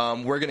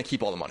 we're going to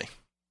keep all the money.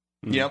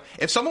 You know,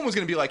 if someone was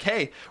going to be like,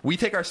 hey, we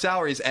take our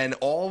salaries and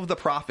all of the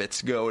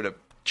profits go to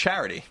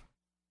charity,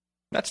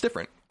 that's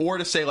different. Or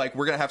to say, like,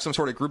 we're going to have some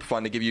sort of group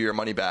fund to give you your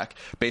money back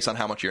based on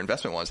how much your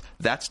investment was,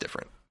 that's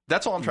different.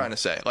 That's all I'm trying to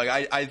say. Like,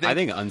 I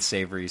think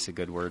unsavory is a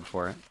good word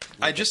for it.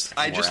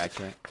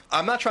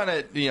 I'm not trying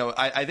to, you know,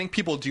 I think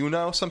people do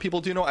know. Some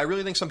people do know. I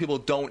really think some people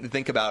don't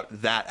think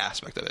about that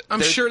aspect of it.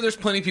 I'm sure there's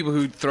plenty of people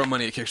who throw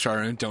money at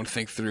Kickstarter and don't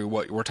think through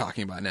what we're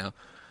talking about now.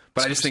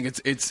 But I just think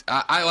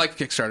I like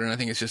Kickstarter, and I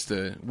think it's just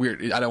a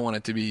weird. I don't want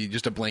it to be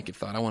just a blanket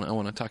thought. I want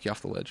to talk you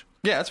off the ledge.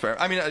 Yeah, that's fair.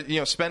 I mean, you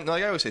know, spend,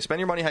 like I always say, spend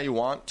your money how you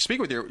want.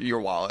 Speak with your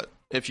wallet.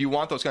 If you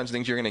want those kinds of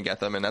things, you're going to get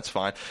them, and that's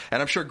fine.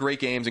 And I'm sure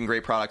great games and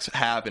great products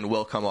have and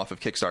will come off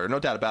of Kickstarter, no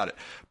doubt about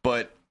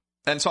it.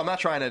 And so I'm not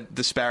trying to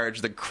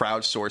disparage the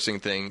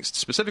crowdsourcing thing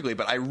specifically,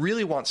 but I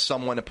really want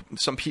someone,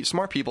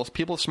 smart people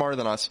smarter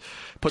than us,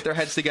 put their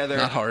heads together,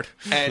 not hard,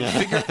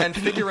 and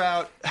figure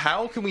out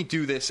how can we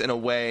do this in a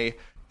way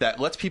that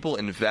lets people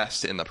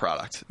invest in the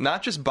product.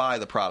 Not just buy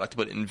the product,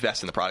 but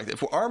invest in the product.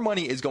 If our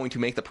money is going to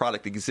make the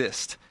product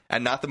exist,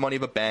 and not the money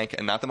of a bank,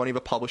 and not the money of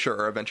a publisher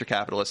or a venture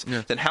capitalist,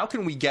 then how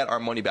can we get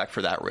our money back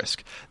for that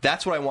risk?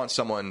 That's what I want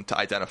someone to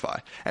identify.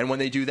 And when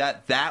they do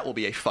that, that will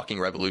be a fucking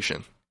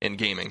revolution in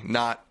gaming,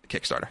 not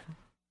Kickstarter.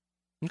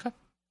 Okay.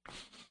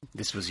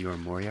 This was your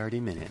Moriarty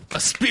Minute. A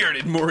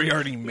spirited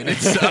Moriarty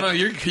Minute. I don't know,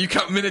 you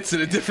count minutes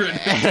in a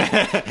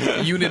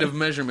different unit of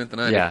measurement than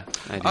I do. Yeah,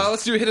 I do.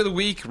 Let's do a hit of the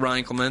week,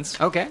 Ryan Clements.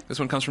 Okay. This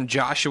one comes from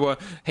Joshua.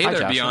 Hey Hi, there,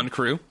 Joshua. Beyond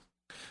Crew.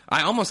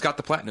 I almost got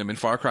the platinum in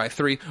Far Cry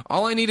 3.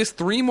 All I need is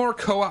 3 more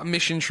co-op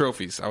mission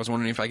trophies. I was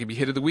wondering if I could be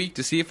hit of the week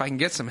to see if I can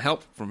get some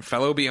help from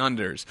fellow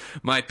Beyonders.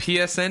 My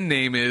PSN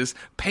name is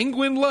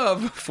Penguin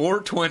Love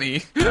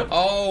 420.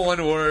 All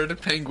one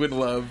word, Penguin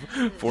Love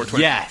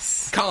 420.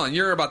 Yes. Colin,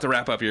 you're about to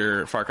wrap up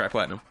your Far Cry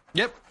Platinum.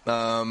 Yep.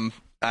 I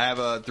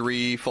have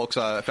 3 folks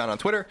I found on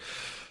Twitter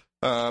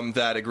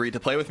that agreed to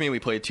play with me. We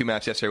played 2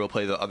 maps yesterday. We'll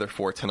play the other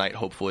 4 tonight,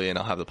 hopefully, and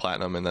I'll have the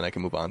platinum, and then I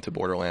can move on to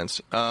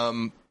Borderlands.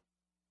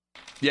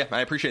 Yeah,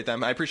 I appreciate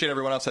them. I appreciate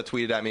everyone else that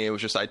tweeted at me. It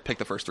was just I picked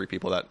the first 3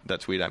 people that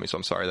tweeted at me, so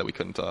I'm sorry that we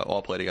couldn't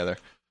all play together.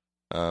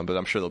 But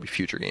I'm sure there'll be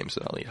future games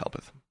that I'll need help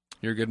with.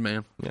 You're a good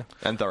man. Yeah,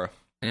 and thorough.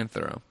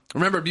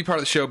 Remember to be part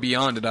of the show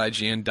Beyond at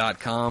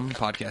IGN.com.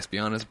 Podcast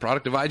Beyond is a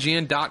product of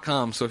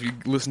IGN.com. So if you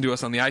listen to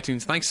us on the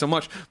iTunes, thanks so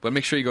much. But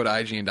make sure you go to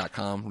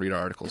IGN.com, read our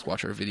articles,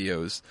 watch our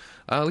videos,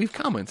 leave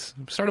comments,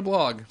 start a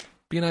blog,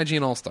 be an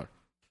IGN All-Star.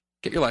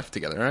 Get your life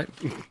together, all right?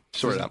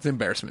 Sort it out. It's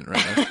embarrassment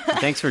right now.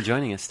 Thanks for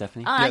joining us,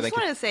 Stephanie. I just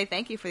wanted to say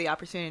thank you for the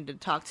opportunity to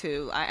talk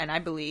to, and I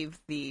believe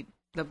the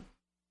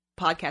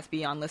podcast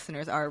Beyond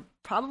listeners are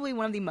probably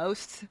one of the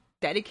most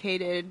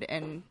dedicated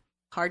and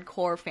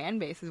hardcore fan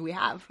bases we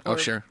have. Oh,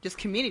 sure. Just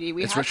community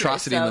we it's have. It's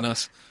Retrocity than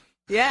us.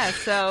 Yeah,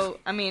 so,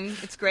 I mean,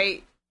 it's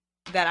great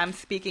that I'm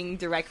speaking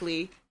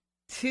directly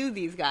to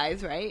these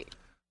guys, right?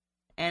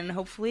 And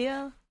hopefully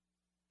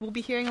we'll be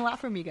hearing a lot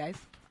from you guys.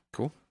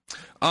 Cool.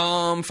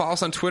 Follow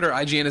us on Twitter.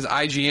 IGN is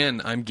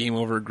IGN. I'm Game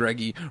Over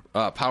Greggy.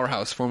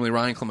 Powerhouse, formerly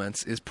Ryan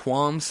Clements, is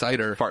Pwam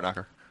Cider. Fart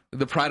knocker.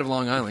 The Pride of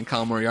Long Island,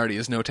 Colin Moriarty,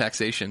 is No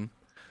Taxation.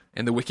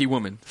 And the Wiki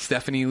Woman,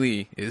 Stephanie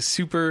Lee, is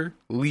Super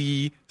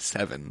Lee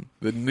 7.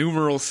 The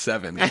numeral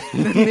 7.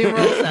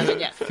 Numeral 7,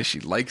 yes. Because she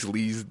likes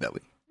Lee's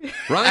Deli.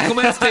 Ryan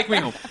Clements, take me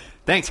home.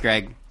 Thanks,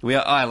 Greg.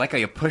 I like how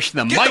you pushed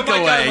the mic Get the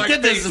mic away. out of my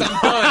Get this. face,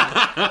 I'm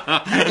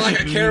done.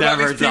 Like I care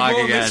Never about these talk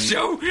people on again. this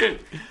show.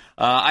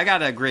 I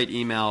got a great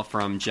email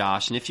from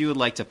Josh, and if you would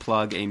like to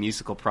plug a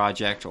musical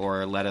project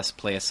or let us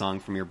play a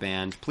song from your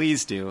band,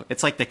 please do.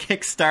 It's like the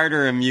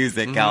Kickstarter of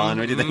music, Colin.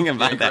 What do you think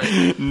about that?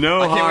 Great.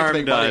 No I can't wait to harm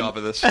make money done. off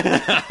of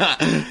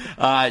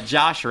this.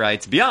 Josh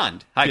writes,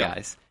 Beyond. Hi, Yeah.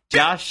 guys.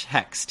 Josh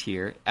Hext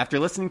here. After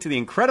listening to the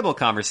incredible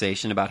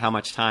conversation about how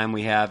much time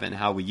we have and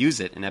how we use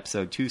it in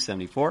episode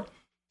 274,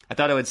 I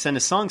thought I would send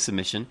a song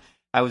submission.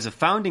 I was a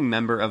founding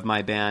member of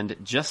my band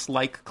Just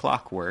Like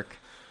Clockwork,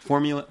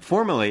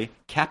 formerly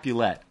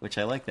Capulet, which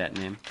I like that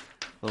name.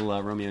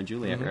 Little Romeo and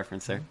Juliet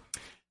reference there.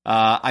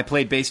 I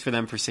played bass for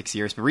them for 6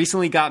 years, but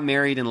recently got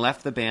married and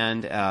left the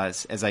band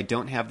as I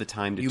don't have the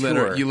time to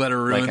tour. You let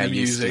her ruin like I the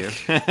used music.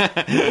 to.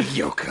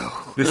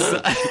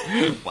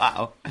 Yoko.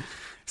 Wow.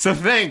 So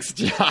thanks,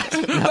 Josh.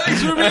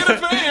 Thanks for being a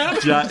fan.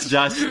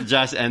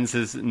 Josh ends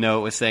his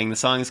note with saying the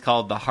song is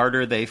called The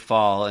Harder They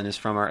Fall and is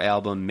from our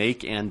album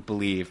Make and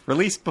Believe,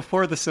 released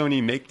before the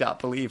Sony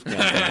Make.Believe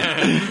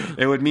campaign.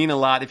 It would mean a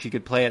lot if you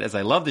could play it, as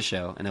I love the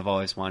show and have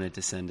always wanted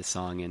to send a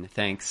song in.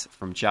 Thanks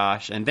from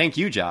Josh. And thank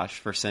you, Josh,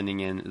 for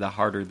sending in The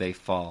Harder They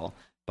Fall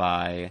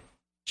by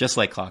Just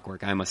Like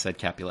Clockwork. I almost said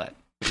Capulet,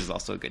 which is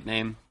also a good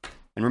name.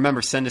 And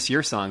remember, send us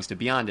your songs to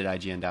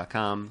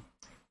beyond@ign.com.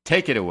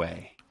 Take it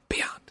away.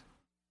 Beyond.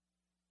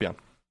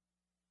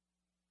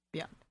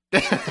 I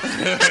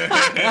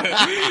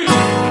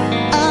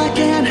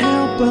can't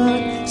help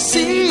but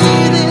see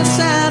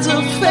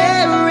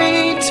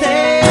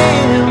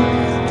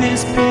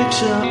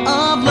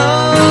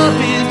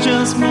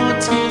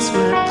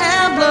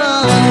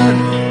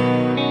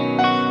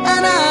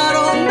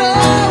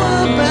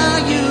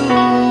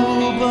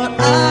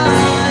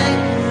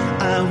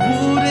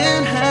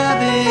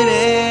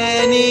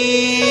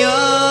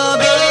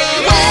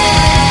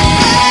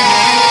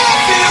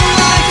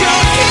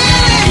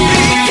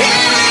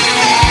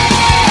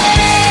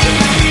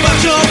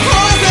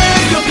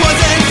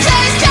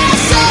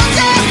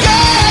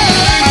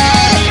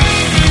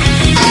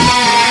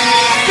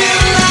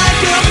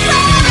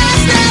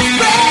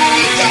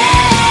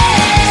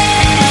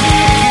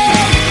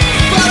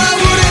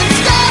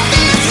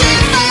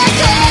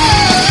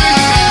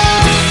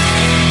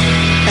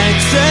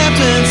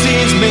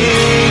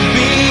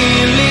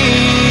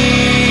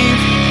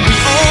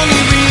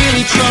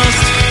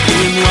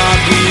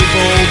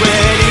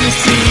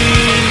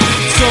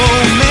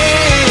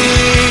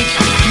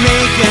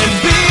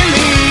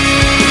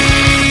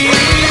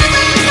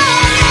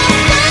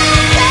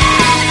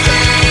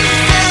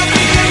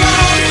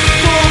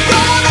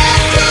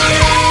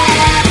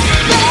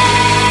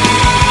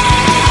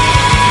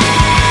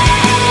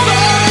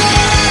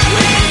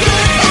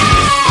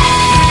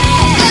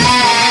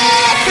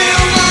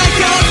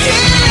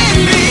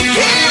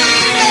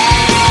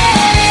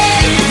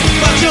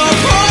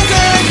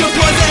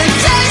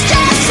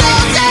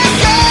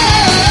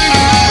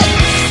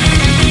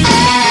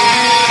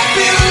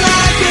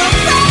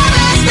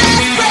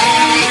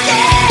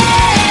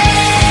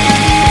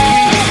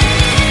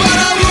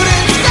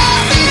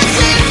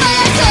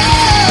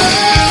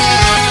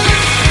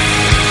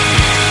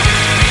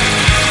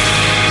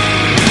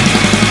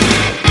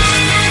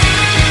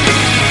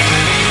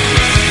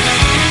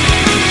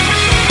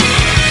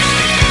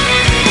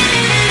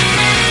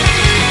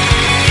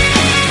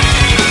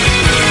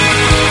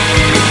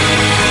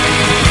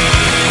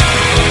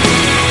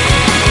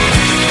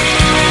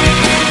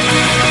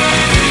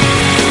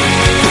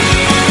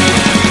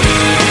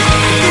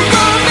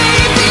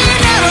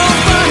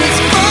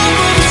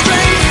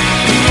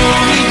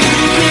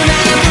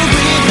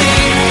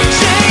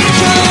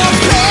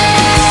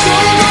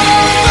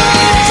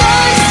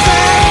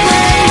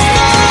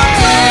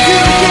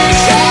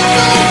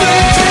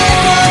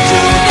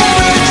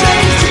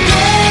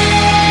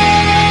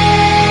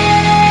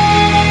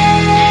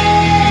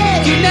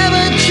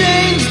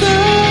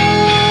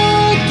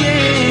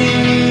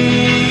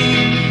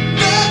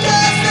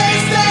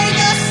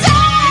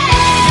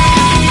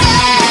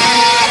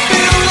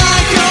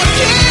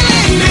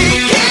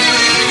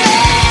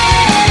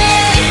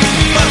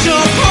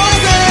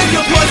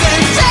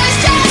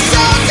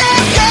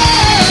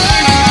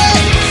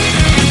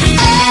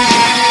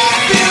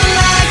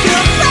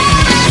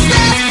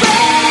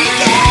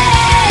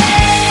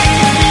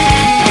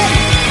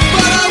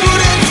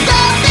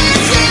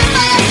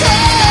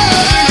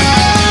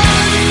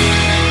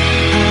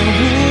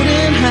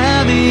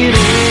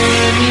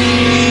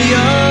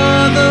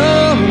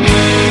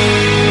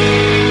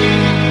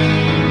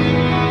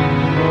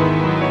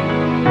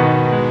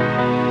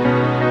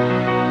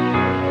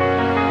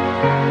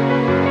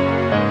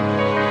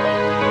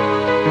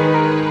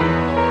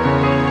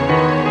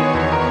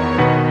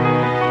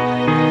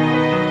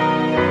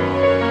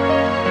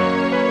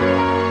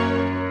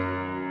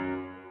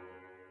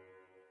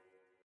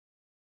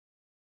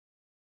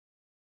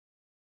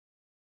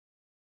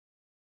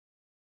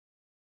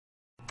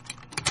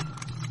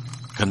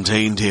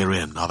Contained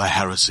herein are the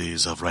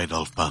heresies of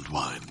Radolf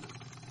Burntwine,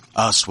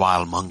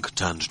 erstwhile monk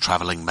turned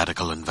traveling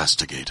medical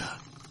investigator.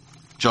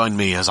 Join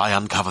me as I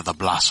uncover the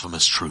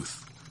blasphemous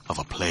truth of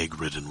a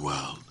plague-ridden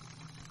world,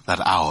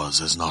 that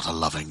ours is not a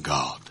loving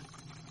God,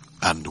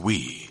 and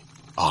we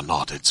are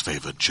not its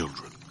favored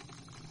children.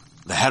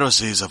 The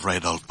heresies of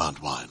Radolf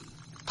Burntwine,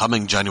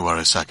 coming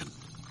January 2nd,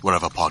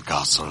 wherever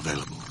podcasts are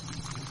available.